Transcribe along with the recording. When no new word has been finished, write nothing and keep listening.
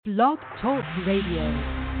Blog Talk Radio.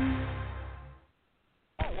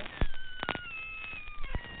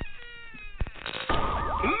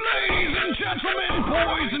 Ladies and gentlemen,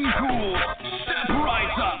 boys and ghouls, step right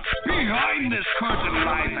up. Behind this curtain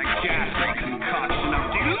lies a ghastly concoction of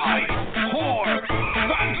delight, horror,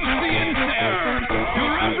 fantasy, and terror.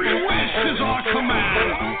 Your every wish is our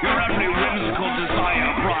command, your every whimsical desire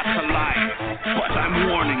brought to life. But I'm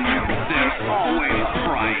warning you, there's always a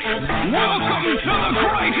price. Welcome to the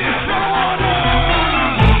greatest show on earth!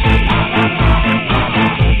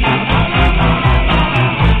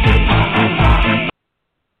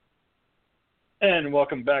 And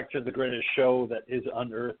welcome back to the greatest show that is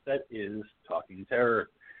on earth, that is Talking Terror.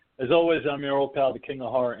 As always, I'm your old pal, the King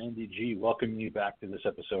of Horror, Andy G, welcoming you back to this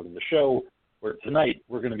episode of the show, where tonight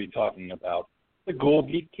we're going to be talking about the Ghoul of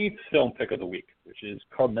Geek Keith film pick of the week, which is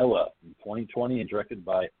Carmilla from 2020 and directed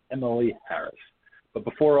by Emily Harris. But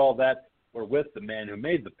before all that, we're with the man who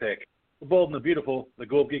made the pick, the bold and the beautiful, the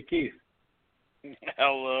Ghoul of Geek Keith.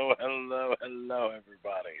 Hello,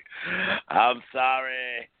 everybody. I'm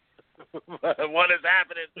sorry. What is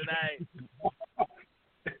happening tonight?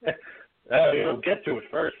 We'll get to it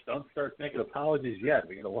first. Don't start making apologies yet.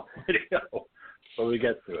 We're going to want to go before we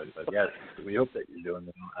get to it. But yes, we hope that you're doing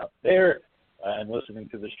well out there and listening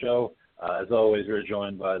to the show. As always, we're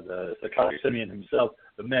joined by the psychotic simian himself,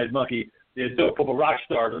 the Mad Monkey, the adorable rock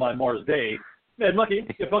star of my Mars Day. Mad Monkey,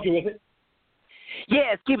 get funky with it.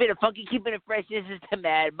 Yes, keeping it funky, keeping it fresh. This is the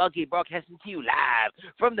Mad Monkey broadcasting to you live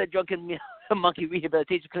from the Drunken Monkey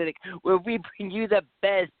Rehabilitation Clinic, where we bring you the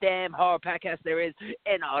best damn horror podcast there is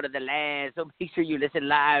in all of the land. So make sure you listen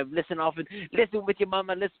live, listen often, listen with your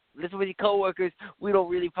mama, listen with your coworkers. We don't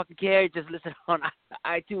really fucking care. Just listen on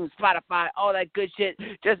iTunes, Spotify, all that good shit.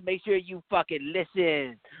 Just make sure you fucking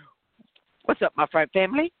listen. What's up, my friend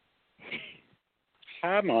family?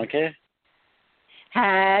 Hi, Monkey.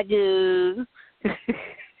 Hi, dude.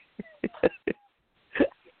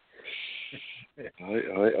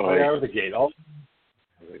 Out of the gate.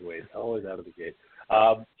 Always out of the gate.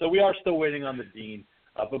 So we are still waiting on the Dean.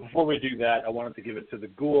 But before we do that, I wanted to give it to the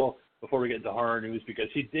Ghoul before we get into horror news, because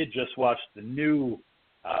he did just watch the new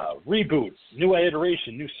reboot, new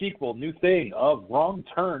iteration, new sequel, new thing of Wrong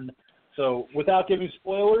Turn. So without giving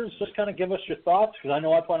spoilers, just kind of give us your thoughts, because I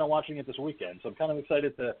know I plan on watching it this weekend. So I'm kind of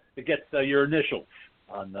excited to get your initials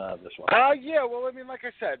on this one. Yeah, well, I mean, like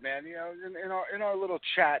I said, man, you know, in our little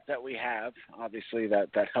chat that we have, obviously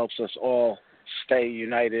that helps us all stay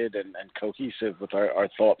united and cohesive with our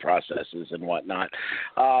thought processes and whatnot.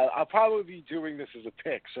 I'll probably be doing this as a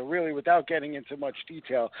pick, so really, without getting into much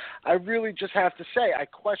detail, I really just have to say I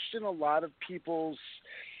question a lot of people's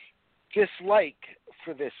dislike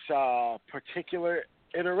for this particular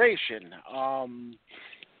iteration.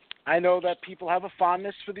 I know that people have a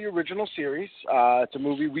fondness for the original series. It's a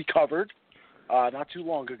movie we covered not too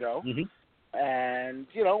long ago. Mm-hmm. And,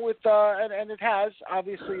 you know, and it has a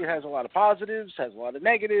a lot of positives, has a lot of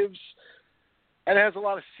negatives, and it has a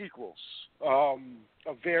lot of sequels of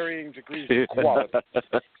varying degrees of quality.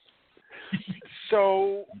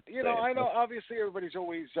 So, you know, I know obviously everybody's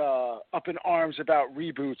always up in arms about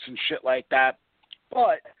reboots and shit like that,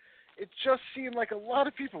 but it just seemed like a lot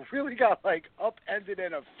of people really got, like, upended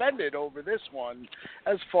and offended over this one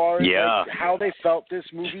as far as like, how they felt this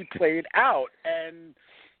movie played out. And,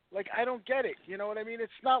 like, I don't get it. You know what I mean?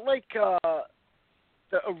 It's not like the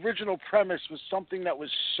original premise was something that was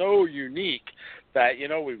so unique that, you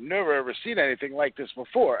know, we've never, ever seen anything like this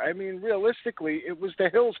before. I mean, realistically, it was The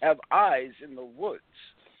Hills Have Eyes in the Woods.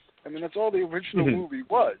 I mean, that's all the original movie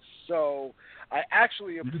was. So I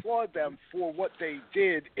actually applaud them for what they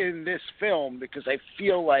did in this film, because I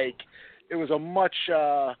feel like it was a much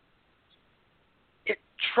it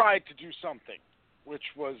tried to do something, which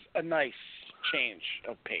was a nice change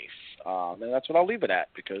of pace. And that's what I'll leave it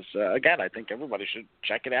at, because, again, I think everybody should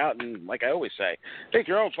check it out. And like I always say, take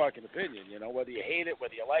your own fucking opinion, you know, whether you hate it,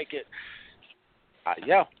 whether you like it.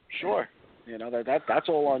 Yeah, sure. You know, that's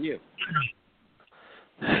all on you.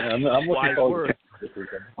 Yeah, I'm looking forward to this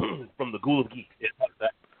weekend. From the Ghoul of Geek.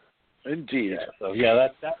 Indeed. Yeah, so, yeah,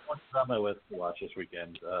 that one's on my list to watch this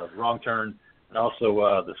weekend. Wrong Turn, and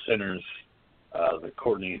also The Sinners, the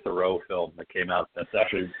Courtney Thoreau film that came out. It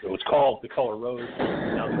was called The Color Rose.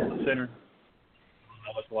 Now it's called The Sinners.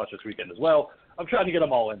 I'll have to watch this weekend as well. I'm trying to get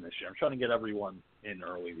them all in this year. I'm trying to get everyone in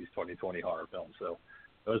early, these 2020 horror films. So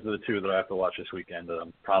those are the two that I have to watch this weekend that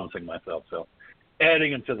I'm promising myself. So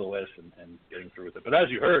adding them to the list and getting through with it. But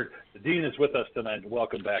as you heard, the Dean is with us tonight.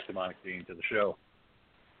 Welcome back, Demonic Dean, to the show.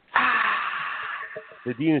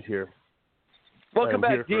 The Dean is here. Welcome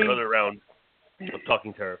back, here Dean. For another round of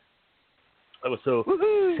Talking Terror. I was so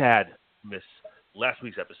sad, Miss last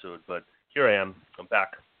week's episode, but here I am. I'm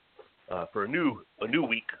back for a new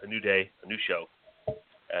week, a new day, a new show,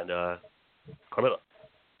 and Carmilla.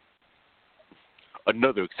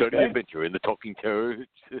 Another exciting adventure in the Talking Terror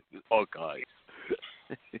archives.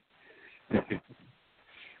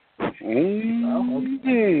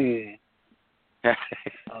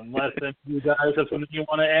 Unless you guys have something you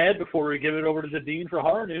want to add before we give it over to the Dean for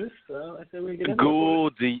horror news, I say we get into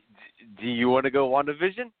Ghoul, do you want to go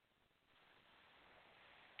WandaVision?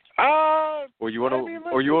 Or you want to?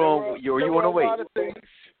 Or you want to wait?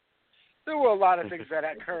 There were a lot of things that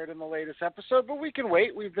occurred in the latest episode, but we can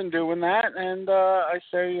wait. We've been doing that, and I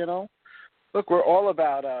say, look, we're all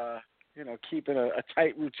about, keeping a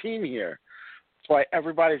tight routine here. That's why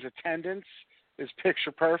everybody's attendance is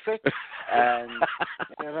picture perfect, and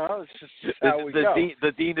it's just how we go.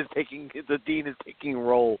 The dean is taking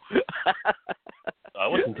role. I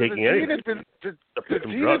wasn't taking any. The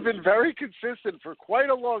dean has been very consistent for quite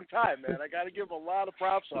a long time, man. I got to give him a lot of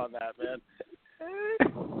props on that, man.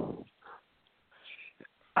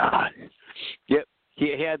 Yep,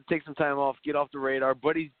 he had to take some time off, get off the radar,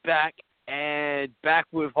 but he's back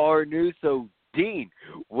with horror news. So, Dean,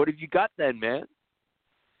 what have you got then, man?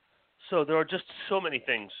 So there are just so many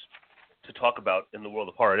things to talk about in the world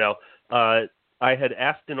of horror. Now, I had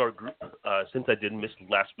asked in our group, since I did miss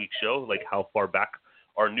last week's show, like how far back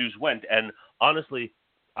our news went, and honestly,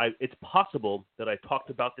 it's possible that I talked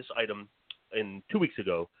about this item 2 weeks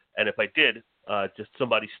ago, and if I did, just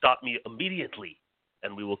somebody stop me immediately.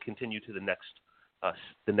 And we will continue to the next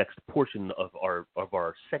portion of our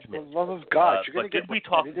segment. For the love of God, did we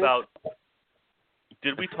talk about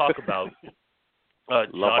John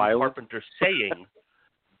Carpenter saying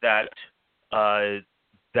that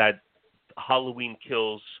that Halloween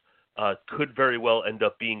Kills could very well end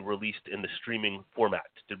up being released in the streaming format?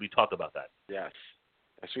 Did we talk about that? Yes,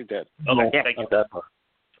 we did. Okay, thank you. All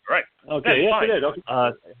right. Okay, yes, we did. Okay.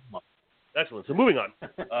 Excellent. So moving on.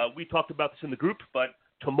 We talked about this in the group, but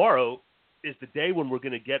tomorrow is the day when we're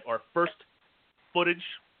going to get our first footage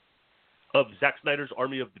of Zack Snyder's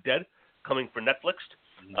Army of the Dead coming for Netflix.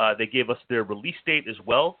 They gave us their release date as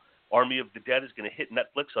well. Army of the Dead is going to hit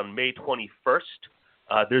Netflix on May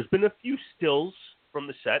 21st. There's been a few stills from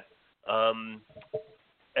the set of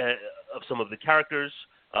some of the characters.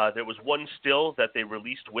 There was one still that they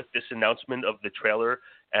released with this announcement of the trailer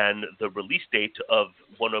and the release date of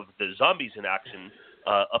one of the zombies in action.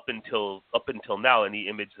 Up until now, any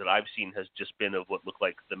image that I've seen has just been of what looked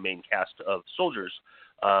like the main cast of soldiers.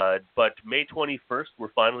 But May 21st,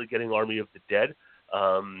 we're finally getting Army of the Dead.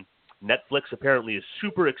 Netflix apparently is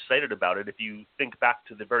super excited about it. If you think back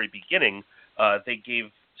to the very beginning, they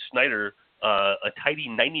gave Snyder a tidy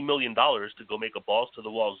 $90 million to go make a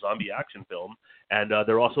balls-to-the-wall zombie action film, and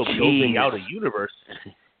they're also building out a universe.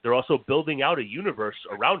 They're also building out a universe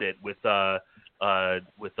around it with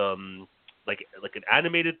like an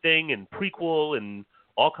animated thing and prequel and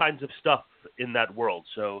all kinds of stuff in that world.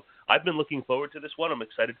 So I've been looking forward to this one. I'm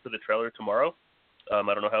excited for the trailer tomorrow. I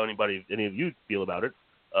don't know how any of you feel about it,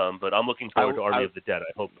 but I'm looking forward to Army of the Dead.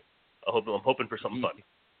 I'm hoping for something fun.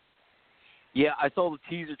 Yeah, I saw the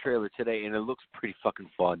teaser trailer today, and it looks pretty fucking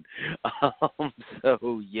fun.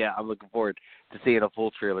 So, yeah, I'm looking forward to seeing a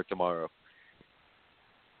full trailer tomorrow.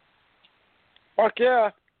 Fuck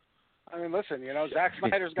yeah. I mean, listen, Zack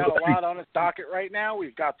Snyder's got a lot on his docket right now.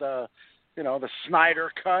 We've got the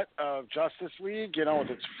Snyder cut of Justice League, with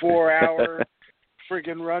its 4-hour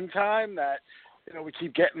friggin' runtime that, we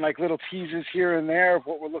keep getting like little teases here and there of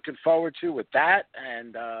what we're looking forward to with that.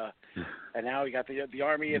 And now we got the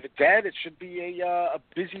Army of the Dead. It should be a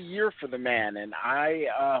busy year for the man. And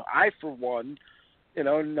I for one,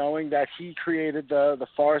 knowing that he created the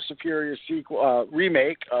far superior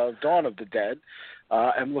remake of Dawn of the Dead,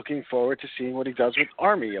 I'm looking forward to seeing what he does with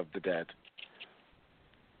Army of the Dead.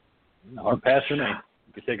 Hard pass for me.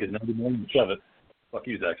 You can take his $90 million and shove it. Fuck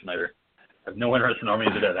you, Zack Snyder. I have no interest in Army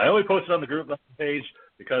of the Dead. I only post it on the group page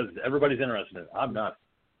because everybody's interested in it. I'm not.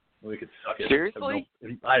 We could suck it. Seriously?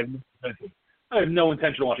 I have no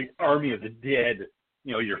intention of watching Army of the Dead,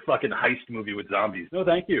 your fucking heist movie with zombies. No,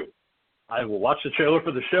 thank you. I will watch the trailer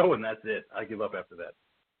for the show, and that's it. I give up after that.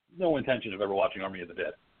 No intention of ever watching Army of the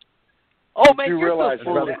Dead. Oh, man, you're so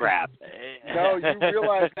full of crap. No, you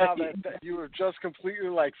realize now that you have just completely,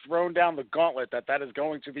 thrown down the gauntlet that is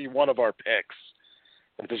going to be one of our picks.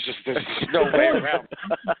 There's just no way around.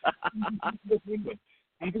 I'm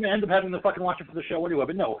going to end up having to fucking watch it for the show anyway.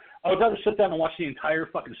 But no, I would rather sit down and watch the entire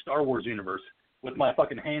fucking Star Wars universe with my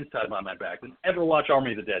fucking hands tied behind my back than ever watch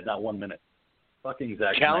Army of the Dead, not 1 minute. Fucking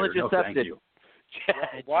Zack Challenge Snyder. accepted. No, thank you.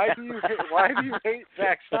 Why do you hate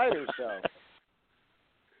Zack Snyder so?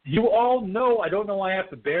 You all know, I don't know why I have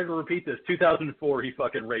to bear to repeat this, 2004, he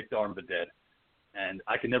fucking raped Dawn of the Dead. And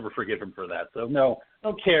I can never forgive him for that. So, no, I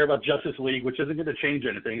don't care about Justice League, which isn't going to change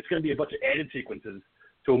anything. It's going to be a bunch of added sequences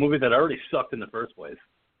to a movie that already sucked in the first place.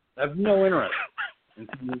 I have no interest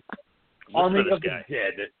in Army of the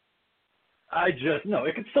Dead. No,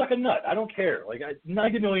 it could suck a nut. I don't care. Like,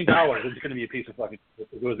 $90 million is going to be a piece of fucking,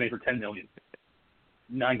 it was made for $10 million.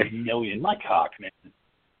 $90 million. My cock, man.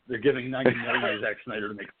 They're giving $90 million to Zack Snyder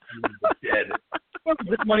to make Dead. What was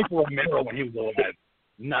this money for Romero when he was alive?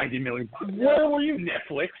 $90 million. Where were you,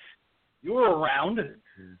 Netflix? You were around.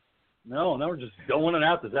 No, we're just doling it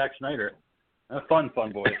out to Zack Snyder. Have fun,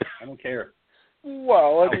 boys. I don't care.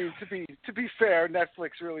 Well, I mean, to be fair,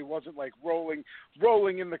 Netflix really wasn't like rolling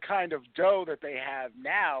in the kind of dough that they have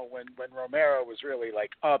now. When Romero was really like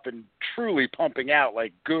up and truly pumping out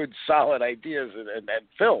like good, solid ideas and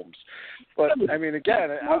films. But I mean, again,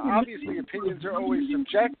 obviously opinions are always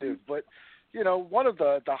subjective. But you know, one of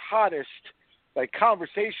the hottest like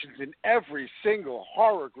conversations in every single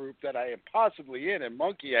horror group that I am possibly in, and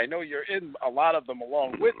Monkey, I know you're in a lot of them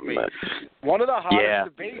along with me. One of the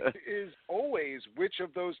hottest debates is always which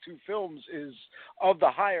of those two films is of the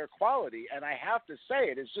higher quality, and I have to say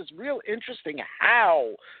it is just real interesting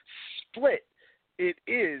how split it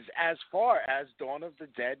is as far as Dawn of the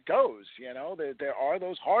Dead goes. You know, there are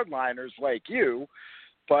those hardliners like you,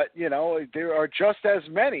 but you know there are just as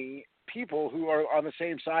many people who are on the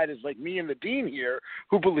same side as like me and the Dean here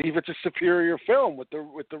who believe it's a superior film with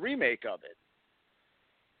the remake of it.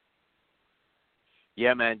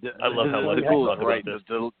 Yeah, man. I love how the Ghoul is right.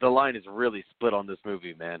 The line is really split on this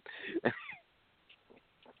movie, man.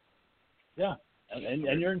 Yeah,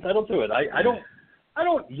 and you're entitled to it. I don't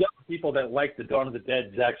yell at people that like the Dawn of the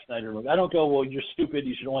Dead Zack Snyder movie. I don't go, well, you're stupid.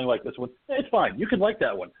 You should only like this one. It's fine. You can like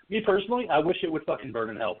that one. Me personally, I wish it would fucking burn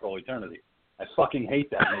in hell for all eternity. I fucking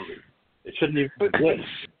hate that movie. It shouldn't even exist.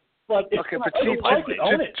 But to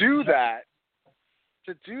do that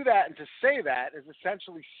and to say that is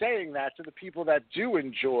essentially saying that to the people that do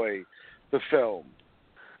enjoy the film.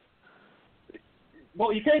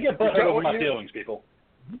 Well, you can't get butthurt over my feelings, people.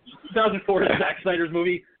 2004 Zack Snyder's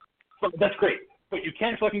movie, that's great. But you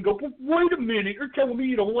can't fucking go, wait a minute, you're telling me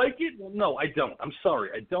you don't like it? Well, no, I don't. I'm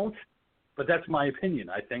sorry, I don't. But that's my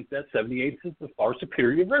opinion. I think that 78 is the far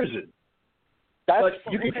superior version.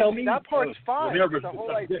 You can tell me that part's fine. The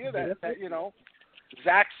whole idea that you know,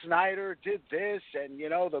 Zack Snyder did this, and you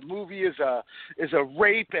know, the movie is a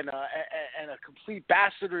rape and a complete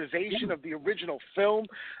bastardization of the original film.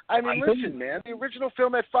 I mean, listen, man, the original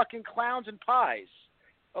film had fucking clowns and pies,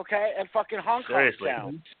 okay, and fucking Hong Kong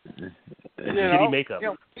sounds. Shitty makeup. You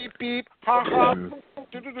know, beep beep, ha ha,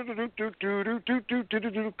 because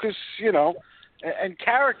you know. And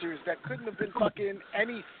characters that couldn't have been fucking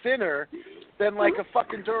any thinner than like a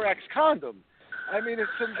fucking Durex condom. I mean, it's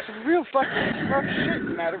some real fucking rough shit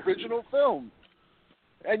in that original film.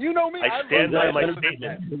 And you know me, I stand by my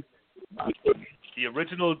statement. The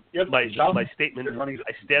original, my statement,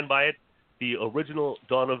 I stand by it. The original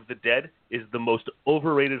Dawn of the Dead is the most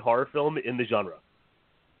overrated horror film in the genre.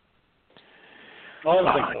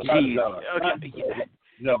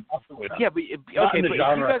 No, yeah, but you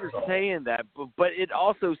guys are saying that, but it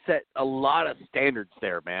also set a lot of standards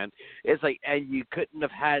there, man. It's like, and you couldn't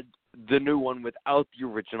have had the new one without the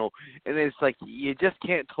original, and it's like you just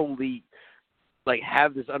can't totally like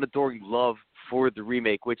have this unadoring love for the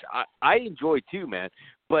remake, which I enjoy too, man.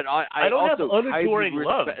 But I don't also have unadoring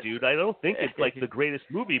love, dude. I don't think it's like the greatest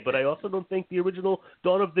movie, but I also don't think the original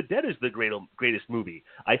Dawn of the Dead is the greatest movie.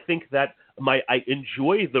 I think that I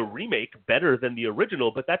enjoy the remake better than the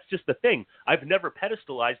original, but that's just the thing. I've never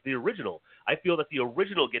pedestalized the original. I feel that the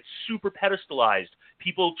original gets super pedestalized.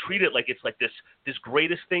 People treat it like it's like this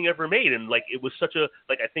greatest thing ever made, and like it was such a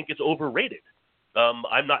I think it's overrated.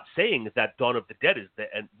 I'm not saying that Dawn of the Dead is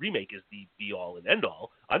remake is the be-all and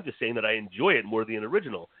end-all. I'm just saying that I enjoy it more than the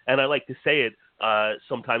original. And I like to say it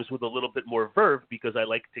sometimes with a little bit more verve because I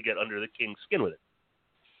like to get under the king's skin with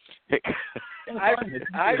it. I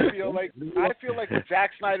feel like what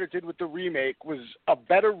Zack Snyder did with the remake was a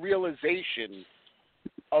better realization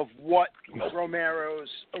of what Romero's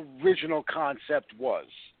original concept was.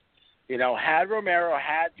 You know, had Romero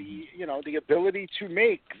had the ability to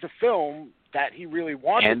make the film that he really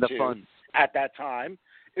wanted funds at that time,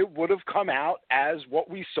 it would have come out as what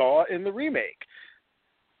we saw in the remake.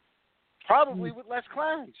 Probably with less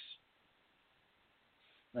clowns.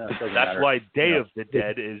 No, that's why Day of the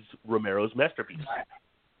Dead is Romero's masterpiece.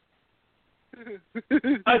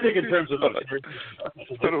 I think in terms of I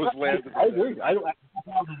agree. I don't have a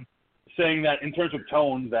problem saying that in terms of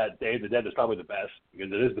tone that Day of the Dead is probably the best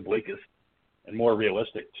because it is the bleakest. and more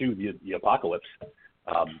realistic to the apocalypse.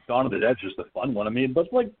 Dawn of the Dead's just a fun one. I mean,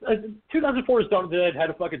 but like 2004's Dawn of the Dead had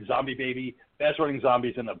a fucking zombie baby, fast-running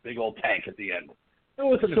zombies, and a big old tank at the end. It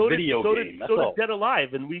wasn't a video game. That's all. Dead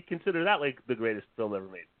Alive, and we consider that like the greatest film ever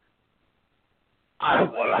made.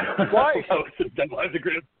 Why? Dead Alive's the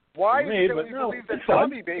greatest. Why made, do we no, believe that it's fun.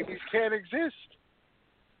 zombie babies can't exist?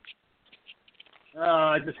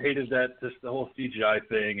 I just hated that, just the whole CGI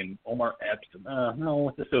thing, and Omar Epps.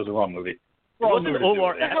 No, this was a wrong movie. Wrong movie.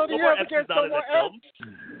 Omar Epps. What do you Omar have Epps is against not in Omar that Epps?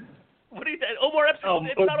 film. What do you think? Omar Epps?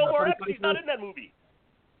 It's not Omar Epps. He's not in that movie.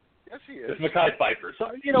 Yes, he is. It's Mekhi Phifer.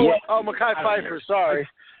 So, you know Yeah. what? Oh, Mekhi Phifer. Sorry.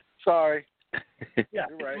 Yeah.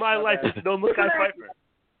 You're right. It's my life. It's no Mekhi Phifer.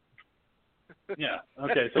 Yeah.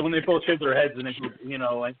 Okay. So when they both shave their heads and they, you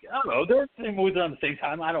know, like I don't know, they're saying movies on the same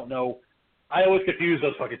time. I don't know. I always confuse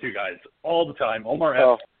those fucking two guys all the time. Omar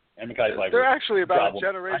Epps and Mekhi Phifer. They're actually about a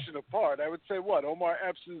generation apart. I would say Omar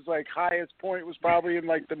Epps' like highest point was probably in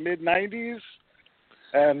like the mid '90s,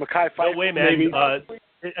 and Mekhi Phifer. No way, man.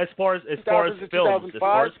 As far as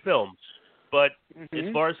films,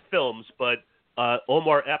 but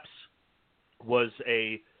Omar Epps was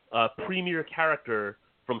a premier character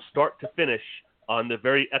from start to finish on the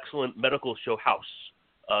very excellent medical show House.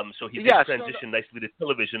 So he did transition nicely to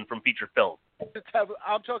television from feature film.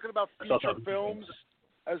 I'm talking about feature films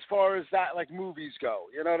as far as that, like movies go.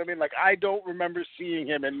 You know what I mean? Like I don't remember seeing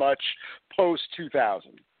him in much post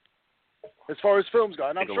 2000. As far as films go,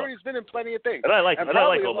 and I'm sure he's been in plenty of things. And I like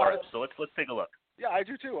Omar Epps, so let's take a look. Yeah, I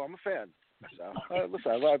do too. I'm a fan. So,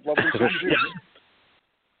 listen, I love him.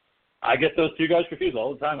 I get those two guys confused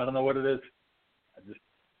all the time. I don't know what it is.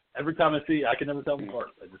 Every time I can never tell them apart.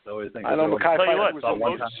 I just always think. I know Mekhi Phifer was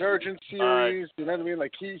in the Surgeon series. You know what I mean?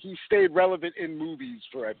 Like he stayed relevant in movies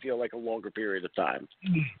for I feel like a longer period of time.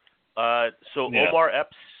 Omar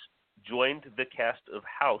Epps joined the cast of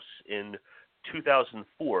House in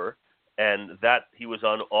 2004, and that he was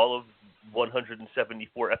on all of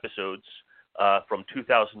 174 episodes from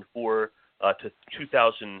 2004 to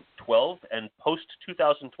 2012, and post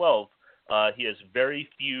 2012, he has very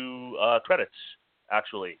few credits.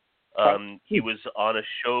 Actually, he was on a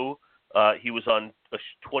show. He was on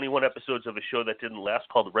 21 episodes of a show that didn't last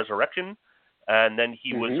called Resurrection, and then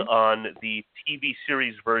he was on the TV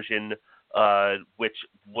series version, which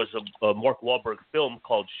was a Mark Wahlberg film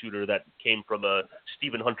called Shooter that came from a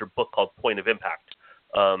Stephen Hunter book called Point of Impact.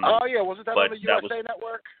 Wasn't that on the USA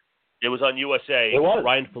Network? It was on USA. It was.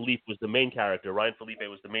 Ryan Philippe was the main character.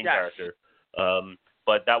 Character.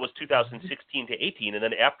 But that was 2016 to 18, and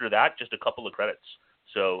then after that, just a couple of credits.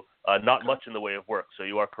 So not much in the way of work. So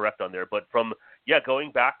you are correct on there. But from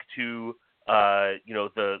going back to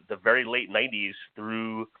the very late 90s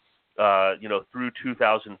through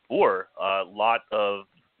 2004, a lot of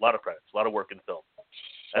credits, a lot of work in film,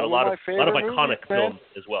 and a lot of iconic films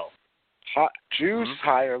as well. Hot Juice,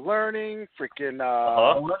 Higher Learning, freaking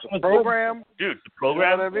the Program. Dude, the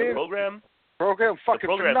Program. You know what I mean? Program,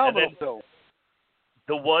 fucking phenomenal film.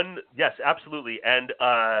 The one, yes, absolutely, and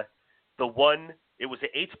the one, it was an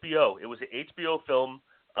HBO. It was an HBO film.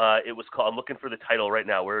 It was called. I'm looking for the title right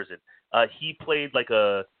now. Where is it? He played like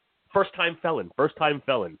a first-time felon.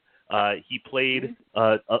 He played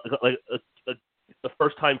a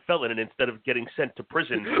first-time felon, and instead of getting sent to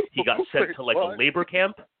prison, he got sent to like a labor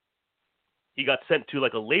camp.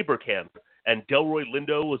 And Delroy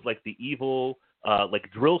Lindo was like the evil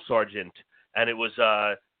like drill sergeant, and it was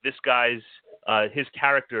this guy's his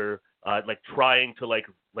character like trying to like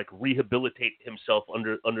rehabilitate himself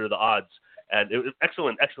under the odds, and it was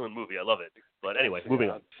excellent movie. I love it. But anyway, moving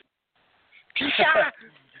on.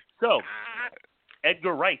 So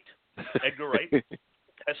Edgar Wright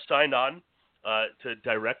has signed on to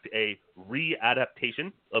direct a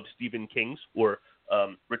readaptation of Stephen King's or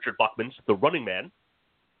Richard Bachman's The Running Man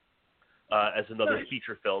as another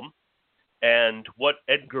feature film. And what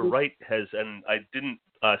Edgar Wright has, and I didn't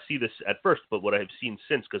see this at first, but what I have seen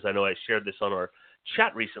since, because I know I shared this on our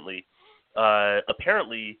chat recently,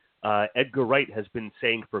 apparently Edgar Wright has been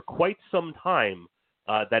saying for quite some time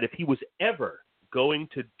that if he was ever going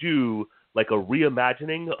to do like a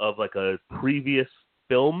reimagining of like a previous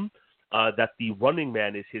film, that The Running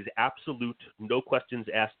Man is his absolute, no questions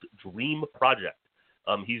asked, dream project.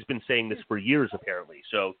 He's been saying this for years, apparently.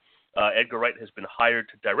 So Edgar Wright has been hired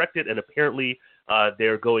to direct it, and apparently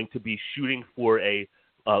they're going to be shooting for a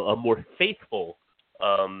more faithful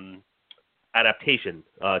adaptation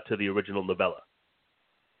to the original novella.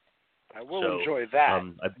 I will enjoy that.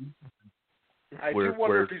 I do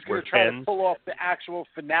wonder if he's going to try to pull off the actual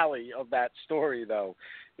finale of that story, though,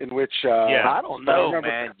 in which I don't know,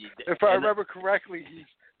 man. If I remember correctly,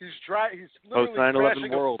 he's literally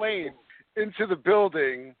crashing a plane into the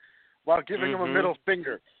building while giving him a middle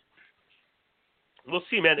finger. We'll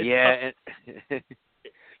see, man. It's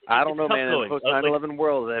I don't know, man. In the post 9/11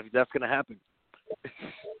 world, that's going to happen.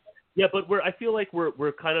 Yeah, but I feel like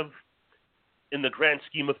we're kind of, in the grand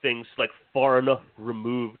scheme of things, like far enough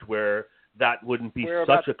removed where that wouldn't be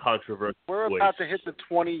such a controversial We're voice. about to hit the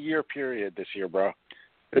 20-year period this year, bro.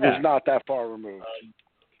 It is not that far removed.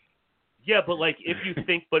 Yeah, but like if you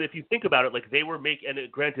think about it, like they were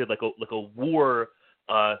and granted, like a war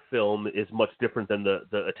film is much different than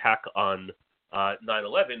the attack on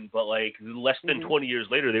 9/11, but like less than 20 years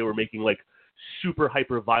later, they were making like super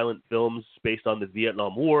hyper violent films based on the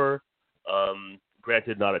Vietnam War.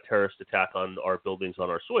 Granted, not a terrorist attack on our buildings on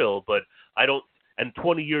our soil, but and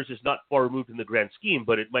 20 years is not far removed in the grand scheme,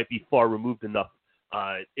 but it might be far removed enough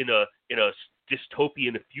in a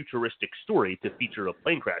dystopian, futuristic story to feature a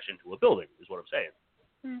plane crash into a building, is what I'm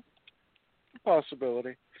saying.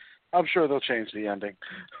 Possibility. I'm sure they'll change the ending.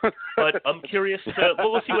 But I'm curious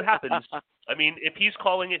we'll see what happens. I mean, if he's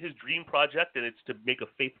calling it his dream project and it's to make a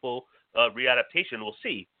faithful readaptation, we'll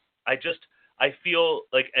see. I feel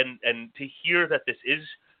like, and to hear that this is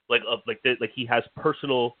like he has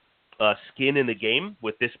personal skin in the game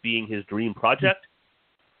with this being his dream project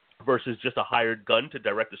versus just a hired gun to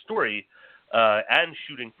direct the story and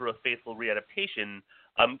shooting for a faithful readaptation.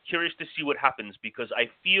 I'm curious to see what happens because I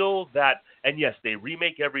feel that, and yes, they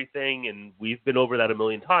remake everything, and we've been over that a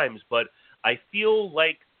million times, but I feel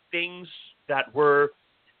like things that were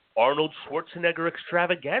Arnold Schwarzenegger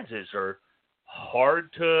extravaganzas are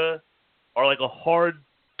like a hard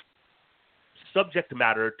subject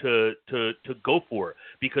matter to go for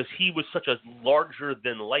because he was such a larger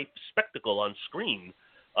than life spectacle on screen.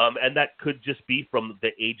 And that could just be from the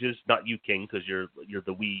ages, not you, King, because you're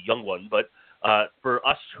the wee young one, but for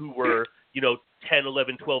us who were, 10,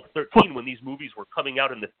 11, 12, 13 when these movies were coming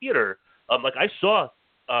out in the theater, like I saw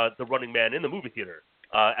The Running Man in the movie theater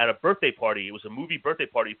at a birthday party. It was a movie birthday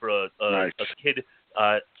party for a kid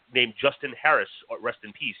named Justin Harris, rest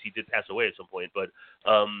in peace. He did pass away at some point, but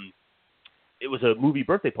it was a movie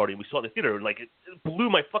birthday party, and we saw it in the theater, and like it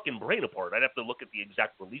blew my fucking brain apart. I'd have to look at the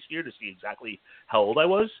exact release year to see exactly how old I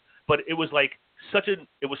was, but it was like such a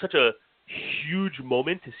huge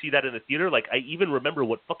moment to see that in the theater. Like I even remember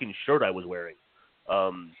what fucking shirt I was wearing.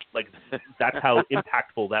 Like that's how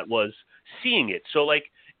impactful that was seeing it. So like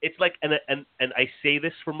it's like, and I say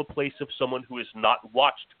this from a place of someone who has not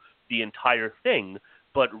watched the entire thing,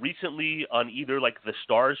 but recently on either like the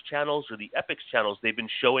Stars channels or the Epix channels, they've been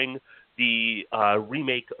showing the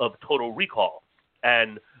remake of Total Recall,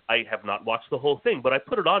 and I have not watched the whole thing, but I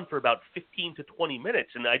put it on for about 15 to 20 minutes,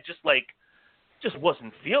 and I just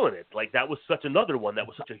wasn't feeling it. Like that was such another one that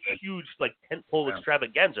was such a huge like tentpole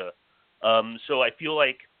extravaganza. So I feel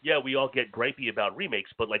like we all get gripey about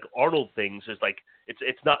remakes, but like Arnold things is like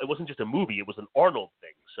it wasn't just a movie, it was an Arnold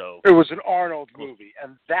thing. So it was an Arnold movie,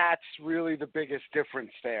 and that's really the biggest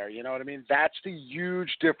difference there. You know what I mean? That's the huge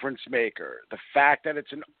difference maker. The fact that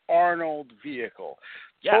it's an Arnold vehicle.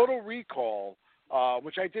 Yeah. Total Recall,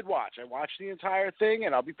 which I did watch. I watched the entire thing,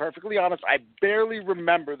 and I'll be perfectly honest, I barely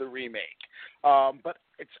remember the remake. But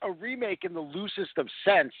it's a remake in the loosest of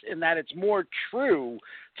sense in that it's more true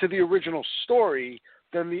to the original story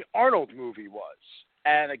than the Arnold movie was.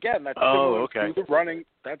 And again, that's similar to the Running.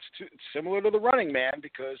 That's similar to the Running Man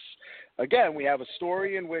because, again, we have a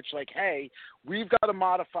story in which, like, hey, we've got to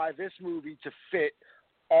modify this movie to fit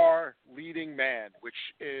our leading man, which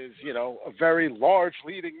is, a very large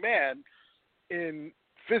leading man in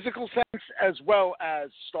physical sense as well as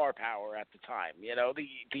star power at the time.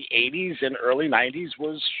 The 80s and early 90s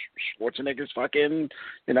was Schwarzenegger's fucking,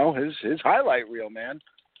 his highlight reel, man.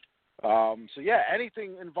 So yeah,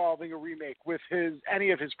 anything involving a remake with any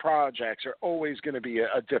of his projects are always going to be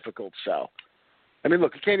a difficult sell. I mean,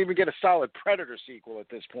 look, you can't even get a solid Predator sequel at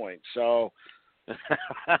this point. So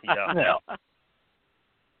yeah.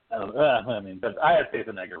 I mean, but I have faith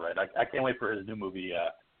in Edgar Wright. I can't wait for his new movie,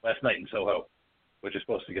 Last Night in Soho, which is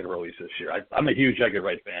supposed to get a release this year. I'm a huge Edgar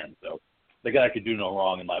Wright fan, so the guy could do no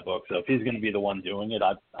wrong in my book. So if he's going to be the one doing it,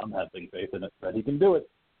 I'm having faith in it that he can do it.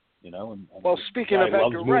 And well, speaking of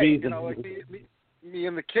Edgar Wright, like me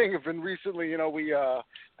and the King have been recently,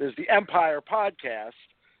 there's the Empire podcast,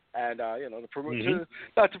 and to promote,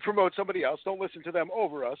 not to promote somebody else, don't listen to them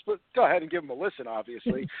over us, but go ahead and give them a listen,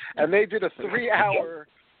 obviously. And they did a 3-hour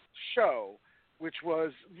show, which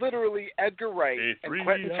was literally Edgar Wright and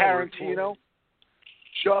Quentin Tarantino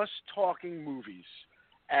just talking movies.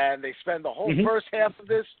 And they spend the whole first half of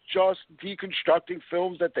this just deconstructing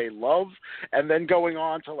films that they love and then going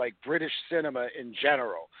on to, like, British cinema in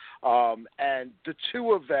general. And the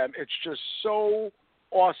two of them, it's just so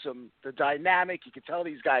awesome. The dynamic, you can tell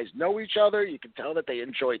these guys know each other. You can tell that they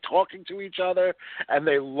enjoy talking to each other, and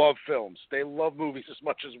they love films. They love movies as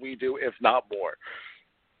much as we do, if not more.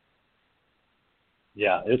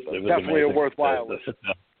 Yeah, it was definitely amazing. a worthwhile listen.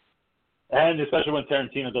 And especially when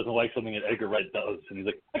Tarantino doesn't like something that Edgar Wright does, and he's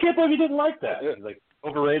like, I can't believe you didn't like that. He's like,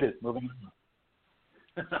 overrated. Moving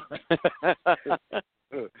on.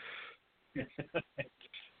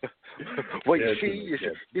 Well, you see,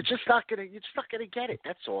 you're just not gonna get it.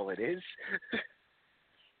 That's all it is.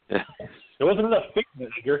 There wasn't enough feet in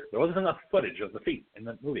it, Edgar. There wasn't enough footage of the feet in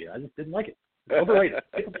that movie. I just didn't like it. It's overrated.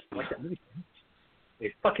 People just like that movie.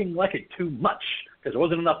 They fucking like it too much because there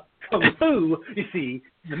wasn't enough kung fu, you see,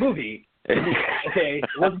 in the movie. Okay, it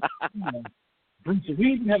wasn't. Bruce,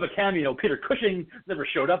 we didn't have a cameo. Peter Cushing never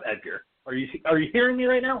showed up. Edgar, are you hearing me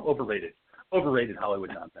right now? Overrated Hollywood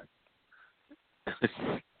nonsense.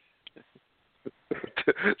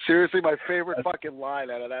 Seriously, my favorite fucking line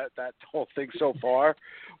out of that whole thing so far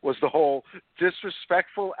was the whole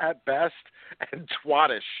disrespectful at best and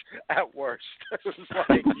twattish at worst. It was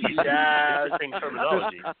like, yeah, interesting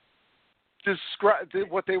terminology.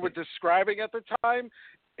 What they were describing at the time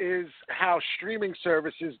is how streaming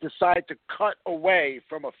services decide to cut away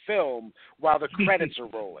from a film while the credits are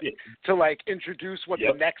rolling to like introduce what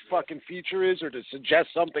the next fucking feature is or to suggest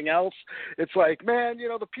something else. It's like, man,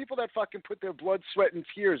 the people that fucking put their blood, sweat, and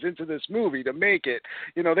tears into this movie to make it,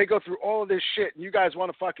 they go through all of this shit and you guys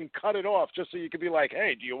want to fucking cut it off just so you can be like,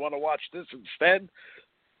 hey, do you want to watch this instead?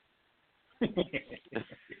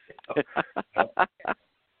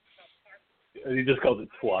 You just called it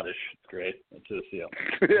twattish. It's great. It's just,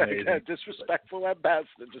 yeah, disrespectful at best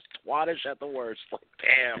and just twattish at the worst. Like,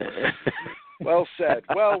 damn. Well said.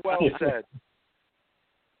 Well said.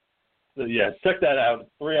 So, yeah, check that out.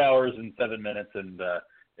 3 hours and 7 minutes, and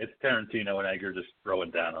it's Tarantino and Edgar just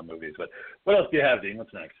throwing down on movies. But what else do you have, Dean?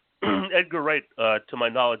 What's next? Edgar Wright, to my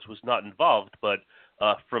knowledge, was not involved, but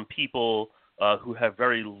from people who have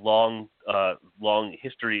very long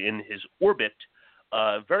history in his orbit,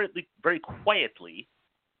 very quietly,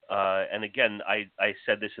 and again, I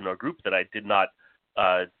said this in our group that I did not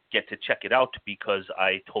get to check it out because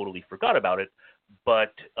I totally forgot about it,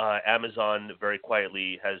 but Amazon very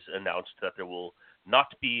quietly has announced that there will not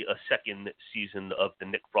be a second season of the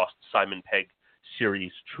Nick Frost Simon Pegg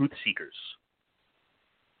series Truth Seekers.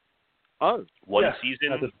 Oh, one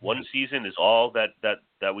season is all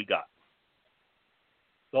that we got.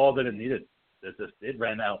 It's all that it needed. It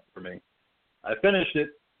ran out for me. I finished it,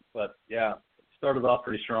 but yeah, it started off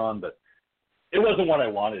pretty strong, but it wasn't what I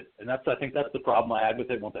wanted, and I think that's the problem I had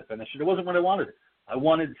with it once I finished it. It wasn't what I wanted. I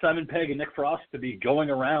wanted Simon Pegg and Nick Frost to be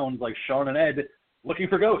going around like Sean and Ed looking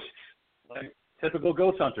for ghosts, like typical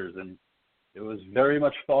ghost hunters, and it was very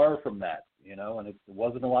much far from that, and it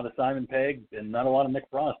wasn't a lot of Simon Pegg and not a lot of Nick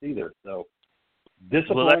Frost either, so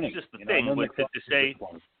disappointing. Well, that's just the thing,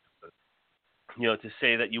 to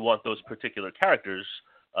say that you want those particular characters.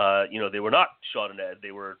 They were not Sean and Ed.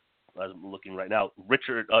 They were, as I'm looking right now,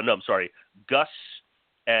 Gus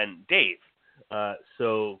and Dave.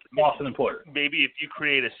 So Austin and Porter. Maybe if you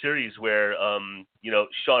create a series where,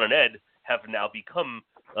 Sean and Ed have now become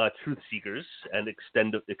truth seekers and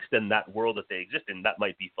extend that world that they exist in, that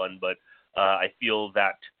might be fun. But I feel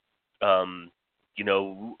that,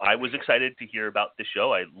 I was excited to hear about the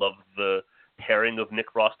show. I love the pairing of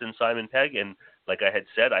Nick Frost and Simon Pegg, and like I had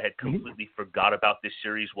said, I had completely forgot about this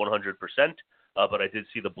series 100%, but I did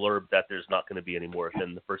see the blurb that there's not going to be any more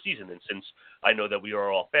than the first season. And since I know that we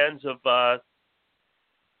are all fans of,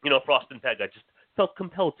 Frost and Pegg, I just felt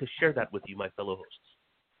compelled to share that with you, my fellow hosts.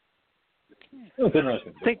 That's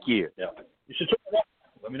interesting. Thank you. Yeah. You should check it out.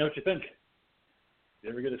 Let me know what you think. If you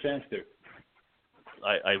ever get a chance to.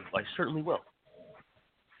 I certainly will.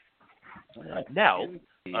 All right. Now,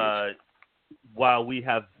 while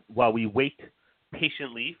we wait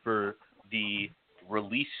patiently for the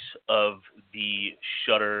release of the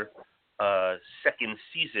Shudder second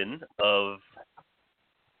season of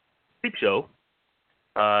Creepshow,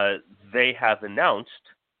 they have announced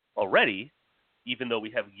already, even though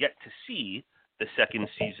we have yet to see the second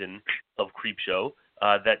season of Creepshow,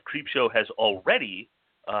 that Creepshow has already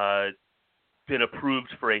been approved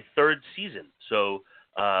for a third season. So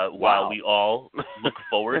while we all look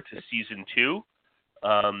forward to season 2,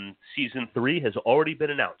 season 3 has already been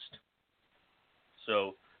announced.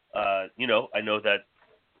 So, I know that,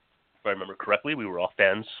 if I remember correctly, we were all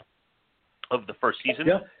fans of the first season,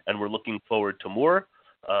 and we're looking forward to more.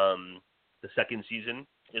 The second season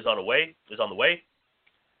is on the way.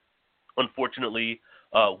 Unfortunately,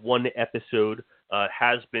 one episode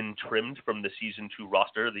has been trimmed from the season 2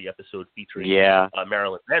 roster, the episode featuring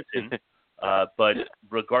Marilyn Manson. But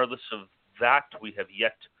regardless of that, we have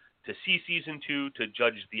yet to see Season 2 to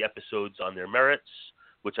judge the episodes on their merits,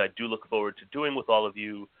 which I do look forward to doing with all of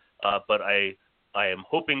you. But I am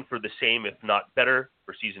hoping for the same, if not better,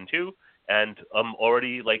 for Season 2. And I'm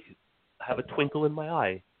already, have a twinkle in my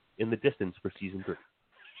eye in the distance for Season 3.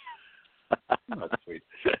 Oh, that's sweet.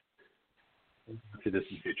 To this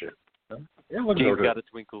in the future. Yeah, You've got a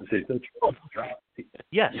twinkle.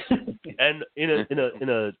 Yes, and in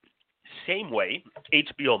a same way,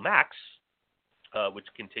 HBO Max, which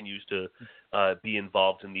continues to be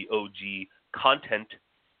involved in the OG content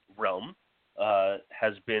realm,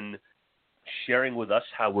 has been sharing with us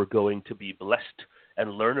how we're going to be blessed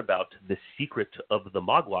and learn about the secret of the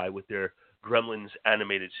Mogwai with their Gremlins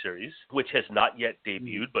animated series, which has not yet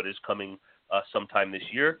debuted but is coming sometime this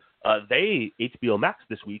year. HBO Max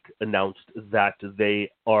this week announced that they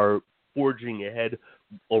are forging ahead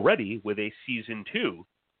already with a Season 2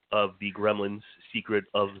 of the Gremlins Secret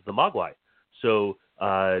of the Mogwai. So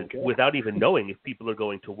without even knowing if people are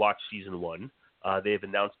going to watch Season 1, they've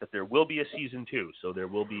announced that there will be a Season 2. So there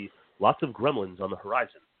will be lots of Gremlins on the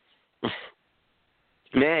horizon.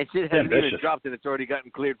 Man, shit hasn't even dropped and it's already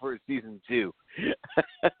gotten cleared for a Season 2.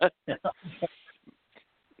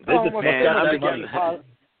 They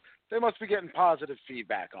must be getting positive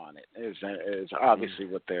feedback on it. Is obviously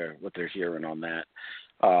what they're hearing on that.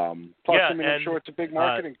 Plus, I'm sure it's a big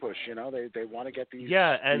marketing push. They want to get these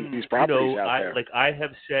these properties out there. Like I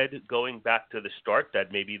have said, going back to the start,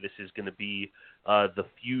 that maybe this is going to be the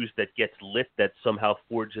fuse that gets lit that somehow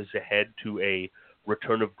forges ahead to a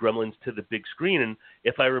return of Gremlins to the big screen. And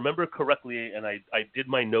if I remember correctly, and I did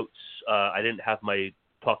my notes, I didn't have my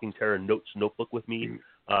Talking Terror notes notebook with me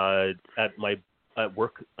at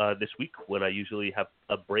work this week when I usually have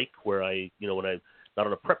a break where when I'm not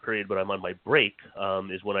on a prep period but I'm on my break,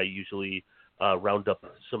 is when I usually round up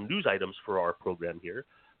some news items for our program here.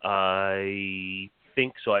 I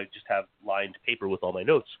think so. I just have lined paper with all my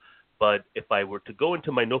notes. But if I were to go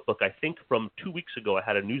into my notebook, I think from 2 weeks ago I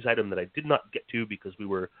had a news item that I did not get to because we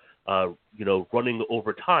were, running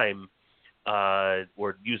over time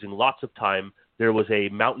or using lots of time. There was a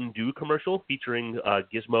Mountain Dew commercial featuring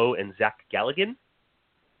Gizmo and Zach Galligan.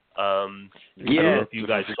 I don't know if you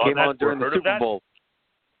guys saw came that on during or heard the Super Bowl. of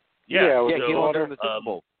that. Yeah, came on during the Super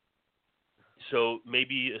Bowl. So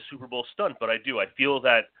maybe a Super Bowl stunt, but I feel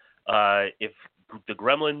that if the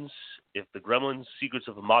Gremlins Secrets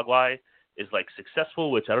of the Mogwai is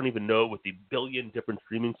successful, which I don't even know with the billion different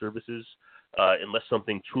streaming services, unless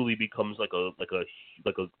something truly becomes like a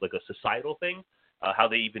societal thing, how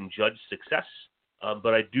they even judge success.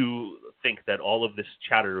 But I do think that all of this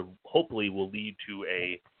chatter hopefully will lead to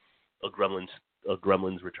a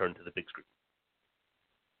Gremlins return to the big screen.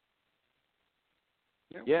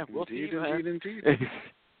 Yeah, we'll see. Indeed.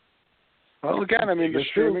 Well, again, I mean, the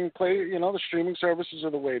streaming services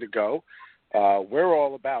are the way to go. We're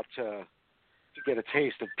all about to get a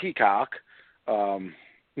taste of Peacock, and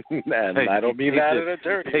I don't mean that in a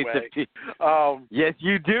dirty way. Yes,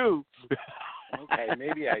 you do. Okay,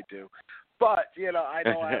 maybe I do. But, I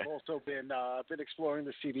know I've also been exploring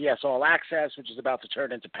the CBS All Access, which is about to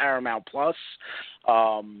turn into Paramount Plus.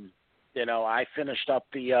 I finished up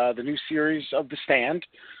the new series of The Stand.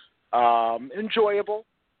 Enjoyable.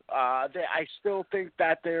 I still think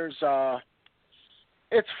that there's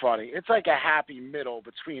it's funny. It's like a happy middle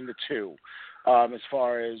between the two as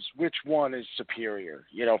far as which one is superior,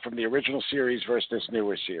 from the original series versus this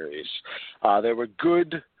newer series. There were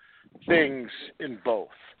good things in both.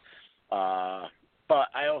 But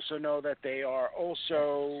I also know that they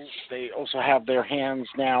also have their hands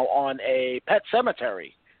now on a Pet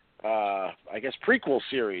Sematary. I guess prequel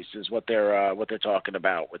series is what they're talking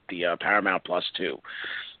about with the Paramount Plus 2.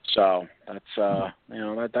 So that's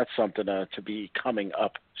that's something to be coming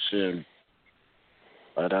up soon.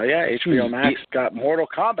 But HBO Max got Mortal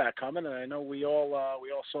Kombat coming, and I know we all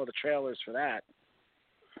saw the trailers for that.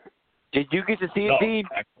 Did you get to see it, Dean?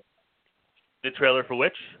 The trailer for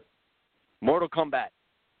which? Mortal Kombat.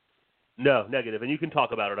 No, negative. And you can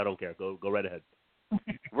talk about it. I don't care. Go right ahead.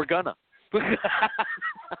 We're gonna.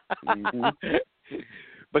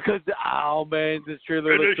 Because man, this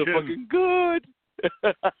trailer looks so fucking good.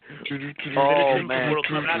 Oh man.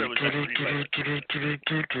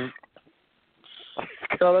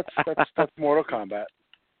 No, that's Mortal Kombat.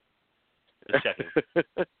 Just checking.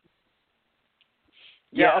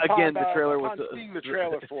 Yeah, again, the trailer was seeing the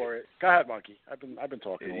trailer for it. Go ahead, Monkey. I've been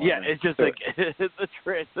talking. Yeah, it's just the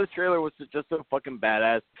trailer was just so fucking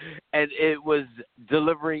badass, and it was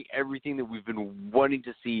delivering everything that we've been wanting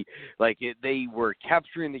to see. They were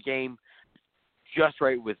capturing the game just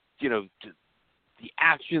right with the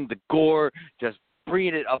action, the gore, just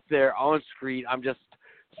bringing it up there on screen. I'm just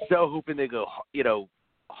so hoping they go,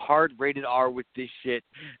 hard rated R with this shit,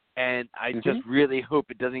 and I just really hope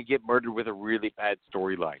it doesn't get murdered with a really bad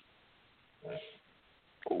storyline.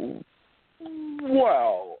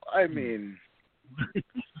 Well, I mean,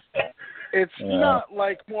 it's not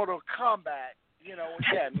like Mortal Kombat.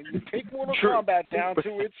 Again, when you take Mortal Kombat down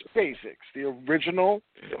to its basics, the original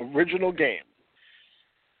game,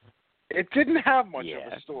 it didn't have much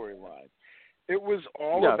of a storyline. It was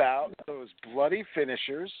all about those bloody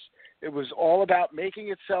finishers. It was all about making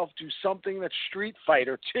itself do something that Street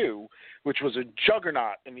Fighter 2, which was a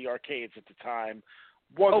juggernaut in the arcades at the time,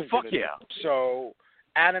 wasn't. Oh, fuck yeah. So,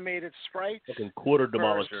 animated sprites. Fucking quarter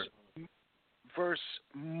demolisher. Versus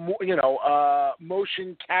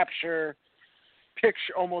motion capture,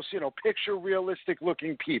 picture realistic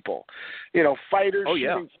looking people. Fighters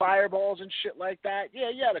shooting fireballs and shit like that. Yeah,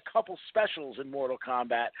 you had a couple specials in Mortal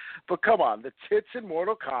Kombat, but come on, the tits in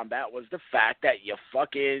Mortal Kombat was the fact that you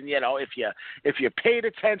fucking, if you paid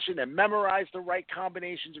attention and memorized the right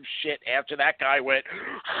combinations of shit after that guy went,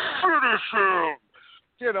 finish him!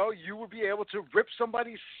 You would be able to rip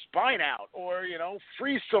somebody's spine out or,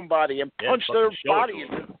 freeze somebody and punch their body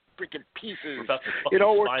into freaking pieces.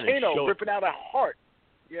 Or Kano ripping out a heart.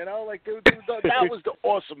 That was the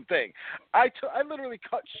awesome thing. I literally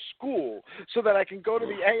cut school so that I can go to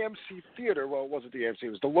the AMC theater. Well, it wasn't the AMC.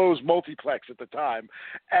 It was the Lowe's multiplex at the time,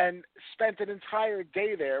 and spent an entire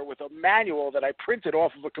day there with a manual that I printed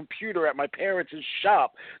off of a computer at my parents'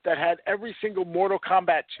 shop that had every single Mortal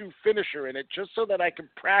Kombat 2 finisher in it, just so that I could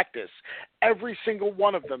practice every single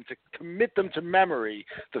one of them, to commit them to memory.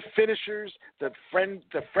 The finishers, the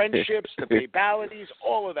friendships, the babalities,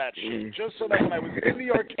 all of that shit, just so that when I was in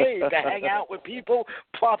the arcade to hang out with people,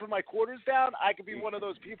 plopping my quarters down, I could be one of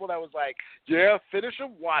those people that was like, yeah, finish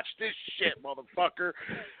them, watch this shit, motherfucker.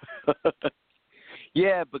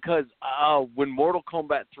 Yeah, because when Mortal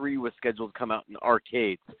Kombat 3 was scheduled to come out in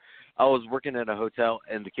arcades, I was working at a hotel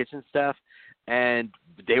and the kitchen staff, and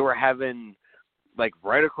they were having, like,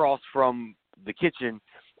 right across from the kitchen,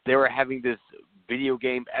 they were having this video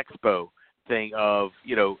game expo thing of,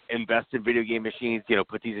 invest in video game machines,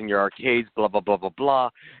 put these in your arcades, blah, blah, blah, blah, blah.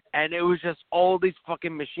 And it was just all these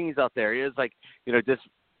fucking machines out there. It was like,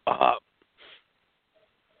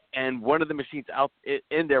 and one of the machines out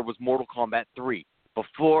in there was Mortal Kombat 3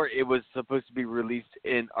 before it was supposed to be released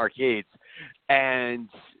in arcades. And,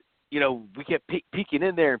 we kept peeking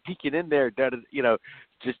in there,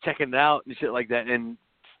 just checking it out and shit like that. And,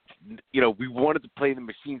 we wanted to play the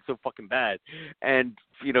machine so fucking bad. And,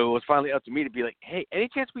 it was finally up to me to be like, hey, any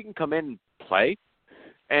chance we can come in and play?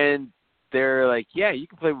 And they're like, yeah, you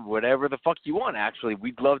can play whatever the fuck you want, actually.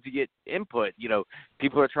 We'd love to get input.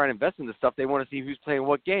 People are trying to invest in this stuff. They want to see who's playing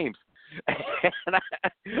what games. And I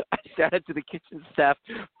shouted to the kitchen staff,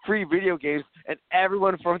 free video games, and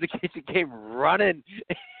everyone from the kitchen came running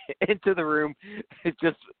into the room,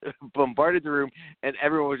 just bombarded the room, and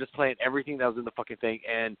everyone was just playing everything that was in the fucking thing.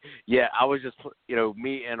 And yeah, I was just,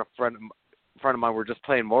 me and a friend of mine were just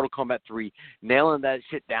playing Mortal Kombat 3, nailing that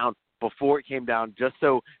shit down before it came down, just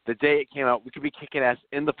so the day it came out, we could be kicking ass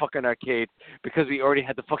in the fucking arcade because we already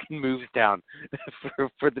had the fucking moves down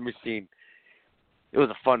for the machine. It was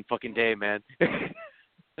a fun fucking day, man.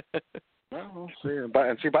 Well,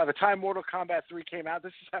 see, by the time Mortal Kombat 3 came out,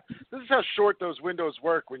 this is how short those windows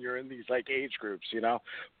work when you're in these like age groups,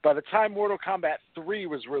 By the time Mortal Kombat 3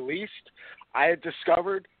 was released, I had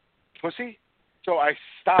discovered pussy, so I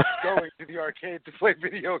stopped going to the arcade to play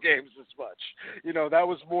video games as much. That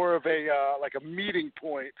was more of a like a meeting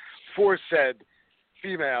point for said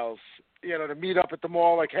females, to meet up at the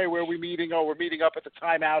mall, like, hey, where are we meeting? Oh, we're meeting up at the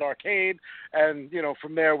Timeout Arcade. And,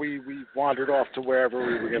 from there we wandered off to wherever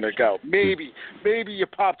we were going to go. Maybe you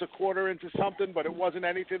popped a quarter into something, but it wasn't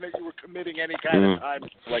anything that you were committing any kind of time,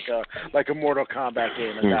 like a Mortal Kombat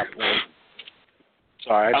game at that point.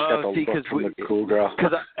 Sorry, I just got the look from the cool girl.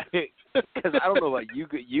 Because I don't know about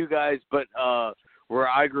you guys, but where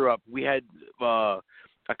I grew up, we had a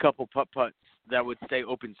couple putt-putts that would stay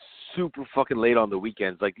open super fucking late on the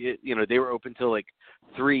weekends. Like, they were open till like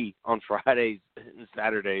 3 on Fridays and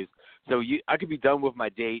Saturdays. So I could be done with my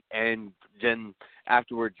date and then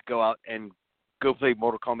afterwards go out and go play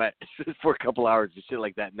Mortal Kombat for a couple hours and shit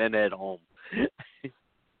like that, and then head home.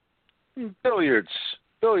 Billiards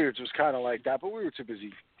was kind of like that, but we were too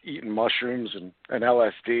busy eating mushrooms and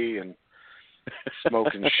LSD and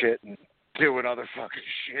smoking shit and doing other fucking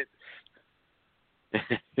shit.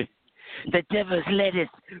 The devil's lettuce.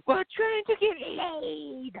 We're trying to get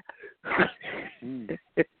laid.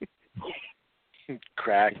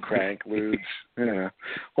 Crack, lewds. Yeah.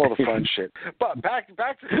 All the fun shit. But back to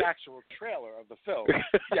the actual trailer of the film.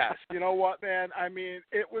 Yes, you know what, man? I mean,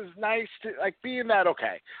 it was nice to, like, being that,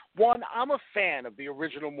 okay. One, I'm a fan of the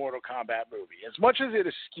original Mortal Kombat movie. As much as it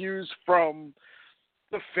eschews from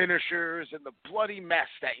the finishers and the bloody mess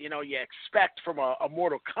that, you expect from a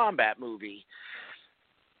Mortal Kombat movie,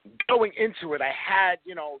 going into it, I had,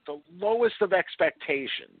 the lowest of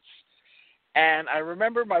expectations. And I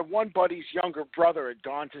remember my one buddy's younger brother had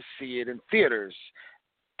gone to see it in theaters.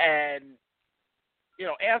 And,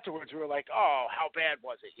 afterwards we were like, oh, how bad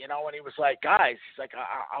was it? And he was like, guys, he's like,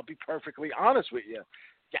 I'll be perfectly honest with you.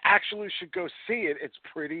 You actually should go see it. It's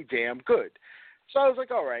pretty damn good. So I was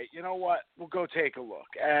like, all right, you know what? We'll go take a look.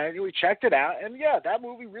 And we checked it out. And, yeah, that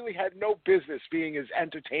movie really had no business being as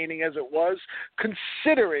entertaining as it was,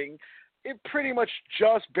 considering it pretty much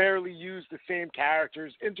just barely used the same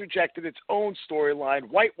characters, interjected its own storyline,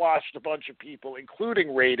 whitewashed a bunch of people, including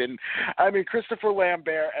Raiden. I mean, Christopher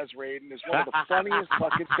Lambert as Raiden is one of the funniest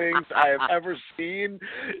fucking things I have ever seen.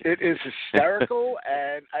 It is hysterical,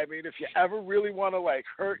 and, I mean, if you ever really want to, like,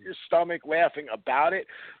 hurt your stomach laughing about it,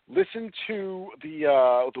 listen to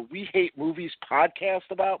the We Hate Movies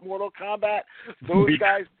podcast about Mortal Kombat. Those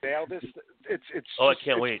guys nailed this. I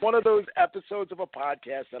can't wait. It's one of those episodes of a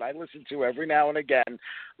podcast that I listen to every now and again.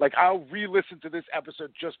 Like, I'll re-listen to this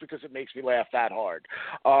episode just because it makes me laugh that hard.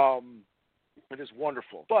 It is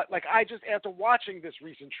wonderful. But, like, after watching this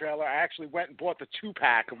recent trailer, I actually went and bought the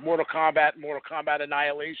 2-pack of Mortal Kombat and Mortal Kombat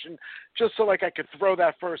Annihilation just so, like, I could throw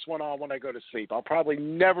that first one on when I go to sleep. I'll probably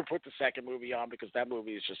never put the second movie on because that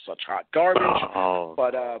movie is just such hot garbage. Oh.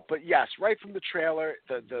 But yes, right from the trailer,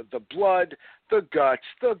 the blood, the guts,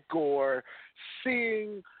 the gore,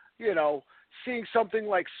 seeing something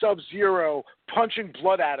like Sub-Zero punching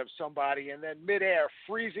blood out of somebody and then midair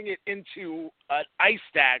freezing it into an ice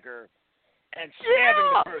dagger and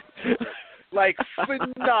stabbing the person. Like,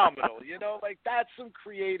 phenomenal, like, that's some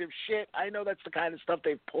creative shit. I know that's the kind of stuff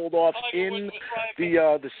they've pulled off in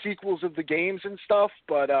the sequels of the games and stuff,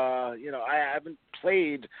 but, I haven't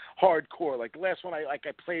played hardcore. Like, the last one I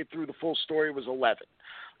played through the full story was 11.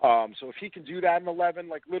 So if he can do that in 11,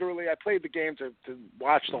 like, literally, I played the game to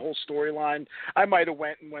watch the whole storyline. I might have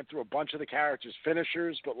went through a bunch of the characters'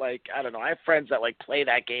 finishers, but, like, I don't know. I have friends that, like, play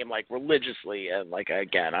that game, like, religiously, and, like,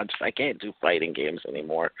 again, I can't do fighting games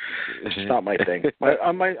anymore. It's just not my thing.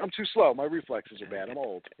 I'm too slow. My reflexes are bad. I'm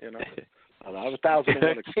old, I don't know. I have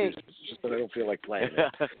 1,001 excuses. It's just that I don't feel like playing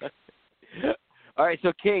it. All right,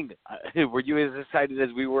 so King, were you as excited as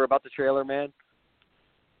we were about the trailer, man?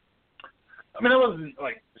 I mean, I wasn't,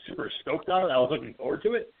 like, super stoked on it. I was looking forward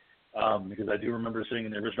to it because I do remember seeing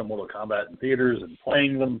the original Mortal Kombat in theaters and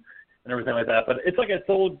playing them and everything like that. But it's like I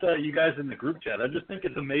told you guys in the group chat, I just think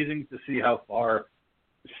it's amazing to see how far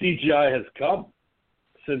CGI has come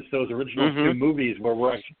since those original two movies where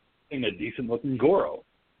we're actually seeing a decent-looking Goro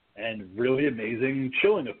and really amazing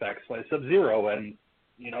chilling effects by Sub-Zero. And,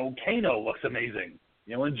 Kano looks amazing.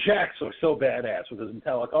 And Jax looks so badass with his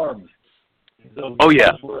metallic arms. So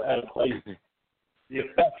we're at a place, the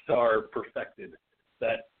effects are perfected,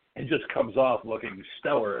 that it just comes off looking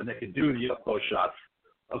stellar, and they can do the up-close shots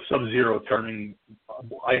of Sub-Zero turning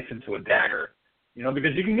ice into a dagger,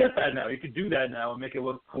 because you can get that now. You can do that now and make it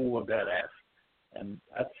look cool and badass. And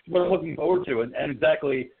that's what I'm looking forward to. And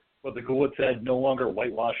exactly what the Ghoul had said, no longer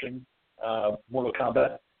whitewashing Mortal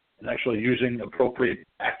Kombat and actually using appropriate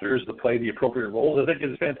actors to play the appropriate roles, I think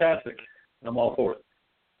is fantastic. And I'm all for it.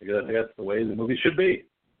 Because I think that's the way the movie should be.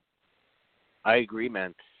 I agree,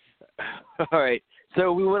 man. All right.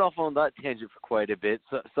 So we went off on that tangent for quite a bit.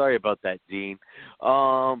 So, sorry about that, Dean.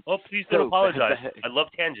 Please don't apologize. I love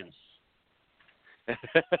tangents.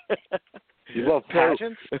 You love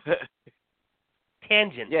pageants?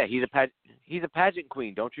 Tangents. Yeah, he's a pageant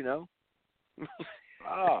queen, don't you know?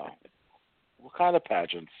 Oh. What kind of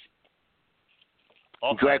pageants?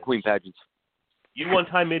 Drag queen pageants. You one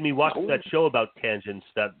time made me watch that show about tangents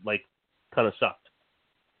that, like, kind of sucked.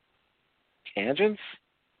 Tangents?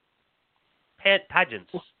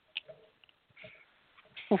 Pageants.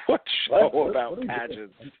 What show about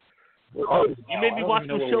pageants? You made me watch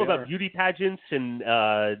some show about beauty pageants, and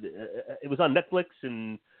it was on Netflix.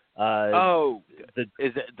 And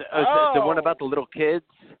is it the one about the little kids?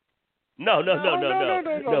 No. We know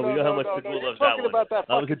how much the Ghoul loves that one. About that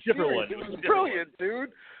it was a different one. It was brilliant,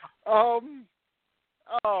 dude.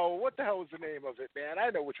 What the hell was the name of it, man? I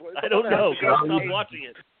know which one. I don't know. I stopped watching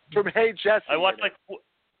it. From Hey Jesse. I watched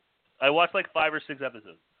like 5 or 6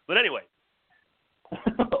 episodes. But anyway,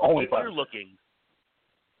 Only if you're looking,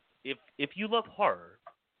 if you love horror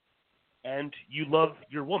and you love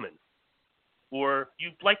your woman, or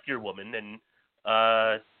you like your woman and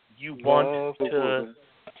you want to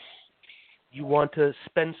you want to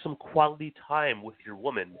spend some quality time with your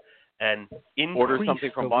woman and increase Order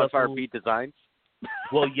something from the Bonfire level... Beat Designs.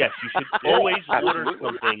 Well, yes, you should always order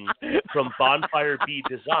something from Bonfire Bee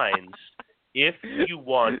Designs if you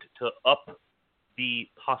want to up the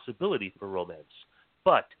possibility for romance.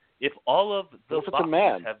 But if all of the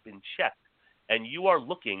boxes have been checked and you are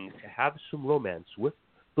looking to have some romance with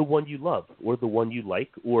the one you love or the one you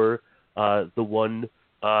like or the one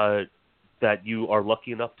that you are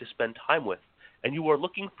lucky enough to spend time with, and you are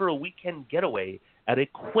looking for a weekend getaway at a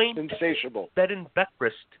quaint bed and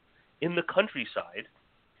breakfast in the countryside,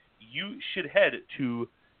 you should head to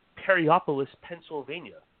Perryopolis,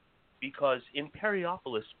 Pennsylvania, because in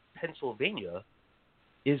Perryopolis, Pennsylvania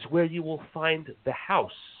is where you will find the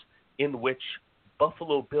house in which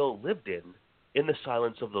Buffalo Bill lived in The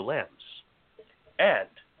Silence of the Lambs. And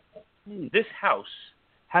this house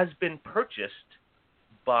has been purchased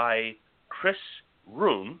by Chris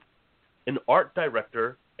Roon, an art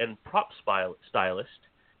director and prop stylist,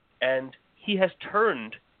 and he has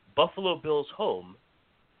turned Buffalo Bill's home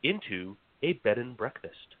into a bed and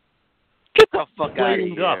breakfast. Get the fuck out of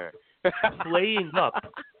here. Playing up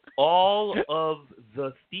all of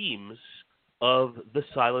the themes of The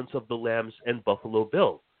Silence of the Lambs and Buffalo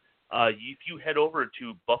Bill. If you head over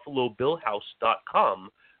to buffalobillhouse.com,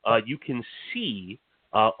 you can see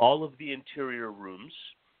all of the interior rooms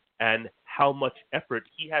and how much effort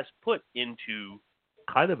he has put into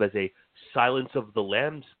kind of as a Silence of the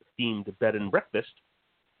Lambs themed bed and breakfast.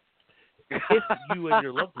 If you and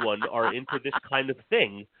your loved one are into this kind of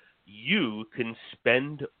thing, you can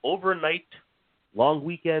spend overnight, long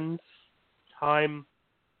weekends, time,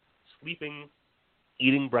 sleeping,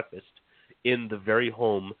 eating breakfast in the very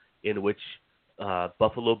home in which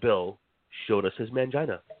Buffalo Bill showed us his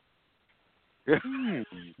mangina.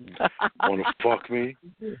 Want to fuck me?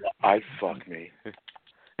 I'd fuck me.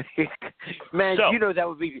 Man, so, that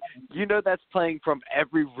would be. That's playing from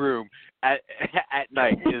every room at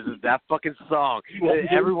night. Is that fucking song?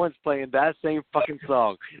 Everyone's playing that same fucking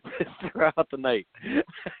song throughout the night.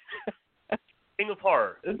 King of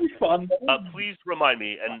Horror. It'd be fun. Please remind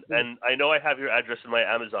me, and I know I have your address in my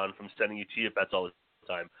Amazon from sending you Chia Pets all the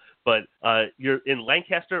time, but you're in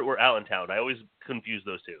Lancaster or Allentown? I always confuse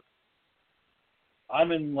those two.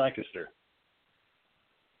 I'm in Lancaster.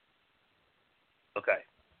 Okay.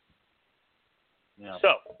 Yeah.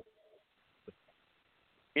 So,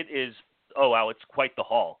 it is, oh wow, it's quite the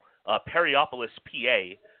haul. Perryopolis,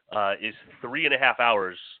 PA is 3.5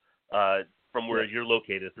 hours from where you're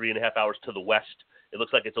located, 3.5 hours to the west. It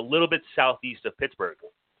looks like it's a little bit southeast of Pittsburgh.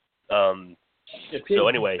 So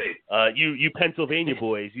anyway, you Pennsylvania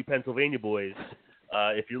boys,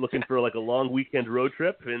 if you're looking for like a long weekend road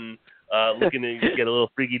trip and looking to get a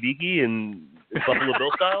little freaky deaky and Buffalo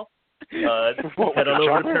Bill style, head on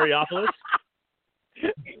over to Perryopolis.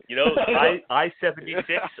 You know,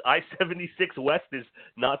 I-76 West is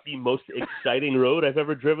not the most exciting road I've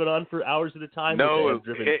ever driven on for hours at a time. No, I've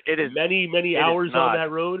driven it is many hours on that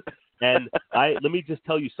road. And let me just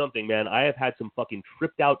tell you something, man. I have had some fucking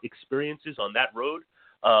tripped out experiences on that road.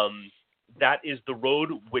 That is the road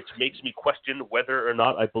which makes me question whether or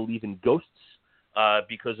not I believe in ghosts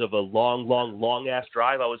because of a long ass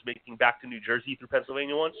drive I was making back to New Jersey through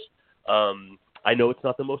Pennsylvania once. I know it's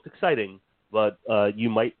not the most exciting, but you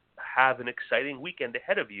might have an exciting weekend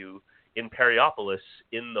ahead of you in Perryopolis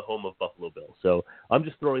in the home of Buffalo Bill. So I'm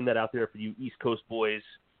just throwing that out there for you East Coast boys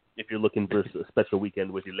if you're looking for a special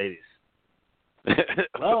weekend with your ladies.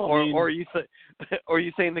 Or are you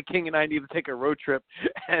saying the King and I need to take a road trip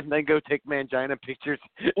and then go take mangina pictures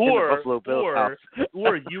in the Buffalo Bill house?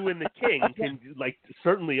 Or you and the King can, like,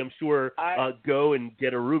 certainly, I'm sure, go and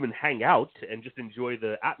get a room and hang out and just enjoy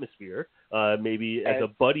the atmosphere, maybe as a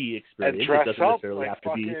buddy experience. And dress it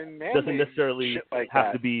doesn't necessarily up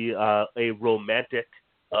have to be a romantic,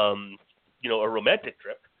 a romantic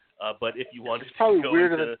trip. But if you wanted it's probably to go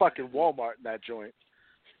weirder than fucking Walmart in that joint.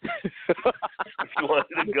 If you wanted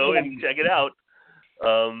to go and check it out,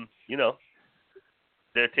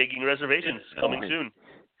 they're taking reservations coming soon.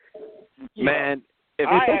 Man,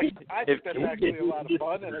 I think that's actually a lot of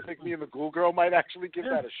fun, and I think me and the Ghoul Girl might actually give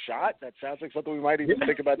that a shot. That sounds like something we might even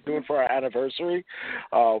think about doing for our anniversary,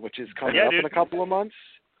 which is coming up in a couple of months.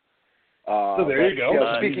 So there you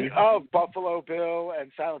go. Speaking of Buffalo Bill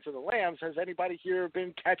and Silence of the Lambs, has anybody here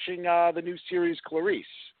been catching the new series Clarice?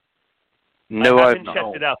 No, I haven't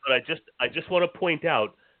checked it out, but I just want to point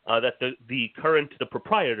out that the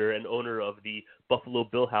proprietor and owner of the Buffalo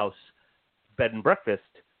Bill House bed and breakfast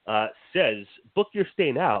says, book your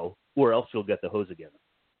stay now or else you'll get the hose again.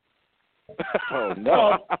 Oh,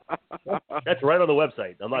 no. That's right on the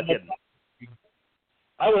website. I'm not kidding.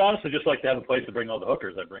 I would honestly just like to have a place to bring all the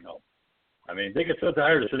hookers I bring home. I mean, they get so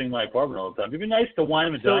tired of sitting in my apartment all the time. It'd be nice to wine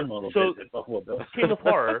them and dine them a little bit at Buffalo Bill. King of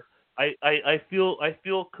Horror, I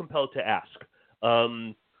feel compelled to ask,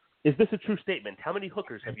 is this a true statement? How many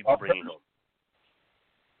hookers have you been bringing home?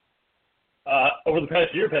 Over the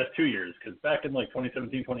past 2 years, because back in like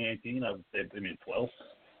 2017, 2018, I would say maybe 12,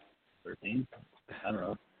 13. I don't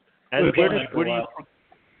know. And where do you?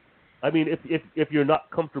 I mean, if you're not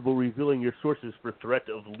comfortable revealing your sources for threat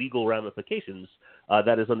of legal ramifications,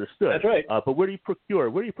 that is understood. That's right. But where do you procure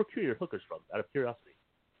your hookers from? Out of curiosity.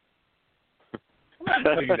 I'm not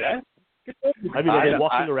telling you that. I mean, are they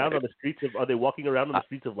walking around on the streets of? Are they walking around on the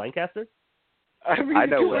streets of Lancaster? I mean, I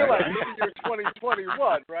know you realize this is year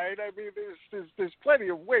 2021, right? I mean, there's plenty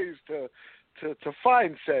of ways to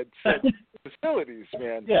find said facilities,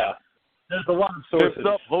 man. Yeah, there's a lot of sources.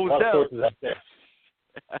 Out there.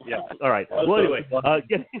 Yeah. All right. Well, anyway,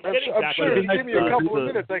 getting I'm back sure to if you give me a couple of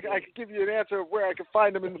minutes, I could give you an answer of where I can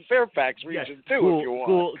find them in the Fairfax region too, if you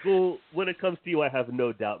want. Ghoul, when it comes to you, I have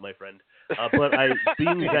no doubt, my friend. But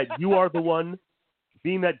being that you are the one,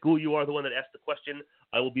 Ghoul, you are the one that asked the question,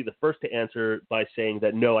 I will be the first to answer by saying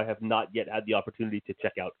that no, I have not yet had the opportunity to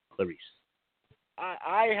check out Clarice.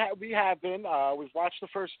 We have been. We've watched the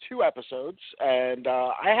first 2 episodes, and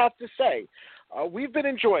I have to say, we've been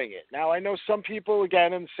enjoying it. Now, I know some people,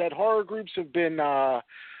 again, in said horror groups have been, a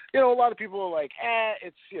lot of people are like,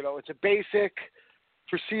 it's a basic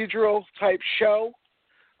procedural type show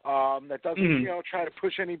that doesn't, try to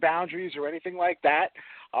push any boundaries or anything like that.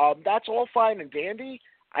 That's all fine and dandy.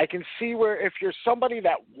 I can see where if you're somebody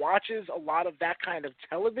that watches a lot of that kind of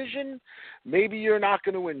television, maybe you're not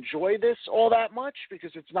going to enjoy this all that much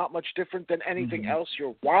because it's not much different than anything else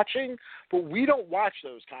you're watching. But we don't watch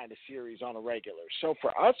those kind of series on a regular. So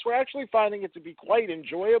for us, we're actually finding it to be quite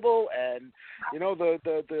enjoyable. And,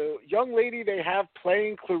 the young lady they have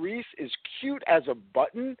playing Clarice is cute as a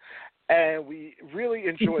button. And we really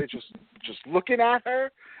enjoy just looking at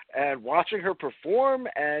her and watching her perform.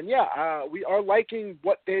 And, we are liking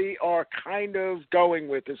what they are kind of going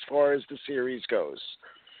with as far as the series goes.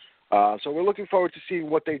 So we're looking forward to seeing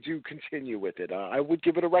what they do continue with it. I would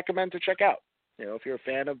give it a recommend to check out, if you're a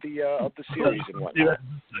fan of the series and whatnot.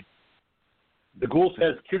 The Ghoul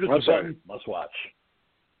says, cute as a button, must watch.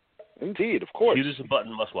 Indeed, of course. Cute as a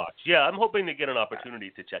button, must watch. Yeah, I'm hoping to get an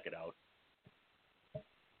opportunity to check it out.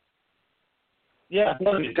 Yeah,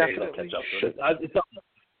 one of these days I'll Definitely catch up.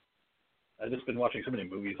 I've just been watching so many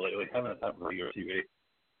movies lately. I haven't had time for regular TV.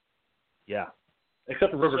 Yeah.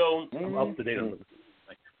 Except for River. I'm up to date on River.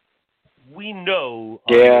 We know.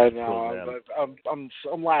 I'm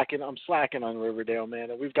lacking. I'm slacking on Riverdale,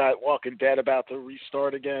 man. And we've got Walking Dead about to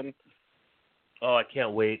restart again. Oh, I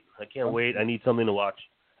can't wait. I need something to watch.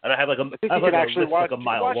 And I have like a. I think I you have can like actually a watch, like a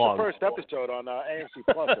mile long. the first episode on AMC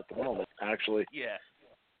Plus at the moment. Actually. Yeah.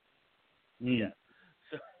 Yeah.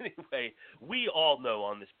 So anyway, we all know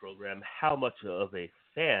on this program how much of a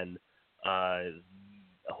fan,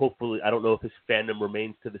 hopefully, I don't know if his fandom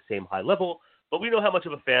remains to the same high level, but we know how much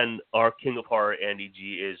of a fan our King of Horror, Andy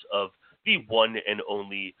G, is of the one and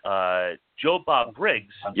only Joe Bob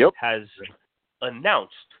Briggs. Has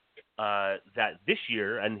announced that this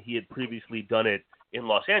year, and he had previously done it in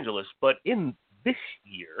Los Angeles, but in this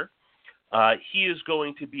year, he is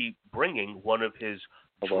going to be bringing one of his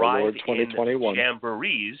drive-in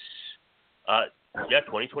jamborees.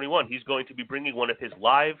 2021. He's going to be bringing one of his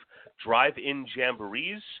live drive-in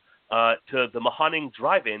jamborees to the Mahoning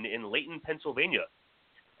Drive-In in Layton, Pennsylvania.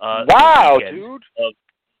 Wow, dude!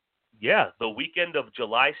 The weekend of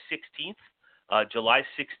July 16th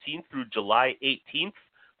through July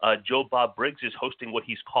 18th. Joe Bob Briggs is hosting what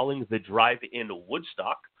he's calling the Drive-In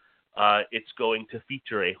Woodstock. It's going to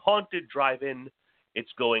feature a haunted drive-in.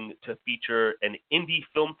 It's going to feature an indie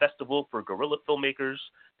film festival for guerrilla filmmakers.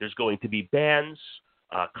 There's going to be bands,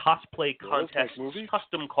 cosplay contests,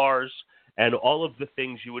 custom cars, and all of the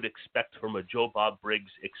things you would expect from a Joe Bob Briggs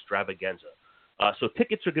extravaganza. So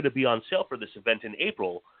tickets are going to be on sale for this event in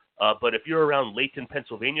April. But if you're around Layton,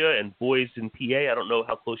 Pennsylvania, and Boise, PA, I don't know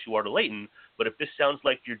how close you are to Layton, but if this sounds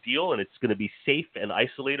like your deal and it's going to be safe and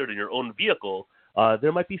isolated in your own vehicle,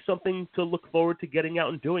 there might be something to look forward to getting out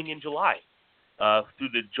and doing in July. Through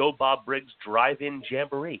the Joe Bob Briggs Drive-In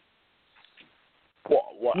Jamboree.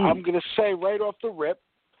 What I'm going to say right off the rip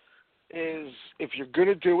is if you're going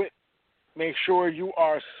to do it, make sure you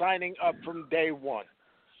are signing up from day one.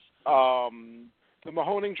 The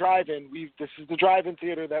Mahoning Drive-In, this is the drive-in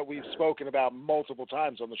theater that we've spoken about multiple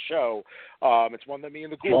times on the show. It's one that me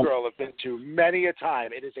and the Ghoul Girl have been to many a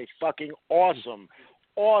time. It is a fucking awesome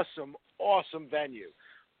venue.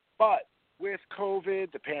 But with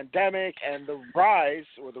COVID, the pandemic, and the rise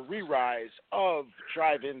or the re-rise of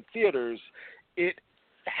drive-in theaters, it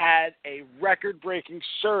had a record-breaking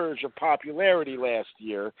surge of popularity last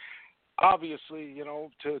year. Obviously,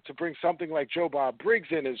 to bring something like Joe Bob Briggs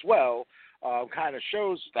in as well kind of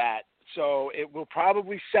shows that. So it will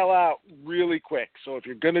probably sell out really quick. So if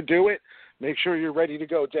you're going to do it, make sure you're ready to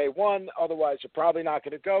go day one. Otherwise, you're probably not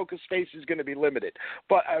going to go because space is going to be limited.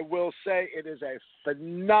 But I will say it is a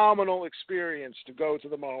phenomenal experience to go to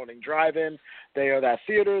the Mahoning Drive-In. They are that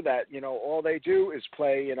theater that, all they do is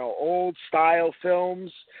play, old-style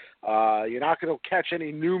films. You're not going to catch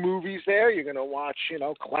any new movies there. You're going to watch,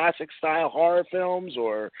 classic-style horror films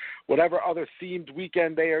or whatever other themed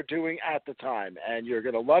weekend they are doing at the time. And you're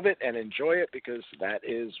going to love it and enjoy it because that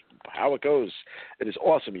is how it goes. It is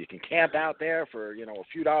awesome. You can camp out there for, a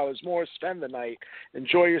few dollars more, spend the night,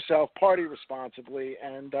 enjoy yourself, party responsibly,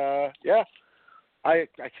 and, I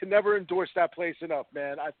can never endorse that place enough,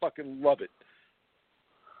 man. I fucking love it.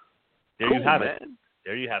 There cool, you have man. it.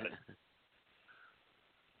 There you have it.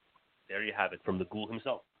 There you have it from the Ghoul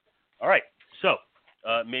himself. All right, so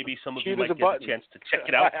maybe some of you might get a chance to check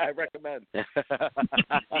it out. I recommend.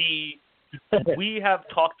 We have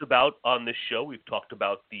talked about on this show, we've talked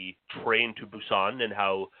about the Train to Busan and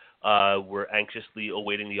how we're anxiously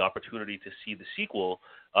awaiting the opportunity to see the sequel.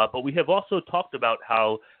 But we have also talked about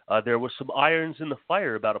how there were some irons in the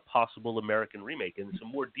fire about a possible American remake, and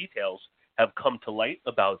some more details have come to light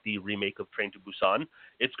about the remake of Train to Busan.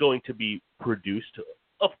 It's going to be produced,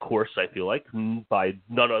 of course, I feel like, by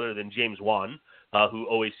none other than James Wan, who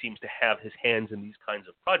always seems to have his hands in these kinds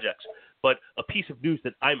of projects. But a piece of news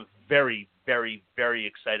that I'm very, very, very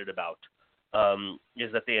excited about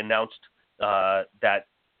is that they announced that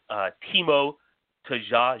Timo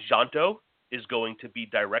Tjahjanto is going to be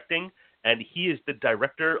directing, and he is the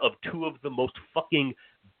director of two of the most fucking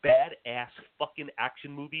badass fucking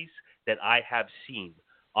action movies that I have seen.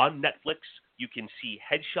 On Netflix, you can see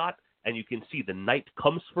Headshot, and you can see The Night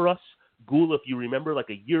Comes for Us. Ghoul, if you remember, like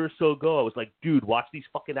a year or so ago, I was like, dude, watch these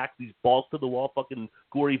fucking these balls-to-the-wall fucking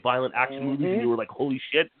gory, violent action movies, and you were like, holy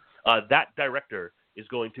shit. That director is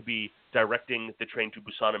going to be directing the Train to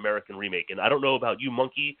Busan American remake. And I don't know about you,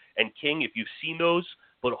 Monkey and King, if you've seen those,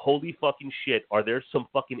 but holy fucking shit, are there some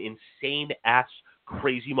fucking insane-ass,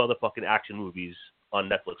 crazy motherfucking action movies on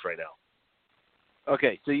Netflix right now.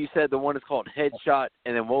 Okay, so you said the one is called Headshot,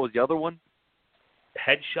 and then what was the other one?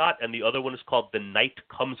 Headshot, and the other one is called The Night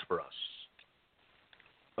Comes for Us.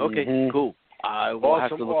 Okay, cool. I will have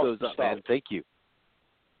to look those up, man. Thank you.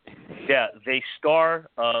 Yeah, they star,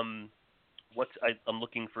 I'm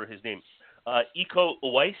looking for his name, Iko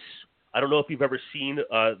Uwais. I don't know if you've ever seen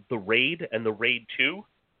The Raid and The Raid 2.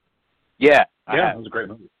 Yeah, it was a great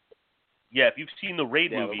movie. Yeah, if you've seen the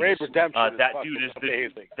Raid movies, the Raid Redemption that dude is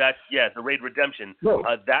amazing. The Raid Redemption. No.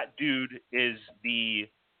 That dude is the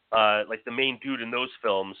the main dude in those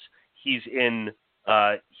films. He's in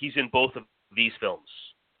both of these films.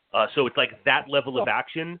 So it's like that level of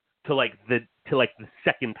action to the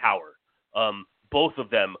second power. Both of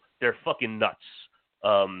them, they're fucking nuts.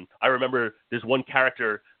 I remember there's one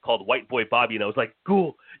character called White Boy Bobby, and I was like,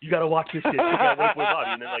 "Cool, you gotta watch this shit." Check out White Boy Bobby,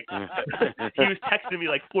 and then he was texting me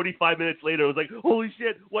 45 minutes later. I was like, "Holy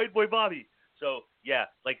shit, White Boy Bobby!" So yeah,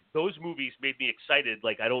 those movies made me excited.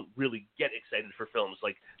 I don't really get excited for films.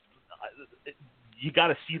 You got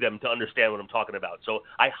to see them to understand what I'm talking about. So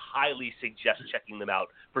I highly suggest checking them out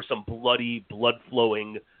for some bloody,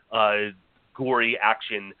 blood-flowing, gory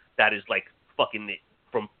action that is fucking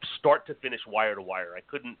from start to finish, wire to wire. I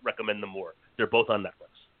couldn't recommend them more. They're both on Netflix.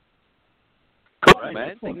 Cool, Right.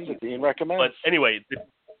 man. Thank you. Dean recommends. But anyway,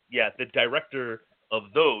 the director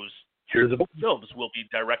of those films will be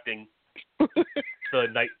directing The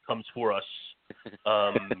Night Comes for Us.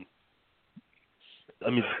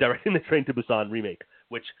 Directing the Train to Busan remake,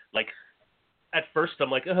 which at first I'm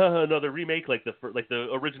like, another remake. The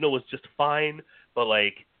original was just fine, but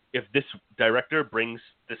if this director brings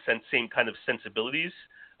the same kind of sensibilities,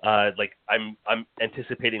 I'm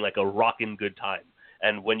anticipating a rockin' good time.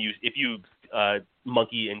 And if you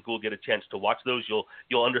Monkey and Ghoul get a chance to watch those,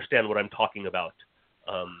 you'll understand what I'm talking about.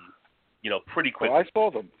 Pretty quickly. I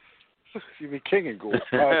spoiled them. You mean King and Ghoul?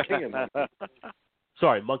 King and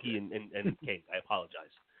Sorry, Monkey and King. I apologize.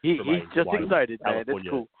 He's just wine. excited, man. That's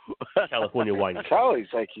cool. California wine. Charlie's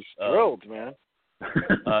he's thrilled, man.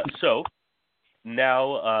 So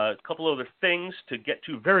now a couple other things to get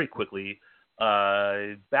to very quickly.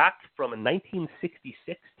 Back from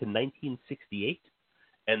 1966 to 1968,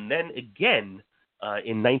 and then again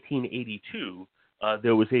in 1982,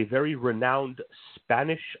 there was a very renowned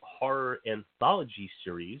Spanish horror anthology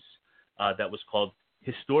series that was called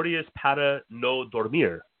Historias para no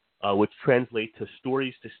dormir, which translate to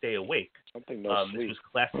stories to stay awake. Something no This sleep.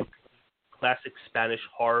 was classic Spanish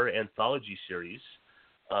horror anthology series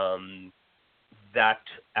that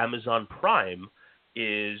Amazon Prime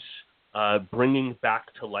is bringing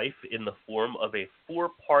back to life in the form of a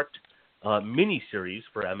 4-part mini-series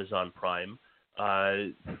for Amazon Prime.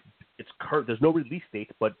 There's no release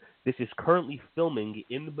date, but this is currently filming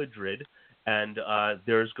in Madrid, and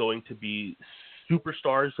there's going to be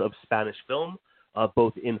superstars of Spanish film,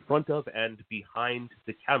 both in front of and behind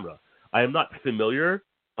the camera. I am not familiar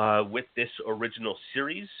with this original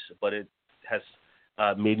series, but it has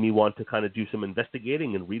made me want to kind of do some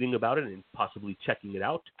investigating and reading about it and possibly checking it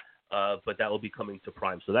out. But that will be coming to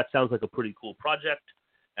Prime. So that sounds like a pretty cool project.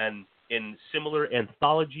 And in similar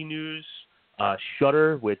anthology news,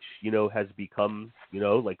 Shudder, which, has become,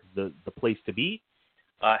 like the place to be,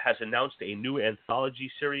 has announced a new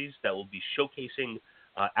anthology series that will be showcasing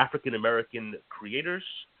African-American creators.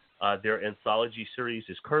 Their anthology series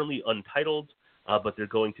is currently untitled, but they're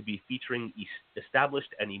going to be featuring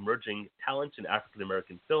established and emerging talents in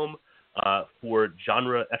African-American film for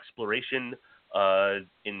genre exploration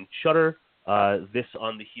in Shudder. This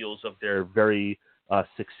on the heels of their very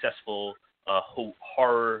successful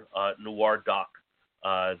horror noir doc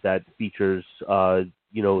that features,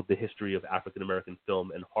 the history of African-American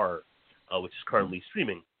film and horror, which is currently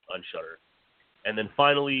streaming on Shudder. And then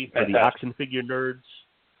finally, for the action figure nerds,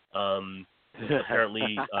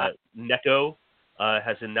 apparently Neko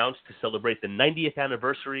has announced to celebrate the 90th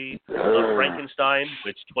anniversary of Frankenstein,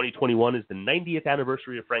 which 2021 is the 90th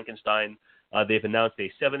anniversary of Frankenstein. They've announced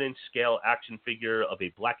a 7-inch scale action figure of a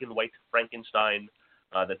black and white Frankenstein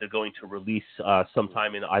that they're going to release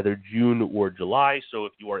sometime in either June or July. So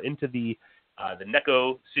if you are into the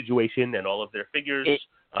Neko situation and all of their figures,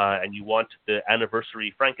 and you want the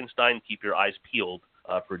anniversary Frankenstein, keep your eyes peeled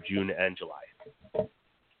for June and July.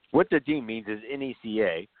 What the Dean means is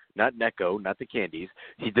NECA, not Neko, not the candies.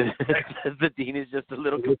 The Dean is just a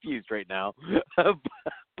little confused right now.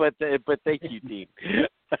 but thank you, Dean.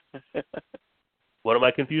 What am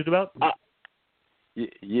I confused about?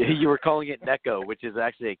 You were calling it Neko, which is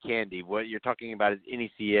actually a candy. What you're talking about is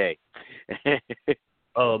NECA.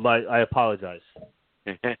 Oh, I apologize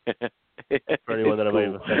for anyone that I might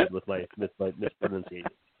have offended with my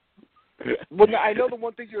mispronunciation. Well, I know the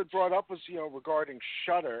one thing you had brought up was, regarding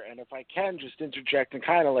Shudder, and if I can just interject and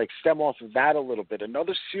kind of like stem off of that a little bit,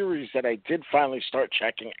 another series that I did finally start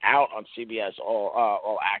checking out on CBS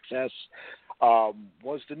All Access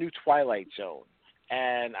was the new Twilight Zone.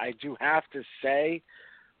 And I do have to say,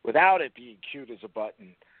 without it being cute as a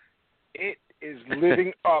button, it is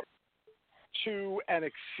living up to and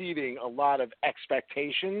exceeding a lot of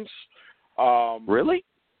expectations. Really?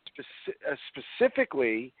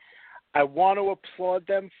 Specifically, I want to applaud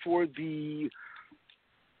them for the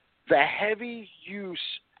heavy use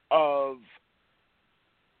of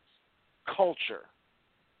culture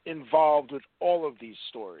involved with all of these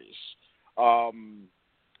stories.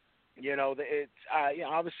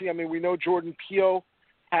 Obviously, we know Jordan Peele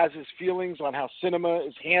has his feelings on how cinema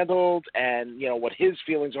is handled and, what his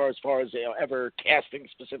feelings are as far as, ever casting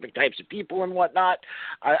specific types of people and whatnot.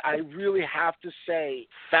 I really have to say,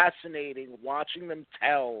 fascinating watching them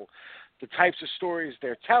tell the types of stories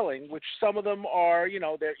they're telling, which some of them are,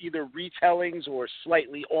 they're either retellings or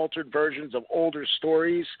slightly altered versions of older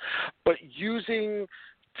stories, but using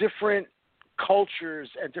different cultures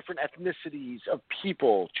and different ethnicities of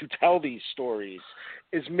people to tell these stories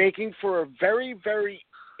is making for a very, very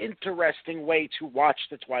interesting way to watch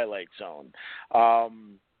The Twilight Zone.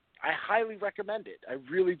 I highly recommend it. I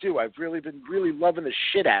really do. I've really been loving the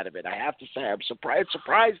shit out of it. I have to say, I'm surprised. It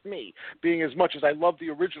surprised me, being as much as I love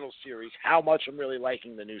the original series, how much I'm really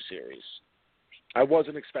liking the new series. I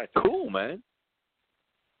wasn't expecting. Cool, man.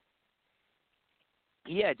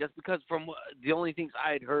 Yeah, just because from the only things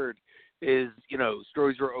I had heard is,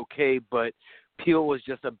 stories were okay, but Peele was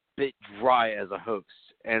just a bit dry as a host,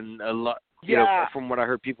 and a lot. From what I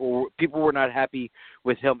heard, people were not happy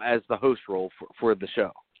with him as the host role for the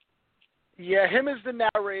show. Yeah, him as the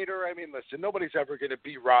narrator. Listen, nobody's ever going to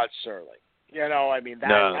be Rod Serling.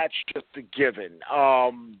 That's just a given.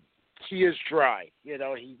 He is dry.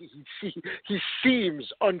 He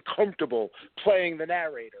seems uncomfortable playing the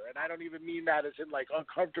narrator, and I don't even mean that as in like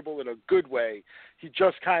uncomfortable in a good way. He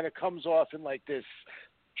just kind of comes off in like this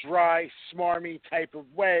dry, smarmy type of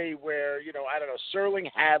way where, I don't know, Serling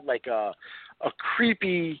had like a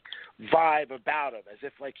creepy vibe about him, as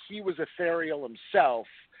if like he was ethereal himself,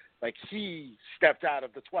 like he stepped out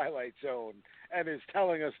of the Twilight Zone and is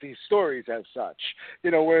telling us these stories as such.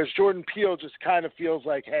 Whereas Jordan Peele just kind of feels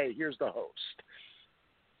like, hey, here's the host.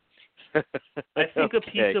 I think a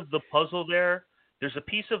piece Okay. of the puzzle there. There's a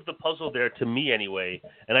piece of the puzzle there to me anyway,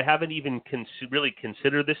 and I haven't even really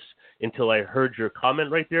considered this until I heard your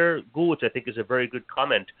comment right there, Ghoul, which I think is a very good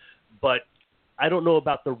comment. But I don't know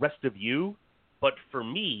about the rest of you, but for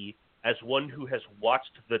me, as one who has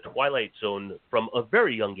watched The Twilight Zone from a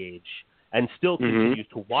very young age and still continues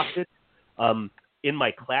to watch it, in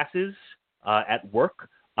my classes at work,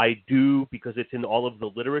 I do, because it's in all of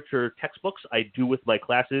the literature textbooks, I do with my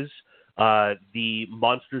classes the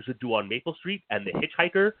Monsters That Do on Maple Street and The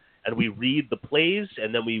Hitchhiker, and we read the plays,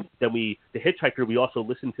 and then we The Hitchhiker, we also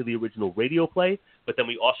listen to the original radio play, but then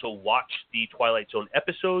we also watch the Twilight Zone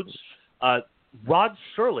episodes. Rod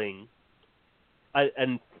Serling,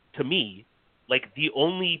 and to me, like, the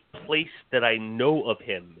only place that I know of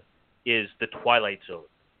him is the Twilight Zone.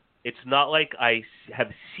 It's not like I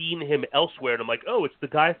have seen him elsewhere, and I'm like, oh, it's the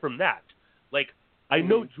guy from that. Like, I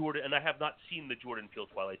know Jordan, and I have not seen the Jordan Peele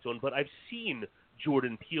Twilight Zone, but I've seen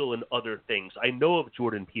Jordan Peele in other things. I know of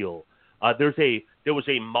Jordan Peele. There was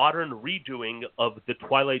a modern redoing of the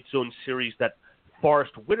Twilight Zone series that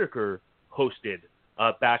Forrest Whitaker hosted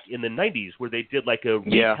back in the 90s, where they did like a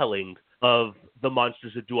retelling of the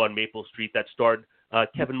Monsters That Do on Maple Street that starred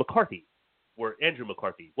Kevin McCarthy, or Andrew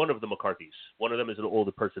McCarthy, one of the McCarthys. One of them is an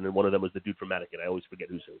older person, and one of them was the dude from Mannequin. I always forget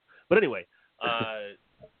who's who. But anyway,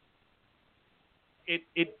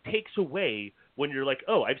 it takes away when you're like,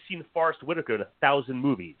 oh, I've seen Forrest Whitaker in 1,000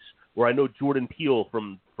 movies, or I know Jordan Peele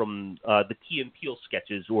from the Key and Peele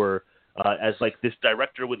sketches, or as like this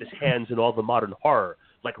director with his hands in all the modern horror.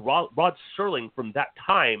 Like Rod Serling from that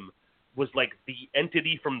time was like the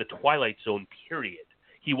entity from the Twilight Zone, period.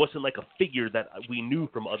 He wasn't like a figure that we knew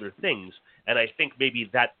from other things, and I think maybe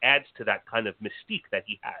that adds to that kind of mystique that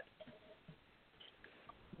he had.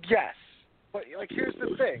 Yes, but like here's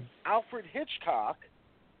the thing: Alfred Hitchcock,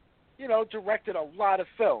 directed a lot of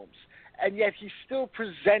films, and yet he still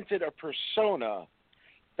presented a persona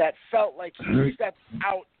that felt like he stepped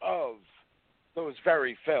out of those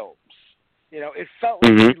very films. It felt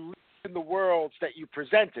like he lived in the worlds that you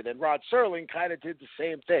presented, and Rod Serling kind of did the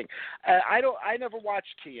same thing. I never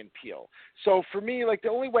watched Key and Peele, so for me, like the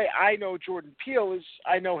only way I know Jordan Peele is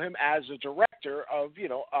I know him as a director of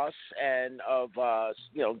Us and of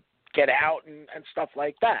Get Out and stuff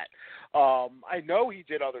like that. I know he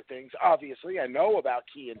did other things. Obviously, I know about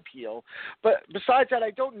Key and Peele, but besides that,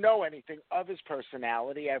 I don't know anything of his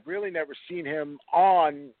personality. I've really never seen him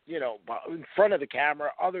on in front of the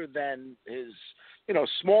camera, other than his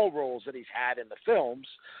small roles that he's had in the films.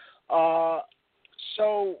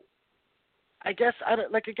 So I guess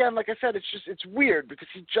like I said, it's weird because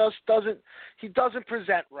he doesn't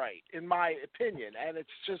present right, in my opinion, and it's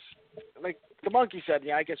just like the monkey said.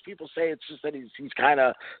 I guess people say it's just that he's kind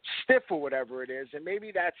of stiff or whatever it is, and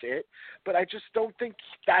maybe that's it. But I just don't think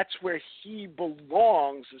that's where he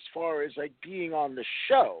belongs as far as like being on the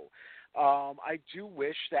show. I do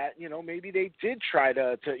wish that maybe they did try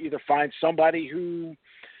to either find somebody who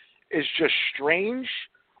is just strange,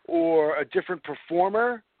 or a different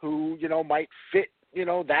performer who might fit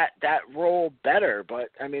that role better. But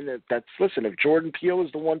I mean, listen, if Jordan Peele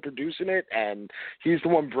is the one producing it and he's the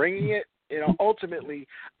one bringing it, ultimately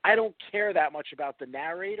I don't care that much about the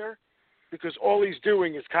narrator, because all he's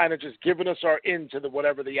doing is kind of just giving us our into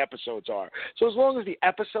whatever the episodes are. So as long as the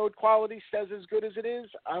episode quality stays as good as it is,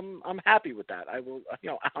 I'm happy with that. I will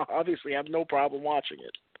obviously have no problem watching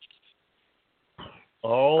it.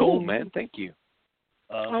 Oh, cool, man. Thank you.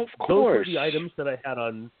 Of course. Those were the items that I had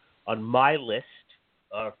on my list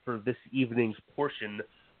for this evening's portion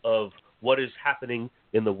of what is happening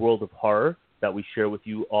in the world of horror that we share with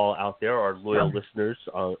you all out there, our loyal listeners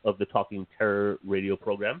of the Talking Terror radio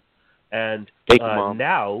program. And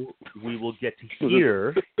now we will get to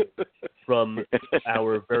hear from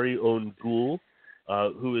our very own Ghoul,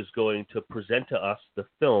 who is going to present to us the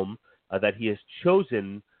film that he has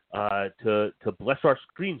chosen to bless our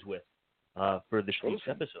screens with for this week's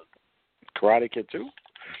episode. Karate Kid 2?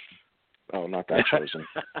 Oh, not that chosen.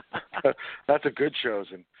 That's a good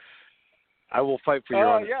chosen. I will fight for your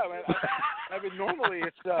honor. Yeah, man. I mean, normally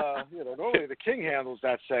it's normally the King handles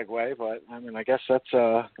that segue, but I mean, I guess that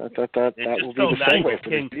will be the segue for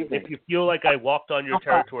King. this evening. If you feel like I walked on your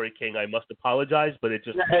territory, King, I must apologize, but it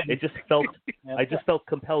just felt I just felt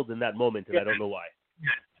compelled in that moment, and I don't know why.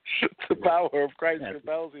 The power of Christ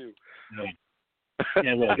compels you.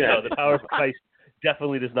 The power of Christ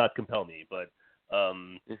definitely does not compel me, but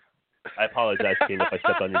I apologize, King, if I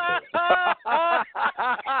stepped on your toes.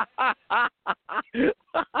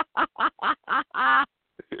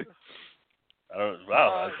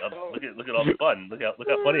 Wow! Look at all the fun. Look how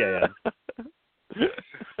funny I am.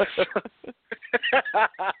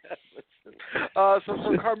 so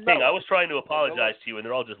Carmilla. Dang, I was trying to apologize to you, and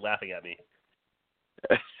they're all just laughing at me.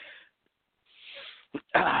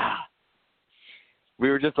 We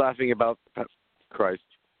were just laughing about Christ.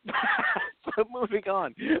 So moving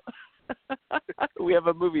on. We have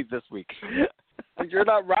a movie this week. You're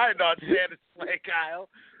not riding on Santa's sleigh, Kyle.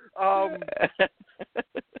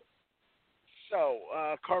 So,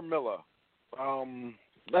 Carmilla.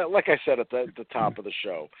 Like I said at the top of the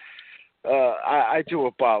show, I do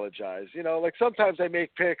apologize. You know, like sometimes I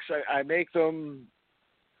make picks, I make them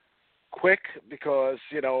quick because,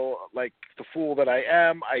 you know, like the fool that I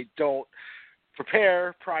am, I don't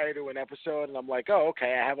prepare prior to an episode, and I'm like, oh,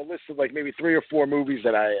 okay, I have a list of like maybe 3 or 4 movies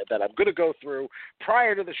that I'm going to go through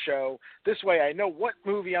prior to the show. This way I know what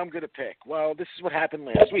movie I'm going to pick. Well, this is what happened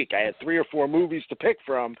last week. I had 3 or 4 movies to pick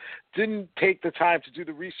from, didn't take the time to do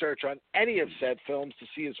the research on any of said films to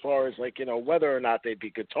see as far as like, you know, whether or not they'd be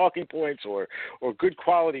good talking points or good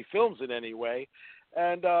quality films in any way.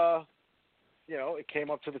 And, you know, it came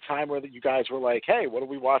up to the time where you guys were like, hey, what are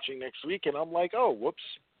we watching next week? And I'm like, oh, whoops.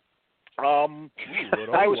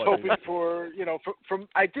 I was hoping for, you know, from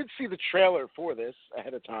I did see the trailer for this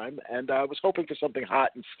ahead of time, and I was hoping for something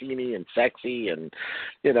hot and steamy and sexy, and,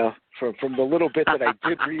 you know, from the little bit that I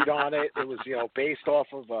did read on it, it was, you know, based off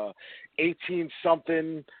of a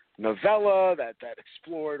 18-something novella that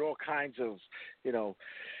explored all kinds of, you know,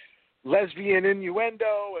 lesbian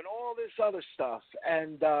innuendo and all this other stuff,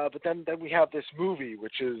 and but then we have this movie,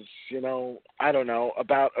 which is, you know, I don't know,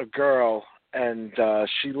 about a girl. And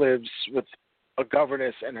she lives with a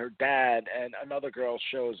governess and her dad, and another girl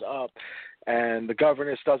shows up, and the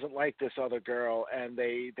governess doesn't like this other girl, and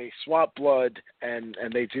they swap blood, and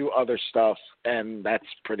they do other stuff, and that's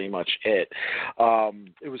pretty much it.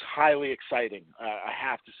 It was highly exciting, I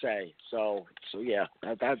have to say. So yeah,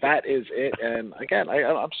 that is it. And again,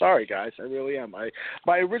 I'm sorry, guys, I really am.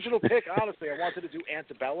 My original pick, honestly, I wanted to do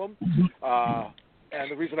Antebellum. And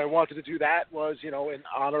the reason I wanted to do that was, you know, in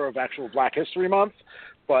honor of actual Black History Month,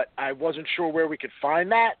 but I wasn't sure where we could find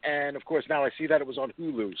that. And, of course, now I see that it was on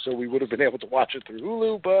Hulu, so we would have been able to watch it through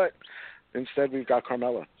Hulu, but instead we've got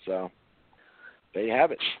Carmilla. So there you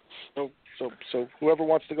have it. So whoever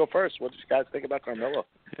wants to go first, what did you guys think about Carmilla?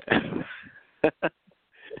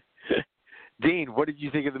 Dean, what did you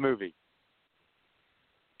think of the movie?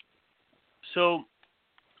 So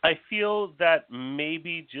I feel that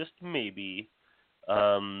maybe, just maybe,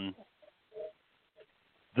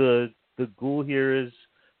 the ghoul here is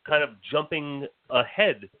kind of jumping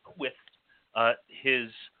ahead with his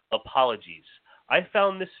apologies. I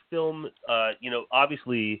found this film, you know,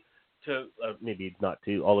 obviously to maybe not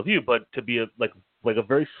to all of you, but to be a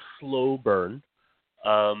very slow burn.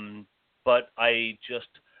 But I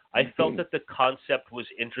felt that the concept was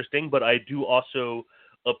interesting, but I do also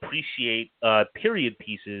appreciate period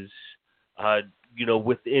pieces, you know,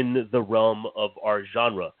 within the realm of our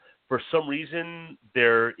genre. For some reason,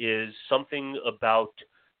 there is something about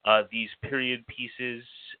these period pieces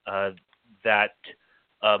that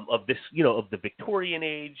of this, you know, of the Victorian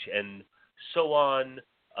age and so on,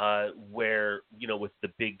 where, you know, with the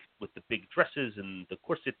big dresses and the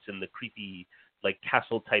corsets and the creepy like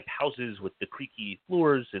castle type houses with the creaky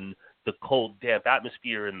floors and the cold damp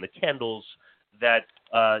atmosphere and the candles, that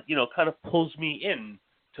you know, kind of pulls me in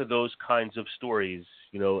to those kinds of stories,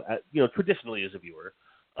 you know, traditionally as a viewer.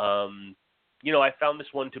 You know, I found this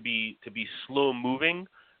one to be slow moving.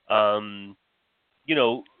 You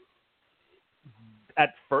know,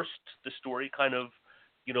 at first the story kind of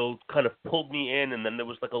pulled me in, and then there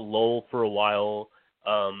was like a lull for a while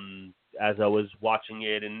as I was watching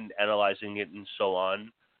it and analyzing it and so on.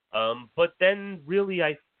 But then really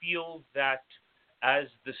I feel that as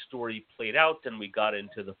the story played out and we got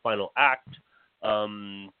into the final act,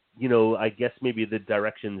 you know, I guess maybe the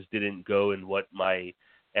directions didn't go in what my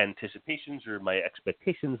anticipations or my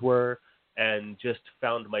expectations were, and just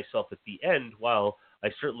found myself at the end, while I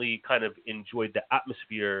certainly kind of enjoyed the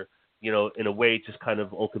atmosphere, you know, in a way, just kind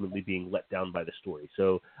of ultimately being let down by the story.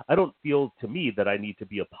 So I don't feel, to me, that I need to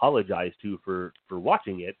be apologized to for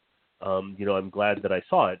watching it. You know, I'm glad that I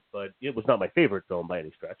saw it, but it was not my favorite film by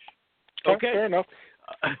any stretch. Okay. Fair enough.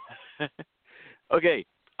 Okay.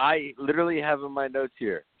 I literally have in my notes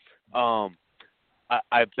here.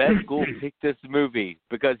 I bet Ghoul picked this movie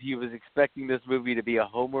because he was expecting this movie to be a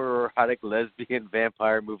homoerotic lesbian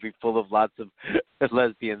vampire movie full of lots of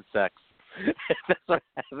lesbian sex. That's what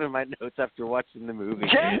I have in my notes after watching the movie.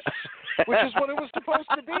 Yes, which is what it was supposed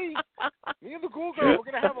to be. Me and the Ghoul Girl, we're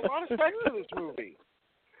going to have a lot of sex in this movie.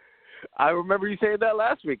 I remember you saying that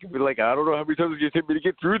last week. And be like, I don't know how many times it's going to take me to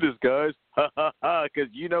get through this, guys. Because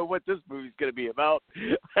you know what this movie's going to be about.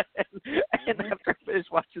 And after I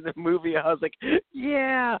finished watching the movie, I was like,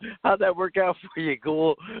 yeah, how'd that work out for you,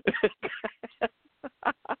 Ghoul?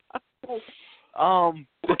 We'll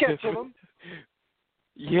get to them.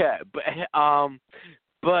 Yeah,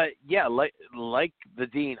 but yeah, like the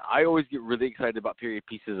Dean, I always get really excited about period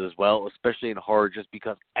pieces as well, especially in horror, just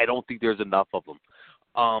because I don't think there's enough of them.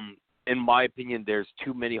 In my opinion, there's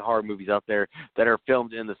too many horror movies out there that are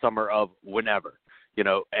filmed in the summer of whenever,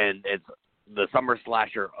 and it's the summer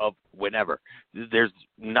slasher of whenever. There's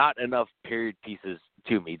not enough period pieces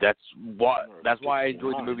to me. That's why I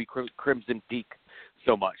enjoyed the movie Crimson Peak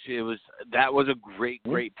so much. That was a great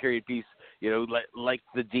period piece. Like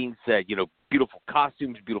the Dean said, beautiful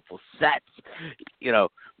costumes, beautiful sets.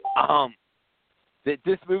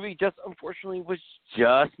 This movie just unfortunately was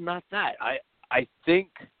just not that. I think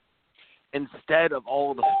instead of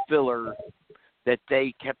all the filler that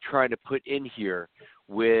they kept trying to put in here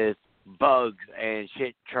with bugs and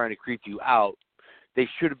shit trying to creep you out, they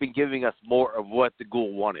should have been giving us more of what the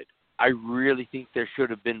Ghoul wanted. I really think there should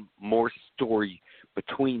have been more story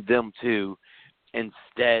between them two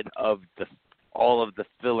instead of all of the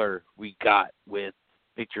filler we got with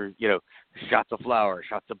pictures, shots of flowers,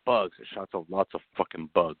 shots of bugs, shots of lots of fucking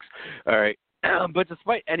bugs. All right. But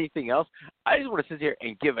despite anything else, I just want to sit here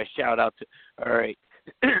and give a shout out to,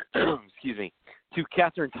 excuse me, to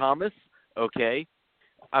Catherine Thomas, okay?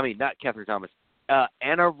 I mean, not Catherine Thomas,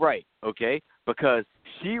 Anna Wright, okay? Because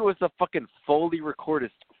she was the fucking Foley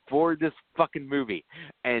recordist for this fucking movie.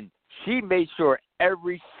 And she made sure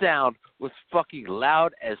every sound was fucking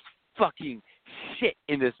loud as fucking shit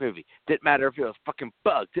in this movie. Didn't matter if it was fucking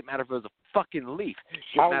bugs. Didn't matter if it was a fucking leaf.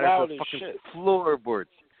 Didn't matter if it was fucking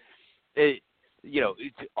floorboards.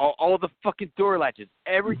 All the fucking door latches,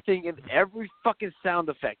 everything, and every fucking sound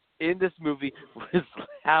effect in this movie was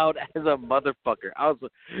loud as a motherfucker.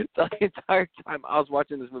 The entire time I was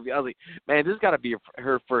watching this movie, I was like, man, this has got to be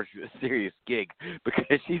her first serious gig,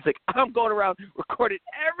 because she's like, I'm going around recording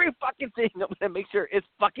every fucking thing. I'm going to make sure it's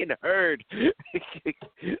fucking heard.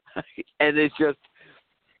 And it's just,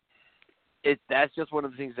 that's just one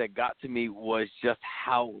of the things that got to me, was just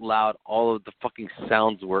how loud all of the fucking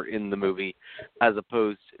sounds were in the movie as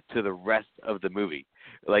opposed to the rest of the movie.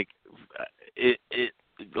 Because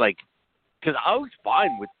I was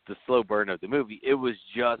fine with the slow burn of the movie. It was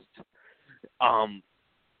just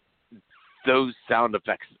those sound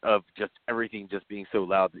effects of just everything just being so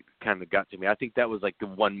loud that kind of got to me. I think that was like the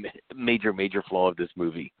one major flaw of this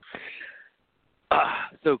movie.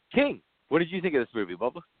 So, King, what did you think of this movie,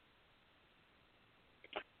 Bubba?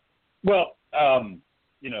 Well,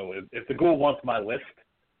 if the Ghoul wants my list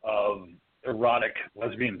of erotic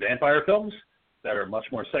lesbian vampire films that are much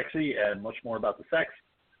more sexy and much more about the sex,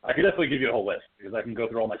 I could definitely give you a whole list, because I can go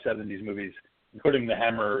through all my 70s movies, including the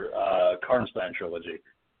Hammer Karnstein trilogy,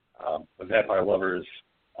 The Vampire Lovers,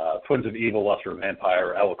 Twins of Evil, Lust for a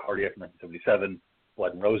Vampire, Alucardia from 1977,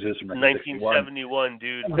 Blood and Roses from 1971,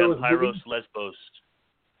 dude. Vampiros Lesbos.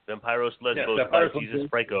 Vampiros Lesbos by Jesus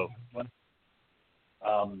Franco.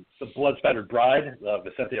 The Blood-Spattered Bride,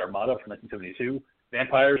 Vicente Armada from 1972.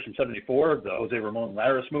 Vampires from 1974, the Jose Ramon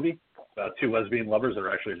Laris movie, about two lesbian lovers that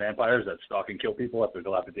are actually vampires that stalk and kill people at their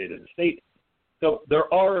dilapidated estate. So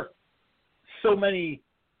there are so many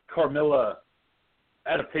Carmilla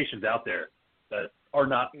adaptations out there that are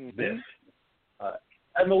not this.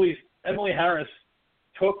 Emily Harris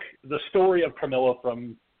took the story of Carmilla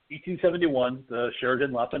from 1871, the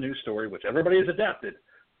Sheridan Le Fanu story, which everybody has adapted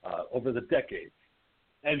over the decades,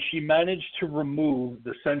 and she managed to remove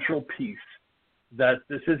the central piece that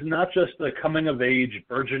this is not just a coming-of-age,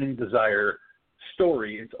 burgeoning desire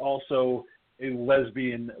story. It's also a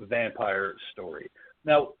lesbian vampire story.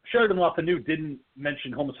 Now, Sheridan Le Fanu didn't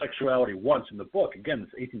mention homosexuality once in the book. Again,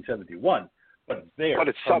 it's 1871. But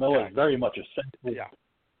Carmilla is very much a sensual... Yeah.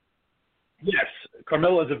 Yes,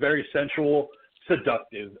 Carmilla is a very sensual,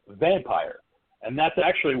 seductive vampire. And that's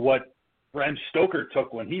actually what Bram Stoker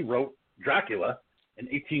took when he wrote Dracula in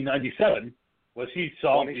 1897, was he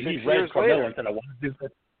read Carmilla and said, I want to do this.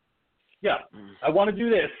 Yeah, I want to do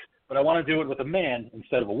this, but I want to do it with a man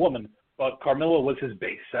instead of a woman. But Carmilla was his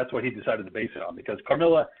base. That's what he decided to base it on, because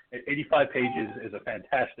Carmilla, at 85 pages, is a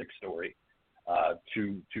fantastic story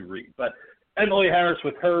to read. But Emily Harris,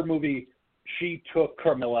 with her movie, she took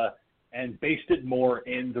Carmilla and based it more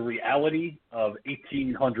in the reality of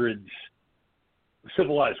 1800s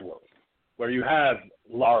civilized world, where you have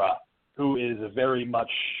Lara, who is a very much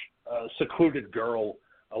secluded girl,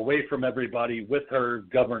 away from everybody, with her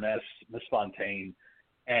governess, Miss Fontaine,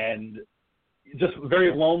 and just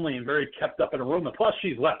very lonely and very kept up in a room. And plus,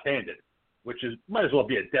 she's left-handed, which might as well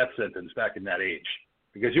be a death sentence back in that age,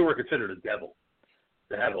 because you were considered a devil.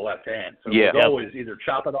 to have a left hand. So Yeah. the goal is either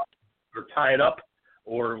chop it off or tie it up,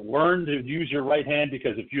 or learn to use your right hand,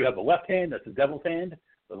 because if you have a left hand, that's the devil's hand.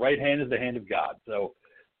 The right hand is the hand of God. So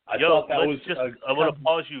I thought that was I want to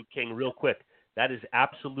pause you, King, real quick. That is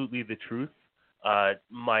absolutely the truth. My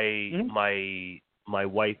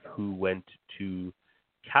wife, who went to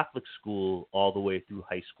Catholic school all the way through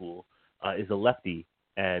high school, is a lefty,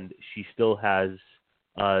 and she still has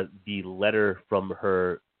the letter from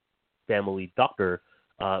her family doctor,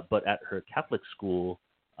 but at her Catholic school,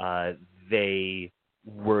 they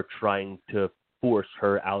were trying to force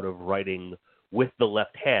her out of writing with the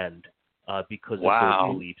left hand because of their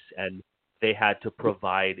beliefs, and they had to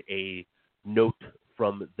provide a note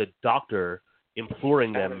from the doctor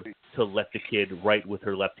imploring them to let the kid write with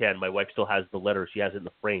her left hand. My wife still has the letter. She has it in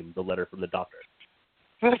the frame, the letter from the doctor.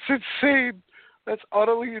 That's insane. That's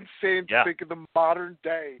utterly insane to think in the modern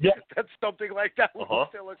day that something like that would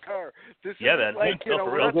still occur. This is like,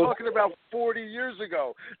 we're not talking about 40 years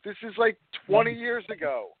ago. This is like 20 years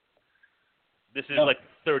ago. This is like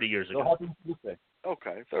 30 years ago.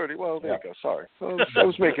 Okay, 30. Well, there you go. Sorry. I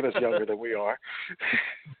was making us younger than we are.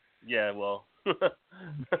 Yeah, well,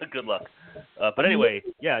 good luck. But anyway,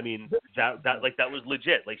 yeah, I mean, that was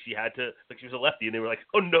legit. Like, she had to, like, she was a lefty, and they were like,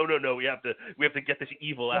 oh, no, we have to get this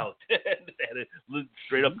evil out. And they had to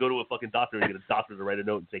straight up go to a fucking doctor and get a doctor to write a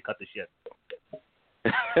note and say, cut the shit.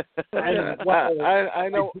 I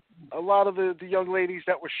know a lot of the young ladies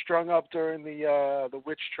that were strung up during the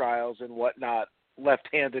witch trials and whatnot.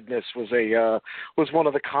 Left-handedness was one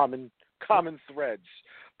of the common threads.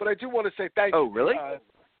 But I do want to say thank you. Oh, really?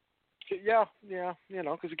 Yeah,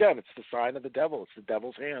 because again, it's the sign of the devil. It's the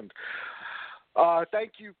devil's hand.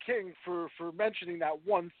 Thank you, King, for mentioning that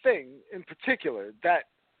one thing in particular. That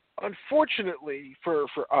unfortunately for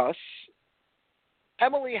us,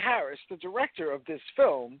 Emily Harris, the director of this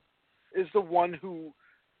film, is the one who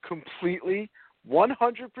completely, 100%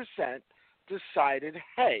 decided,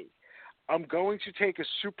 hey, I'm going to take a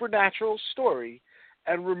supernatural story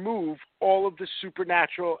and remove all of the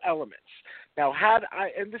supernatural elements. Now,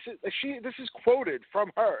 this is quoted from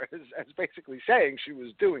her as basically saying she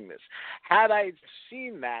was doing this. Had I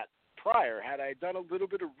seen that prior, had I done a little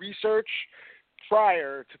bit of research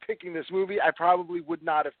prior to picking this movie, I probably would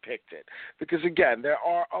not have picked it. Because again, there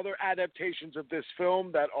are other adaptations of this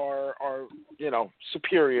film that are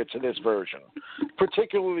superior to this version.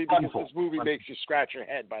 Particularly because this movie makes you scratch your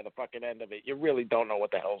head by the fucking end of it. You really don't know what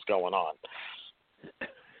the hell's going on.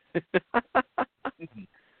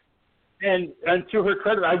 And to her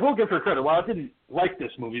credit, I will give her credit. While I didn't like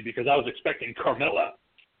this movie because I was expecting Carmilla,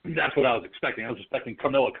 that's what I was expecting. I was expecting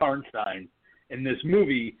Carmilla Karnstein in this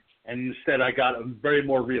movie, and instead I got a very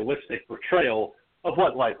more realistic portrayal of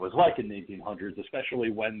what life was like in the 1800s,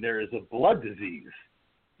 especially when there is a blood disease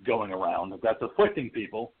going around that's afflicting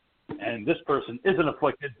people, and this person isn't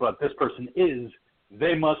afflicted, but this person is.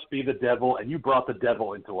 They must be the devil, and you brought the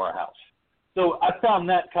devil into our house. So I found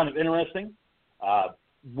that kind of interesting.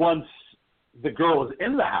 Once the girl is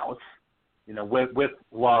in the house, with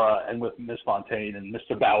Laura and with Miss Fontaine, and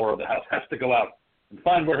Mr. Bauer of the house has to go out and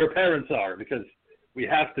find where her parents are because we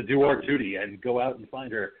have to do our duty and go out and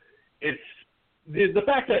find her. It's the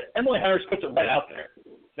fact that Emily Harris puts it right out there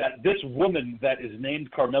that this woman that is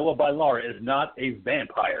named Carmilla by Laura is not a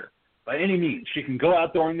vampire by any means. She can go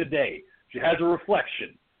out during the day. She has a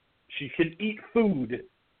reflection. She can eat food,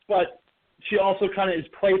 but she also kind of is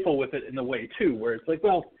playful with it in a way, too, where it's like,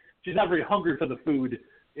 well, she's not very hungry for the food,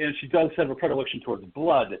 and she does have a predilection towards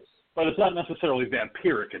blood, but it's not necessarily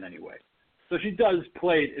vampiric in any way. So she does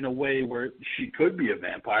play it in a way where she could be a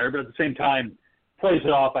vampire, but at the same time plays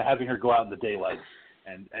it off by having her go out in the daylight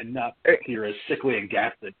and not appear as sickly and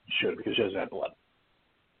gassed as she should because she doesn't have blood.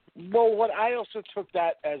 Well, what I also took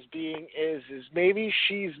that as being is maybe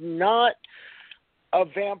she's not a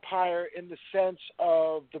vampire in the sense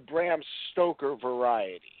of the Bram Stoker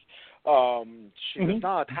variety. She does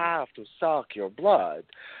not have to suck your blood,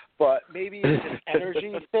 but maybe it's an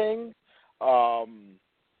energy thing,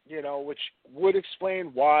 which would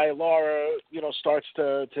explain why Laura, starts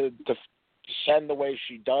to descend the way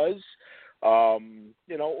she does. Or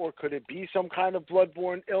could it be some kind of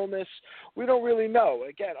bloodborne illness? We don't really know.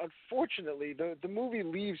 Again, unfortunately, the movie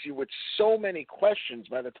leaves you with so many questions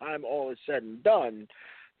by the time all is said and done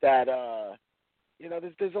that,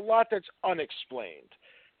 there's a lot that's unexplained.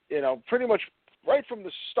 Pretty much right from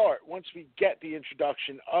the start, once we get the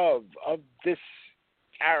introduction of this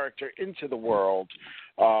character into the world,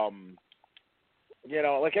 You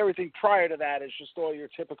know, like everything prior to that is just all your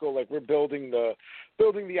typical, like, we're building the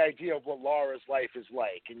idea of what Laura's life is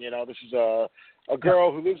like. And, you know, this is a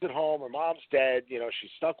girl who lives at home. Her mom's dead. You know,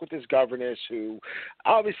 she's stuck with this governess who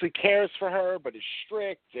obviously cares for her but is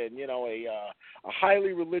strict, and, you know, a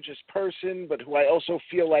highly religious person, but who I also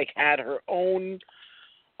feel like had her own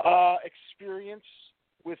experience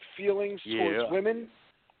with feelings towards women,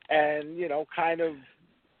 and, you know, kind of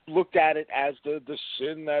looked at it as the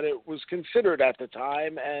sin that it was considered at the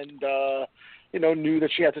time, and you know, knew that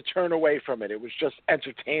she had to turn away from it. It was just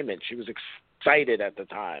entertainment. She was excited at the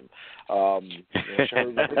time. You know,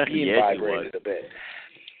 her being vibrated a bit.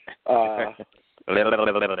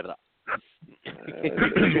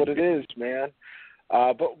 It's what it is, man.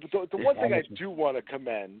 But the one thing I do want to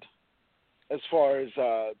commend, as far as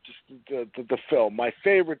just the film, my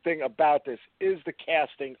favorite thing about this is the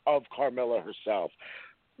casting of Carmilla herself.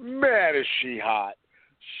 Man, is she hot.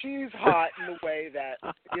 She's hot in the way that,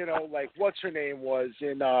 you know, like, what's her name was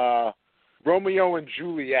in Romeo and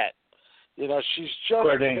Juliet. You know, she's just,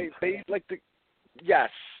 they like the, yes.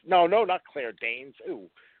 No, not Claire Danes. Ooh,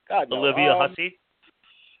 God, no. Olivia Hussey?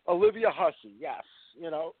 Olivia Hussey, yes. You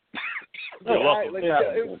know. You're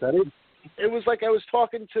welcome. It was like I was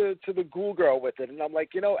talking to the Ghoul girl with it, and I'm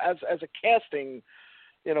like, you know, as a casting,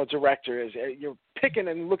 you know, director, is you're picking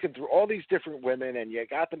and looking through all these different women, and you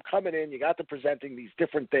got them coming in, you got them presenting these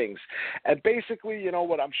different things, and basically, you know,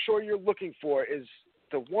 what I'm sure you're looking for is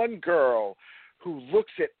the one girl who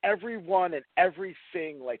looks at everyone and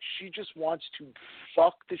everything like she just wants to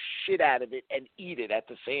fuck the shit out of it and eat it at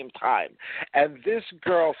the same time, and this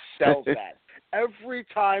girl sells that. Every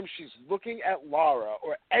time she's looking at Laura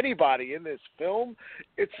or anybody in this film,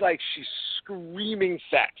 it's like she's screaming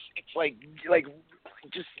sex. It's like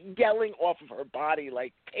just yelling off of her body,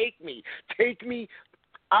 like, take me,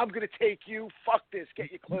 I'm going to take you, fuck this, get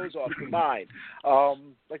your clothes off, you're mine.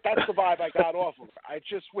 Like, that's the vibe I got off of her. I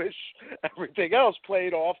just wish everything else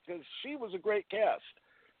played off, because she was a great cast.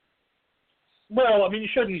 Well, I mean, you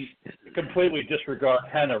shouldn't completely disregard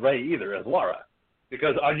Hannah Ray either as Laura,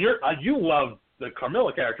 because you love the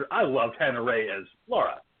Carmilla character. I loved Hannah Ray as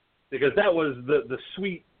Laura, because that was the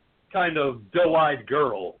sweet kind of doe-eyed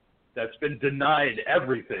girl that's been denied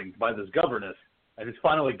everything by this governess and is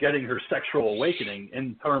finally getting her sexual awakening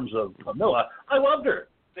in terms of Carmilla. I loved her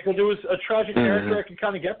because it was a tragic character I could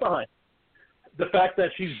kind of get behind. The fact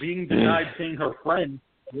that she's being denied seeing her friend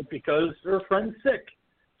is because her friend's sick.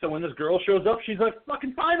 So when this girl shows up, she's like,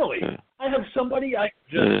 fucking finally, I have somebody I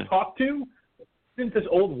can just talk to. Isn't this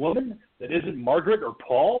old woman that isn't Margaret or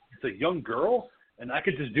Paul? It's a young girl, and I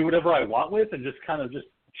could just do whatever I want with and just kind of just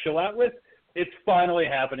chill out with. It's finally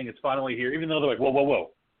happening. It's finally here, even though they're like,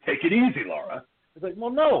 whoa, take it easy, Laura. It's like, well,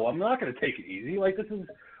 no, I'm not going to take it easy. Like, this is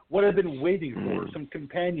what I've been waiting for, some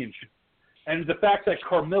companionship. And the fact that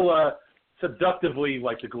Carmilla seductively,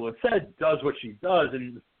 like the Ghoul had said, does what she does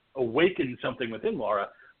and awakens something within Laura,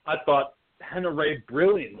 I thought Hannah Ray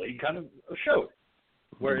brilliantly kind of showed,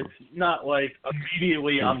 where it's not like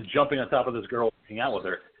immediately I'm jumping on top of this girl and hanging out with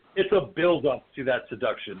her. It's a build-up to that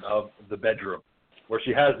seduction of the bedroom, where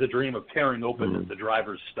she has the dream of tearing open the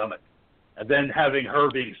driver's stomach and then having her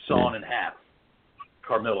being sawn in half,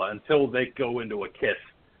 Carmilla, until they go into a kiss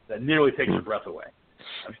that nearly takes her breath away.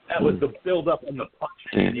 I mean, that was the build-up and the punch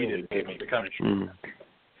she needed to kind of shoot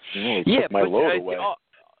that. Yeah, my load away.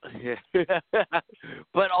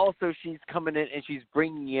 But also she's coming in and she's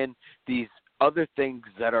bringing in these other things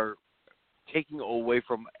that are taking away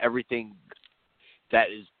from everything that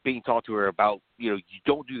is being taught to her about, you know, you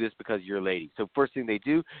don't do this because you're a lady. So first thing they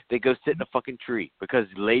do, they go sit in a fucking tree because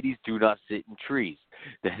ladies do not sit in trees.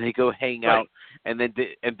 Then they go hang out, and then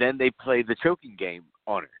they play the choking game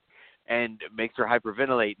on her, and makes her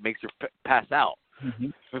hyperventilate, makes her pass out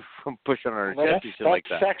from pushing on her chest and shit like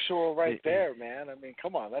that. That's sexual right there, man. I mean,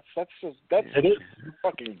 come on, that's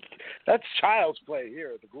fucking that's child's play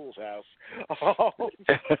here at the Ghoul's house.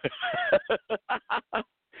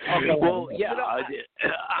 Well, yeah,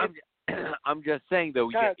 I'm just saying though,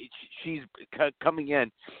 she's coming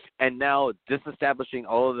in and now disestablishing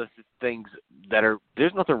all of the things that are.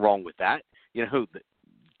 There's nothing wrong with that, you know.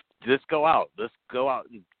 Let's go out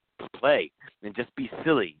and play and just be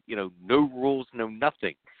silly, you know. No rules, no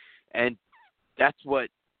nothing, and that's what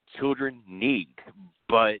children need.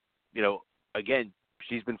 But you know, again,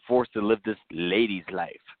 she's been forced to live this lady's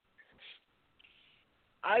life.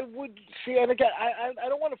 I would see, and again, I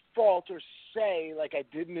don't want to fault or say like I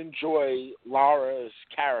didn't enjoy Laura's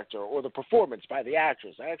character or the performance by the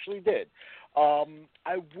actress. I actually did.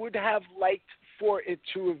 I would have liked for it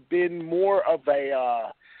to have been more of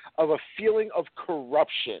a feeling of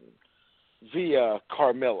corruption via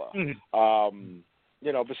Carmilla.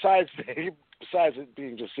 besides it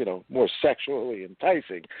being just, more sexually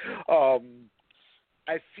enticing,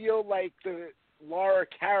 I feel like the Laura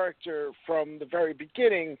character from the very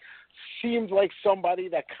beginning seemed like somebody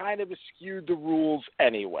that kind of eschewed the rules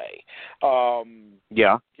anyway.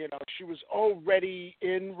 Yeah. She was already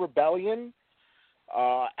in rebellion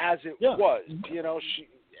as it was.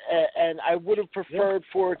 And I would have preferred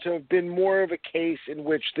for it to have been more of a case in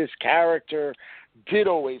which this character did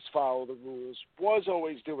always follow the rules, was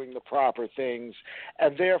always doing the proper things,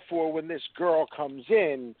 and therefore when this girl comes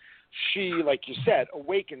in, she, like you said,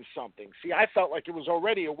 awakens something. See, I felt like it was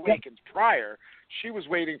already awakened prior. She was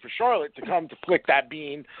waiting for Charlotte to come to flick that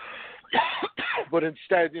bean, but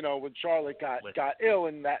instead, when Charlotte got ill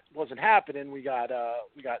and that wasn't happening, we got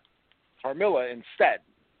Carmilla instead.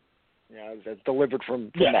 Delivered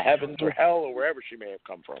from the heavens or hell or wherever she may have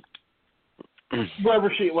come from.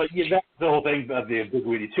 Wherever she, that's the whole thing of the Big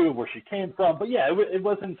Weedy too, where she came from. But yeah, it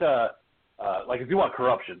wasn't like if you want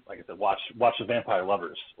corruption, like I said, watch the Vampire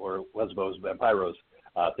Lovers or Lesbos Vampiros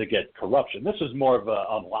to get corruption. This is more of a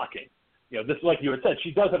unlocking. This, like you had said,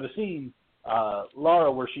 she does have a scene,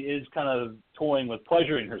 Laura, where she is kind of toying with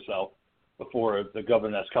pleasuring herself before the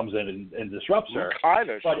governess comes in and disrupts her. Kind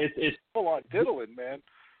of, but it's full on diddling, man.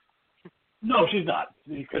 No, she's not.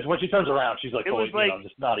 Because when she turns around, she's like,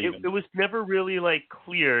 just not even. It was never really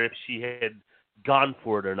clear if she had gone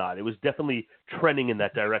for it or not. It was definitely trending in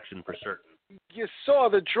that direction for certain. You saw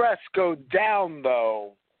the dress go down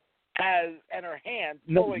though, and her hand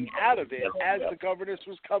pulling out of it as the governess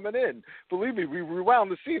was coming in. Believe me, we rewound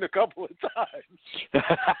the scene a couple of times.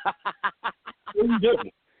 We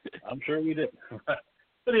did. I'm sure we did.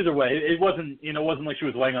 But either way, it wasn't like she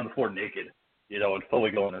was laying on the floor naked. And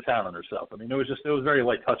fully going to town on herself. I mean, it was very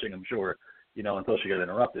light touching, I'm sure, until she got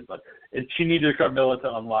interrupted. But she needed Carmilla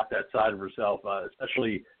to unlock that side of herself,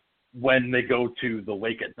 especially when they go to the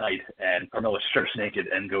lake at night and Carmilla strips naked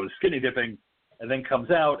and goes skinny dipping and then comes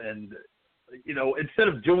out and, instead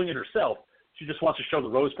of doing it herself, she just wants to show the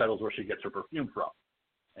rose petals where she gets her perfume from.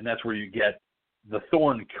 And that's where you get the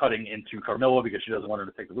thorn cutting into Carmilla because she doesn't want her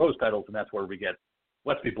to take the rose petals, and that's where we get,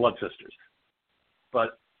 let's be blood sisters.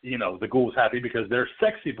 But the ghoul's happy because they're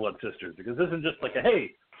sexy blood sisters, because this isn't just like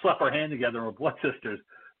hey, slap our hand together and we're blood sisters.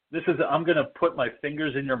 This is, I'm going to put my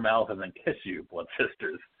fingers in your mouth and then kiss you, blood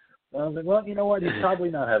sisters. And I was like, well, you know what? He's probably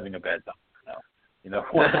not having a bad time now.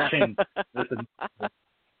 Watching this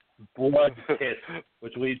blood kiss,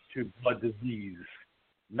 which leads to blood disease,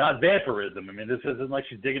 not vampirism. I mean, this isn't like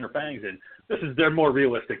she's digging her fangs in. This is their more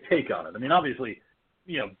realistic take on it. I mean, obviously,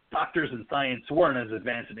 doctors and science weren't as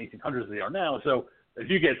advanced in the 1800s as they are now, so if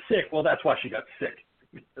you get sick, well, that's why she got sick.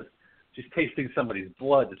 Because she's tasting somebody's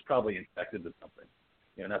blood that's probably infected with something.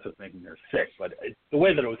 And that's what's making her sick. But the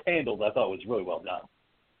way that it was handled, I thought was really well done.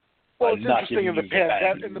 Well, it's interesting in the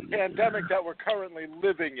pandemic that we're currently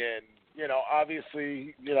living in.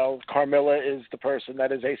 Obviously, Carmilla is the person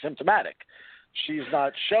that is asymptomatic. She's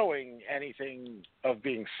not showing anything of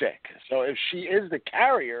being sick. So if she is the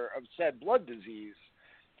carrier of said blood disease,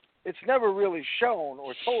 it's never really shown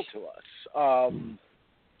or told to us.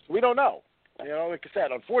 We don't know. Like I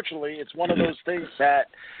said, unfortunately, it's one of those things that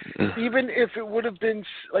even if it would have been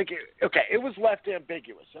it was left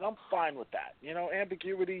ambiguous, and I'm fine with that.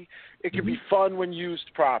 Ambiguity, it can be fun when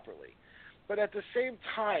used properly. But at the same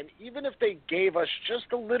time, even if they gave us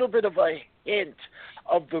just a little bit of a hint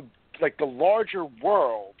of the larger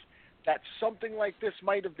world, that something like this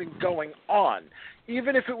might have been going on.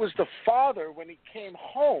 Even if it was the father when he came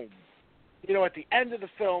home, at the end of the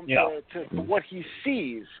film to what he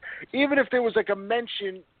sees, even if there was a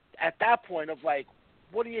mention at that point of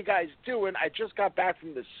what are you guys doing? I just got back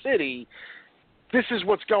from the city. This is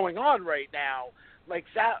what's going on right now.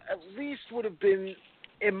 That at least would have been,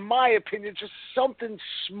 in my opinion, just something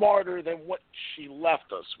smarter than what she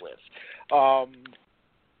left us with.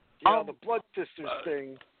 The Blood Sisters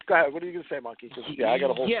thing. Go ahead. What are you going to say, Monkey? I got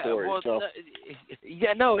a whole story. Well, so.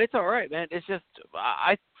 No, it's all right, man. It's just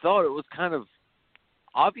I thought it was kind of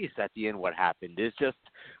obvious at the end what happened. It's just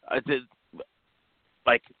if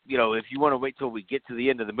you want to wait till we get to the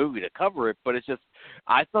end of the movie to cover it, but it's just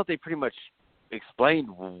I thought they pretty much explained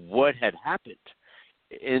what had happened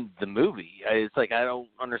in the movie. It's I don't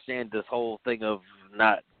understand this whole thing of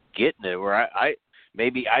not getting it, where I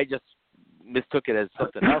just mistook it as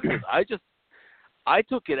something else. I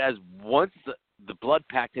took it as once the blood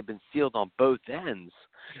pact had been sealed on both ends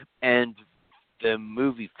and the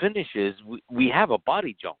movie finishes, we have a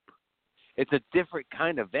body jump. It's a different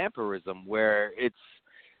kind of vampirism where it's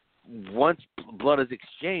once blood is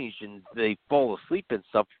exchanged and they fall asleep and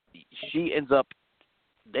stuff,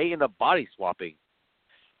 they end up body swapping.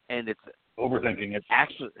 And it's overthinking it.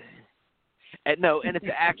 Actually, and it's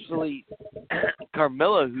actually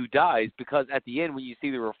Carmilla who dies, because at the end when you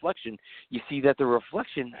see the reflection, you see that the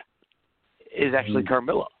reflection is actually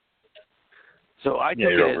Carmilla. So I took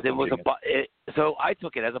I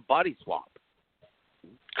took it as a body swap.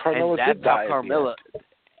 Carmilla and did die.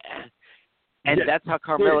 That's how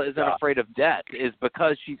Carmilla isn't afraid of death, is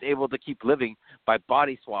because she's able to keep living by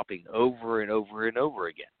body swapping over and over and over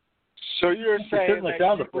again. So you're saying that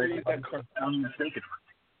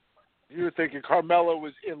you were thinking Carmilla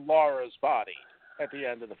was in Laura's body at the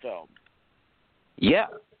end of the film. Yeah,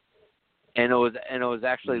 and it was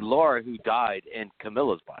actually Laura who died in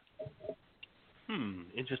Camilla's body.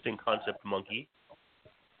 Interesting concept, Monkey.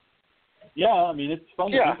 Yeah, I mean, it's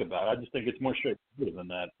fun to think about. I just think it's more straightforward than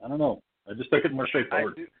that. I don't know. I just think it's more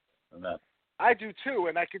straightforward than that. I do too,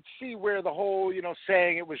 and I could see where the whole,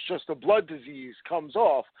 saying it was just a blood disease comes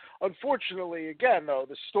off. Unfortunately, again, though,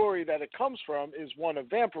 the story that it comes from is one of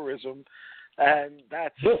vampirism, and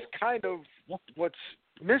that's kind of what's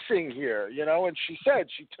missing here, And she said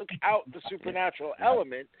she took out the supernatural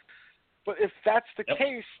element, but if that's the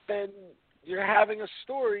case, then you're having a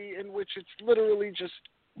story in which it's literally just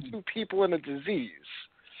two people in a disease.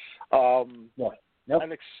 An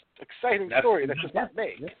exciting story that does not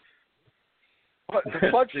make. But the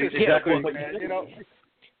blood system, man,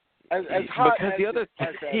 as hot as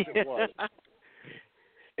it was.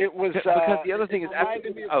 It was because the other thing is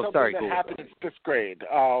reminded me of something that happened in 5th grade.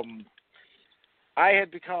 I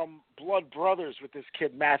had become blood brothers with this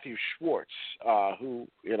kid Matthew Schwartz, who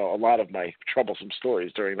a lot of my troublesome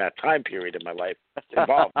stories during that time period in my life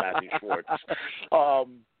involved Matthew Schwartz.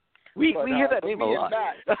 We hear that name a lot.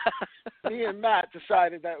 Me and Matt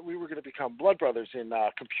decided that we were going to become blood brothers in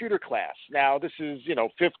computer class. Now, this is,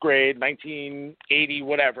 5th grade, 1980,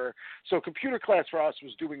 whatever. So computer class for us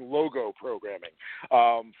was doing logo programming.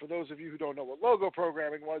 For those of you who don't know what logo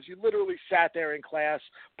programming was, you literally sat there in class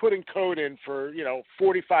putting code in for,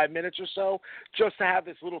 45 minutes or so just to have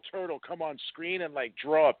this little turtle come on screen and,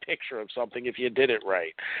 draw a picture of something if you did it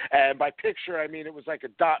right. And by picture, I mean it was like a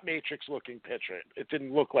dot matrix looking picture. It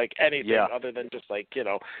didn't look like anything other than just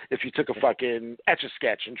if you took a fucking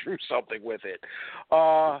Etch-a-Sketch and drew something with it.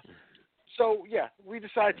 So we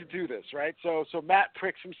decided to do this, right? So Matt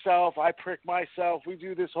pricks himself, I prick myself, we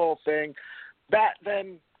do this whole thing. Matt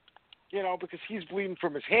then, because he's bleeding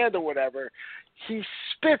from his hand or whatever, he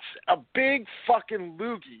spits a big fucking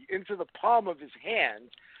loogie into the palm of his hand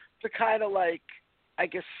to kind of I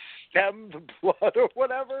guess stem the blood or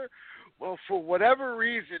whatever. Well, for whatever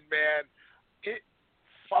reason, man, it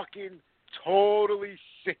fucking totally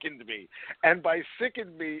sickened me. And by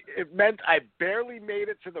sickened me, it meant I barely made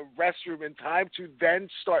it to the restroom in time to then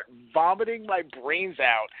start vomiting my brains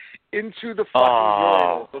out into the fucking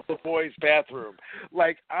urinal of the boys' bathroom.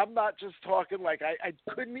 I'm not just talking I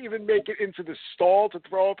couldn't even make it into the stall to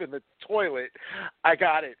throw up in the toilet. I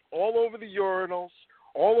got it all over the urinals,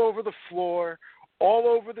 all over the floor, all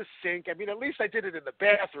over the sink. I mean, at least I did it in the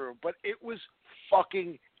bathroom, but it was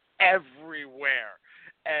fucking everywhere.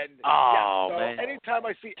 And man. Anytime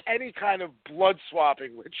I see any kind of blood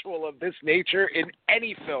swapping ritual of this nature in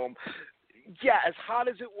any film, as hot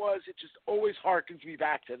as it was, it just always harkens me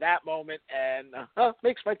back to that moment and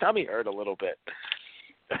makes my tummy hurt a little bit.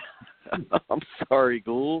 I'm sorry,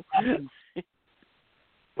 Ghoul.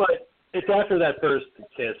 But it's after that first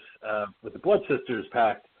kiss with the Blood Sisters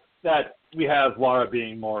pact that we have Laura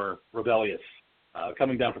being more rebellious,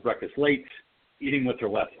 coming down for breakfast late, eating with her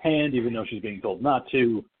left hand, even though she's being told not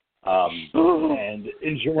to, and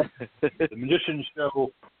enjoying the magician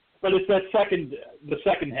show. But it's the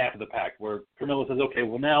second half of the pact where Carmilla says, okay,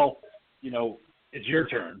 well now, it's your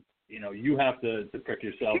turn. You have to prick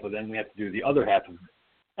yourself, but then we have to do the other half of it.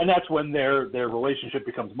 And that's when their relationship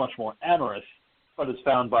becomes much more amorous, but it's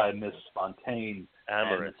found by Miss Fontaine.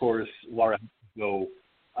 And of course, Laura has to go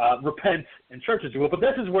repent in church as well. But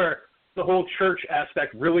this is where the whole church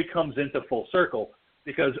aspect really comes into full circle,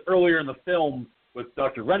 because earlier in the film with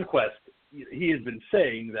Dr. Rehnquist, he has been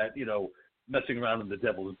saying that, messing around in the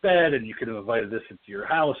devil's bed and you could have invited this into your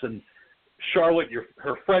house, and Charlotte,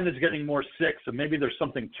 her friend is getting more sick, so maybe there's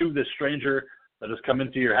something to this stranger that has come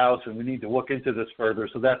into your house and we need to look into this further.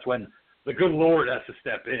 So that's when the good Lord has to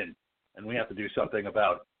step in and we have to do something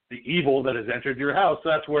about the evil that has entered your house. So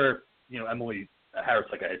that's where, Emily Harris,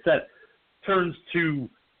 like I had said, turns to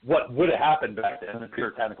what would have happened back then in a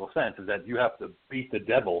puritanical sense, is that you have to beat the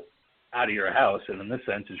devil out of your house, and in this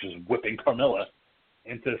sense, it's just whipping Carmilla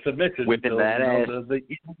into submission. Whipping that ass.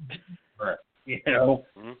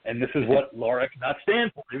 And this is what Laura cannot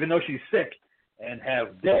stand for. Even though she's sick and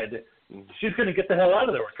have dead, she's going to get the hell out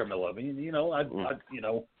of there with Carmilla. I mean,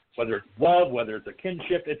 whether it's love, whether it's a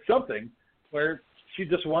kinship, it's something where she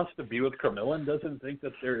just wants to be with Carmilla and doesn't think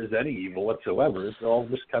that there is any evil whatsoever. It's all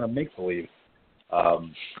just kind of make-believe.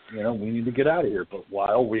 We need to get out of here. But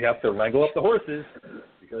while we have to wrangle up the horses,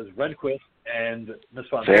 because Rehnquist and Miss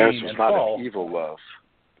Fontaine Theirs was and not Paul, an evil love.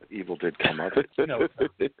 The evil did come up. No.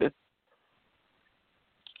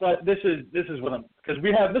 But this is what because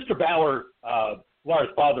we have Mr. Bauer, Lara's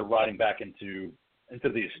father, riding back into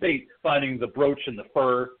the estate, finding the brooch and the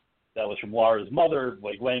fur that was from Lara's mother,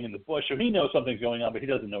 like laying in the bush. So he knows something's going on, but he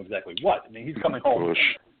doesn't know exactly what. I mean, he's coming home,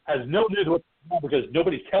 has no news what's going on because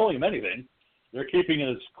nobody's telling him anything. They're keeping it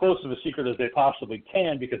as close of a secret as they possibly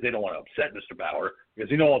can because they don't want to upset Mr. Bauer because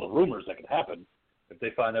all the rumors that could happen if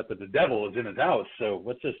they find out that the devil is in his house. So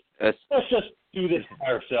let's just do this by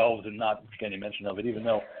ourselves and not make any mention of it, even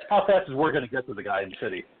though how fast is we're going to get to the guy in the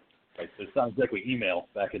city? Right? So it's not exactly email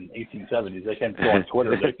back in 1870s. They can't go on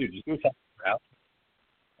Twitter. Like, dude, just do something out.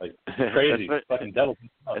 Like crazy, fucking devil.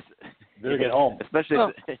 Better get home.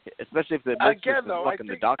 Especially if the again, though, I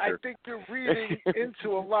doctor. think you're reading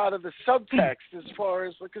into a lot of the subtext as far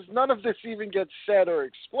as because none of this even gets said or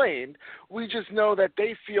explained. We just know that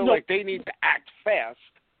they feel like they need to act fast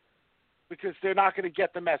because they're not going to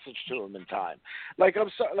get the message to him in time. Like I'm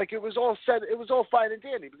sorry, like it was all said, it was all fine and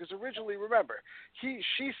dandy because originally, remember, she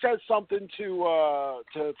said something to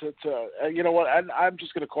you know what? I'm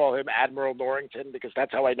just going to call him Admiral Norrington because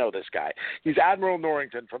that's how I know this guy. He's Admiral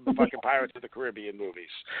Norrington from the fucking Pirates of the Caribbean movies.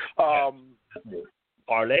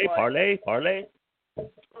 Parlay.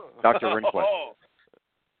 Dr. Rehnquist.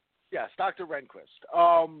 Yes, Dr. Rehnquist.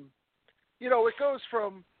 It goes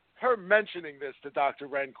from her mentioning this to Dr.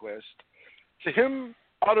 Rehnquist to him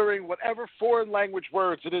uttering whatever foreign language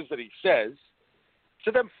words it is that he says,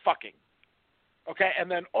 to them fucking. Okay,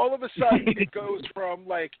 and then all of a sudden it goes from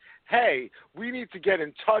like, hey, we need to get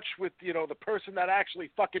in touch with, the person that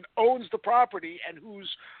actually fucking owns the property and who's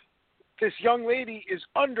this young lady is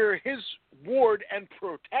under his ward and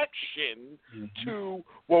protection to,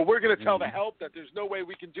 well, we're going to tell the help that there's no way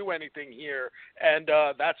we can do anything here, and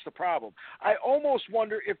that's the problem. I almost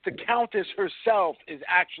wonder if the Countess herself is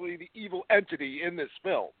actually the evil entity in this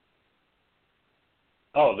film.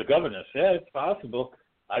 Oh, the governess. Yeah, it's possible.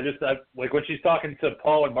 I like when she's talking to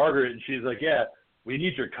Paul and Margaret, and she's like, yeah, we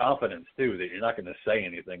need your confidence, too, that you're not going to say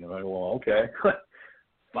anything. I'm like, well, okay.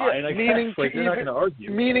 Fine, I guess. Like, you're not going to argue.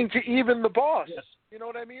 Meaning to even the boss. Yeah. You know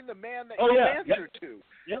what I mean? The man that you answer to.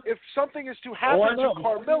 Yeah. If something is to happen to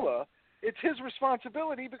Carmilla, it's his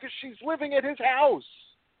responsibility because she's living at his house.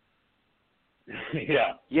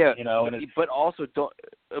 Yeah. But also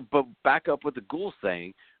but back up with the Ghoul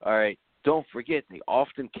saying, all right, don't forget, they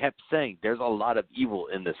often kept saying there's a lot of evil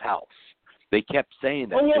in this house. They kept saying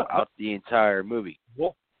that throughout the entire movie.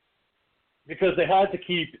 Well, because they had to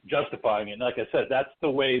keep justifying it. And like I said, that's the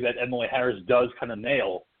way that Emily Harris does kind of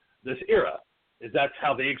nail this era, is that's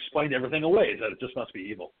how they explained everything away, is that it just must be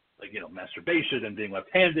evil. Like, masturbation and being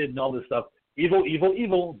left-handed and all this stuff. Evil, evil,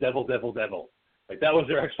 evil, devil, devil, devil. Like, that was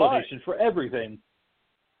their explanation for everything.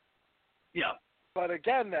 Yeah. But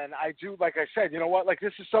again, then, I do, like I said, you know what? Like,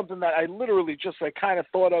 this is something that I literally just, kind of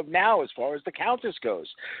thought of now as far as the Countess goes.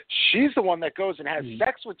 She's the one that goes and has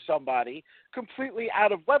sex with somebody completely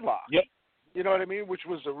out of wedlock. Yep. You know what I mean? Which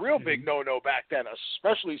was a real big no-no back then,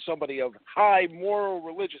 especially somebody of high moral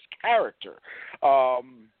religious character. So,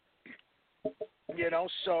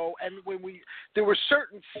 and there were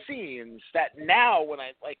certain scenes that now when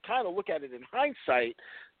I kind of look at it in hindsight,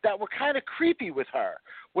 that were kind of creepy with her.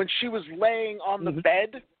 When she was laying on the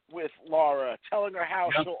bed with Lara, telling her how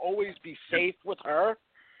she'll always be safe with her.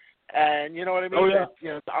 And you know what I mean? Oh,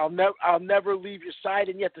 yeah. That, I'll never leave your side.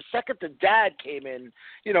 And yet the second the dad came in,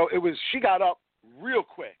 she got up real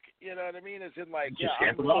quick. You know what I mean? As in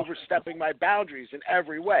I'm overstepping my boundaries in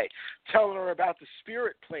every way. Telling her about the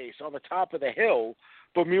spirit place on the top of the hill,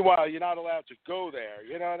 but meanwhile you're not allowed to go there.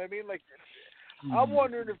 You know what I mean? I'm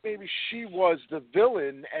wondering if maybe she was the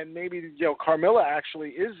villain and maybe, Carmilla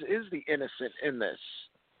actually is the innocent in this.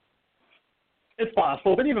 It's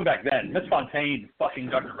possible, but even back then, Miss Fontaine fucking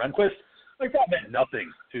Dr. Rehnquist, that meant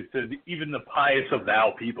nothing to even the pious of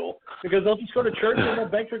thou people, because they'll just go to church and they'll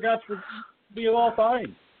beg for God to be all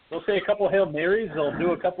fine. They'll say a couple of Hail Marys, they'll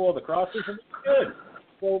do a couple of the crosses, and it's good.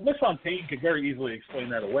 Well, Miss Fontaine could very easily explain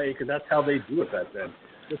that away, because that's how they do it back then.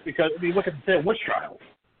 Just because, look at the witch trials.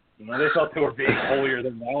 They thought they were being holier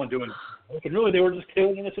than thou and doing, and really they were just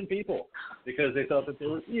killing innocent people because they thought that they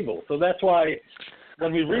were evil. So that's why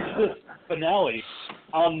when we reach this finale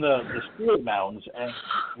on the spirit mounds and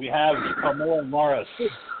we have Carmilla and Lara, this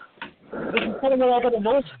is kind of what I got to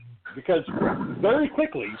know, because very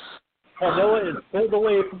quickly Carmilla is pulled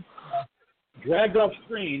away from dragged off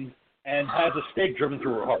screen and has a stake driven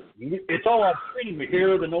through her heart. It's all on screen. We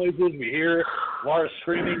hear the noises. We hear Lara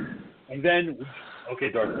screaming. And then,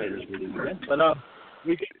 okay, Darth Vader's breathing again. But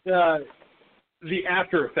we get the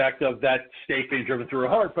after effect of that stake being driven through her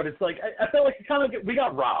heart. But it's like, I felt like we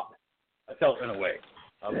got robbed, I felt, in a way,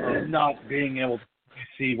 of not being able to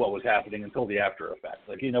see what was happening until the after effect.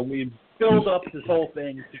 Like, we build up this whole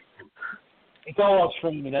thing. It's all off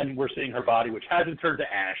screen, and then we're seeing her body, which hasn't turned to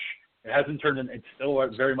ash. It hasn't turned in. It's still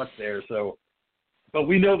very much there. So, but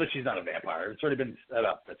we know that she's not a vampire. It's already been set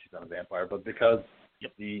up that she's not a vampire. But because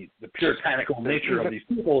the puritanical nature of these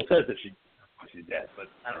people says that she's dead. But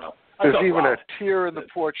I don't know. There's even a tear in the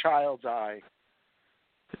poor child's eye.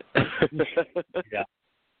 Yeah.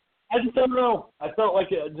 I just don't know. I felt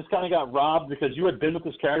like it just kind of got robbed because you had been with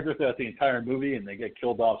this character throughout the entire movie, and they get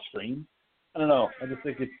killed off screen. I don't know. I just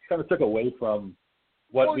think it kind of took away from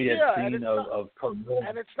what we had seen of Carmilla.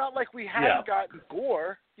 And it's not like we hadn't gotten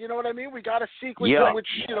gore. You know what I mean? We got a sequence in which,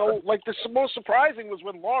 like the most surprising was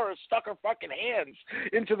when Laura stuck her fucking hands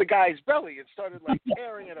into the guy's belly and started like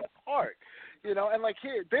tearing it apart. And like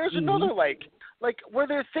here, there's another like were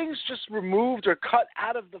there things just removed or cut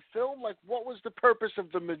out of the film? Like what was the purpose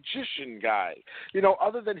of the magician guy?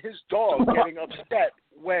 Other than his dog getting upset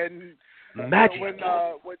when magic.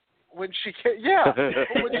 When she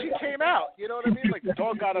came out, you know what I mean? Like the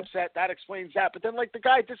dog got upset, that explains that. But then like the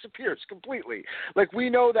guy disappears completely. Like we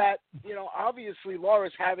know that, obviously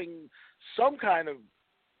Laura's having some kind of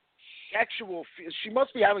she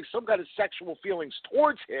must be having some kind of sexual feelings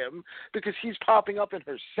towards him because he's popping up in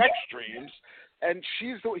her sex dreams, and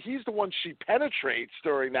he's the one she penetrates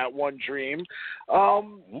during that one dream.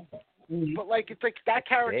 But like it's like that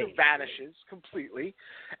character vanishes completely,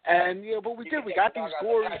 and but we got these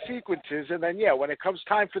gory sequences, and then when it comes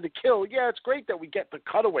time for the kill, it's great that we get the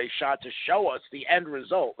cutaway shot to show us the end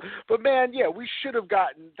result. But man, we should have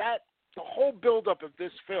gotten that. The whole buildup of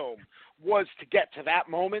this film was to get to that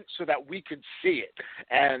moment so that we could see it,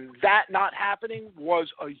 and that not happening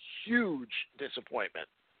was a huge disappointment.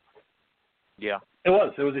 Yeah, it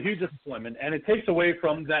was. It was a huge disappointment, and it takes away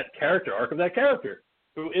from that character arc of that character,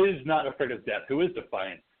 who is not afraid of death, who is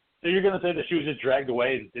defiant. So you're going to say that she was just dragged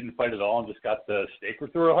away and didn't fight at all and just got the stake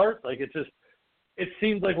through her heart? Like, it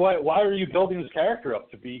seems like, why are you building this character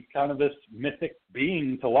up to be kind of this mythic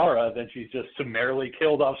being to Lara, then she's just summarily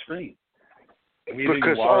killed off screen?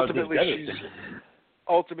 Because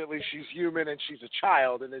ultimately she's human and she's a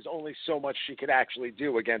child, and there's only so much she can actually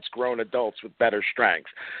do against grown adults with better strength.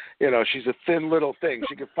 She's a thin little thing.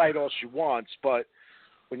 She can fight all she wants, but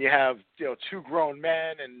when you have, two grown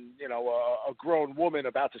men and, a grown woman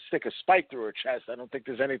about to stick a spike through her chest, I don't think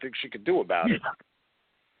there's anything she can do about it.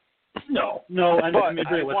 No.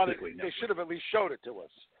 Realistically, they should have at least showed it to us.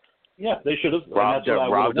 Yeah, they should have. Robbed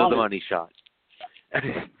of the money shot.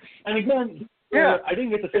 And again, I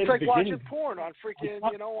didn't get to say it's like beginning. Watching porn on freaking,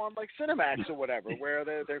 on like Cinemax or whatever, where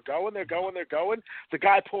they're going. The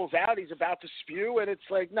guy pulls out, he's about to spew, and it's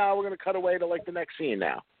like, no, we're going to cut away to like the next scene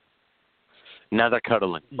now. Now they're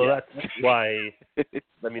cuddling. Well, that's why.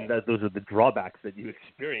 Those are the drawbacks that you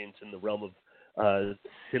experience in the realm of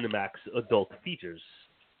Cinemax adult features.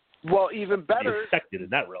 Well, even better, affected in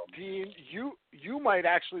that realm. Dean, you might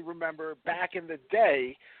actually remember back in the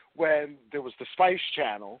day when there was the Spice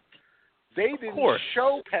Channel. They didn't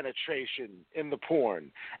show penetration in the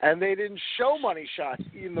porn, and they didn't show money shots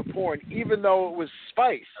in the porn, even though it was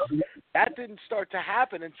Spice. That didn't start to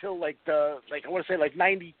happen until I want to say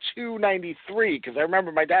 92, 93, because I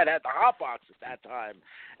remember my dad had the hot box at that time,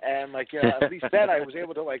 and at least then I was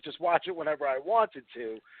able to just watch it whenever I wanted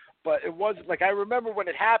to. But it wasn't I remember when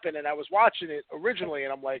it happened, and I was watching it originally,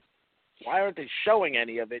 and I'm like, why aren't they showing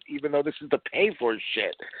any of it, even though this is the pay-for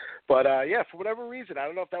shit? But, for whatever reason, I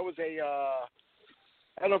don't know if that was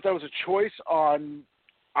a choice on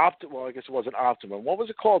well, I guess it wasn't Optimum. What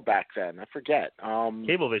was it called back then? I forget.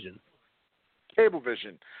 Cablevision.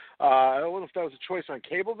 I don't know if that was a choice on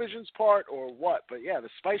Cablevision's part or what, but the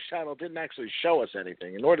Spice Channel didn't actually show us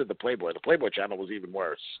anything, and nor did the Playboy. The Playboy Channel was even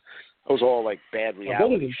worse. It was all bad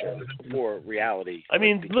reality shows before reality. I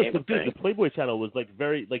mean, look, the Playboy Channel was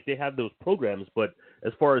very they had those programs, but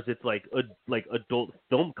as far as its adult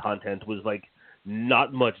film content was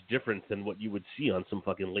not much different than what you would see on some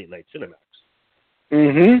fucking late night Cinemax.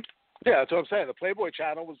 Mm-hmm. Yeah, that's what I'm saying. The Playboy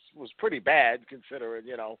Channel was pretty bad considering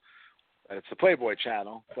that it's the Playboy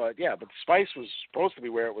Channel, but the Spice was supposed to be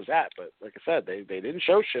where it was at. But like I said, they didn't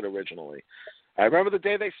show shit originally. I remember the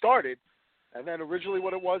day they started. And then originally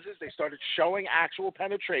what it was is they started showing actual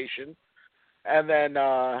penetration. And then,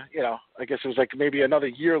 I guess it was maybe another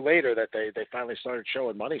year later that they finally started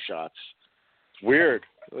showing money shots. It's weird.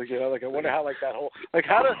 Like, you know, like I wonder how like that whole like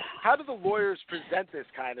how do the lawyers present this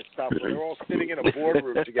kind of stuff when they're all sitting in a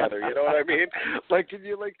boardroom together? You know what I mean? Like, can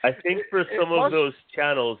you like? I think for some of those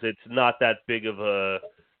channels, it's not that big of a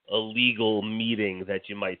legal meeting that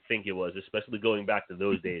you might think it was, especially going back to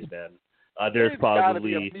those days, man. There's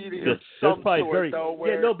probably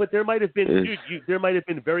but there might have been there might have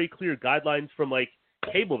been very clear guidelines from like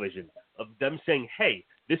Cablevision of them saying, hey,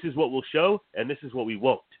 this is what we'll show and this is what we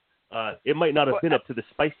won't. It might not have been up to the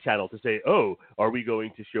Spice Channel to say, oh, are we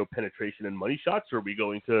going to show penetration and money shots, or are we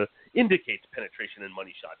going to indicate penetration and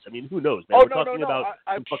money shots? I mean, who knows, man? We're talking about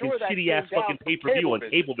some fucking shitty-ass fucking pay-per-view on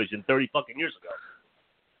Cablevision 30 fucking years ago.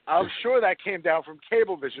 I'm sure that came down from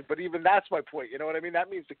Cablevision, but even that's my point. You know what I mean? That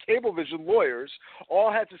means the Cablevision lawyers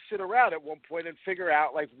all had to sit around at one point and figure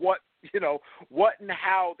out like what and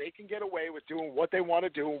how they can get away with doing what they want to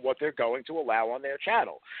do and what they're going to allow on their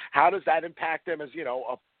channel. How does that impact them as, you know,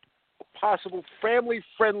 a possible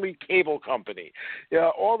family-friendly cable company? You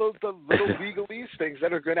know, all those the little legalese things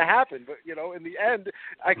that are going to happen. But, you know, in the end,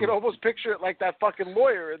 I can almost picture it like that fucking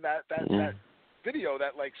lawyer in that video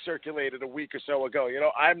that like circulated a week or so ago. You know,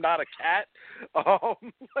 I'm not a cat.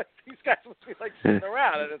 Like, these guys must be like sitting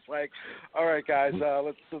around, and it's like, all right, guys,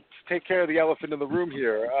 let's take care of the elephant in the room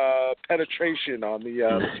here. Penetration on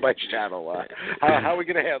the Spice Channel. How are we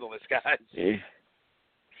gonna handle this, guys?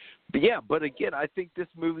 But again, I think this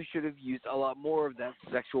movie should have used a lot more of that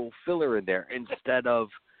sexual filler in there instead of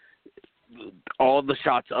all the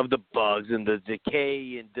shots of the bugs and the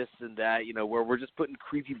decay and this and that, you know, where we're just putting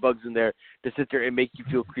creepy bugs in there to sit there and make you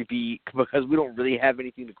feel creepy because we don't really have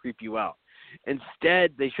anything to creep you out.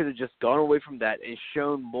 Instead, they should have just gone away from that and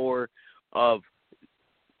shown more of,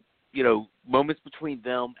 you know, moments between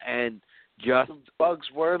them and just the bugs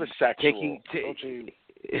were the sexual.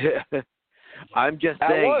 I'm just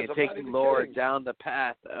saying, and taking Laura down the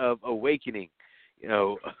path of awakening, you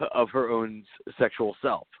know, of her own sexual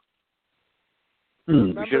self.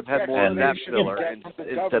 We should have had more of that filler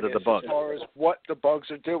instead of the bugs. As far as what the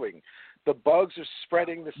bugs are doing, the bugs are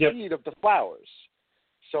spreading the seed of the flowers.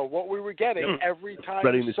 So what we were getting every time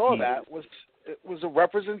we saw that was a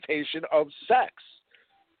representation of sex.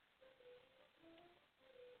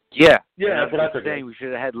 Yeah, that's what I'm saying. We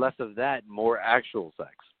should have had less of that and more actual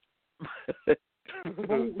sex.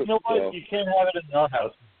 Well, you know what? You can't have it in our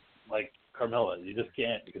house like Carmilla. You just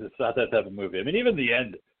can't, because it's not that type of movie. I mean, even the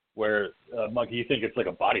end where, Monkey, you think it's like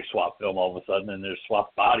a body swap film all of a sudden, and there's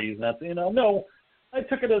swapped bodies, and that's, you know, no. I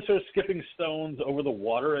took it as her skipping stones over the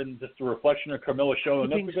water and just a reflection of Carmilla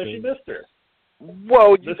showing up because she missed her.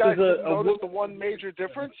 Whoa, you guys noticed the one major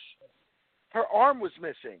difference? Her arm was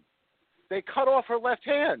missing. They cut off her left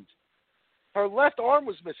hand. Her left arm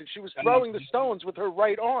was missing. She was throwing the stones with her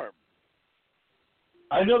right arm.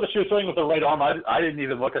 I know that she was throwing with her right arm. I didn't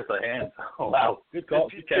even look at the hand. Oh, wow. Good call.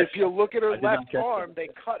 If you look at her left arm, they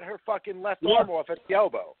cut her fucking left arm off at the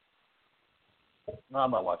elbow. No,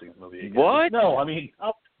 I'm not watching this movie again. What? No, I mean,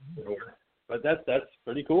 but that's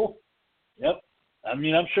pretty cool. Yep. I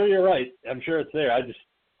mean, I'm sure you're right. I'm sure it's there.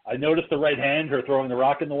 I noticed the right hand, her throwing the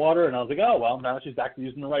rock in the water, and I was like, oh, well, now she's back to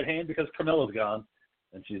using the right hand because Carmilla's gone,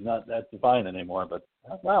 and she's not that defiant anymore. But,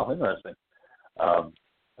 wow, interesting.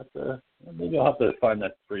 Maybe I'll have to find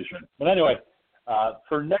that pretty soon. But anyway,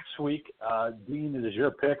 for next week, Dean, it is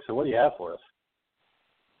your pick, so what do you have for us?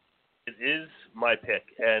 It is my pick,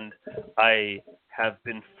 and I have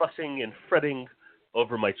been fussing and fretting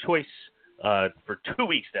over my choice for 2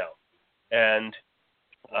 weeks now. And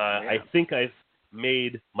I think I've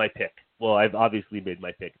made my pick. Well, I've obviously made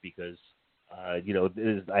my pick because, you know,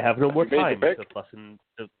 I have no more time to fuss and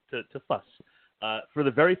to fuss. For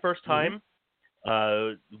the very first time,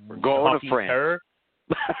 we're going to France. Terror.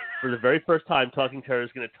 For the very first time, Talking Terror is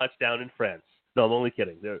going to touch down in France. No, I'm only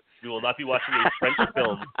kidding. We will not be watching a French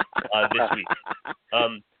film this week.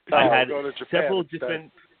 I had several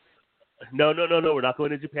different. No. We're not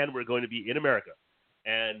going to Japan. We're going to be in America,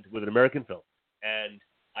 and with an American film. And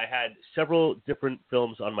I had several different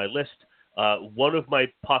films on my list. One of my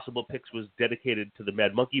possible picks was dedicated to the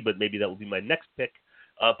Mad Monkey, but maybe that will be my next pick.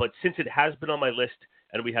 But since it has been on my list,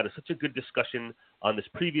 and we had such a good discussion on this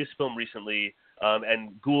previous film recently,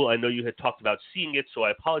 and Ghoul, I know you had talked about seeing it, so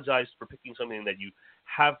I apologize for picking something that you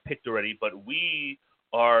have picked already, but we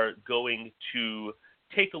are going to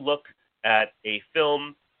take a look at a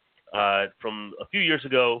film from a few years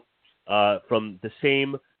ago from the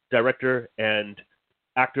same director and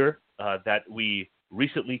actor that we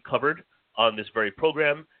recently covered on this very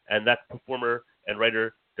program, and that performer and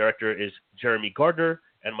writer-director is Jeremy Gardner,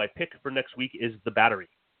 and my pick for next week is The Battery.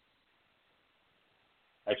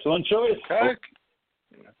 Excellent choice. Okay.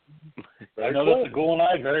 I know that the Ghoul and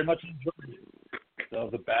I very much enjoyed So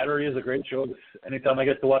The Battery is a great choice. Anytime I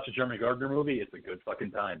get to watch a Jeremy Gardner movie, it's a good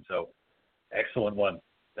fucking time. So excellent one.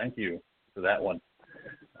 Thank you for that one.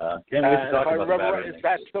 Can't wait to talk about The Battery. Is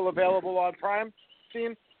that still available on Prime,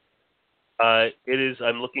 Dean? It is.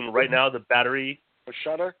 I'm looking right now. The Battery Or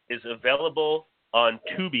Shudder? is available on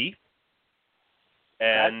Tubi,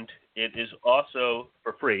 and it is also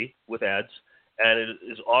for free with ads, and it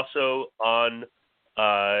is also on.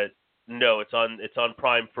 No, it's on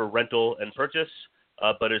Prime for rental and purchase,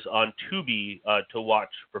 but it's on Tubi to watch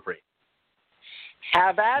for free.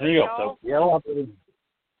 Have at There it, you y'all. go. So,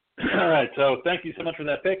 all right. So thank you so much for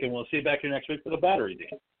that pick, and we'll see you back here next week for The Battery,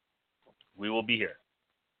 Dean. We will be here.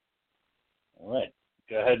 All right.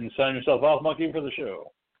 Go ahead and sign yourself off, Monkey, for the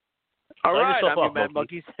show. All Sign right, yourself I'm your off, Mad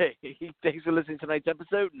Monkey. Thanks for listening to tonight's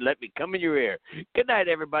episode, and let me come in your ear. Good night,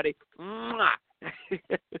 everybody. Mwah.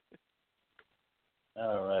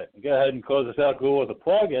 All right. Go ahead and close us out, Ghoul, with a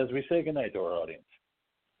plug as we say goodnight to our audience.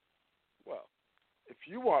 Well, if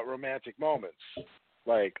you want romantic moments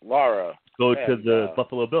like Laura, Go to and, the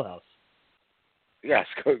Buffalo Bill House. yes,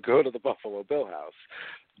 go to the Buffalo Bill House.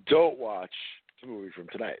 Don't watch the movie from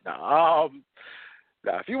tonight. Now,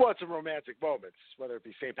 if you want some romantic moments, whether it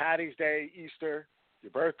be St. Patty's Day, Easter,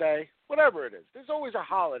 your birthday, whatever it is, there's always a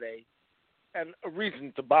holiday and a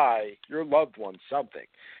reason to buy your loved one something.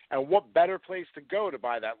 And what better place to go to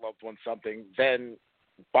buy that loved one something than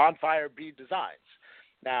Bonfire Bead Designs?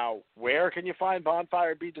 Now, where can you find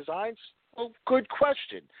Bonfire Bead Designs? Well, good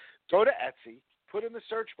question. Go to Etsy, put in the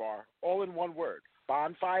search bar, all in one word,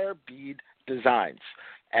 Bonfire Bead Designs.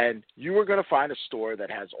 And you are going to find a store that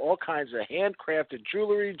has all kinds of handcrafted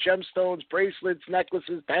jewelry, gemstones, bracelets,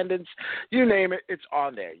 necklaces, pendants, you name it, it's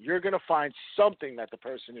on there. You're going to find something that the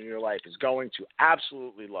person in your life is going to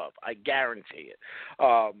absolutely love. I guarantee it.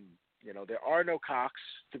 There are no cocks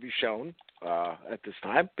to be shown at this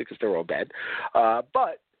time because they're all dead.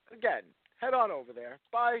 But, again, head on over there,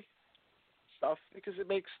 buy stuff because it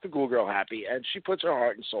makes the Ghoul Girl happy, and she puts her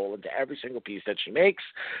heart and soul into every single piece that she makes.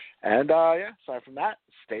 And aside from that,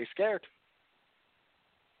 stay scared.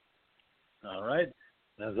 All right.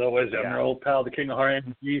 As always, I'm your old pal, the King of Horror,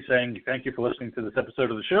 MG, saying thank you for listening to this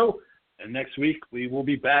episode of the show. And next week, we will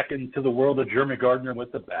be back into the world of Jeremy Gardner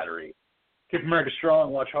with The Battery. Keep America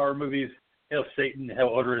strong, watch horror movies, hail Satan,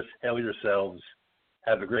 hail Odorous, hail yourselves.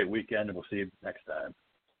 Have a great weekend, and we'll see you next time.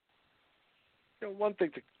 One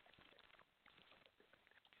thing to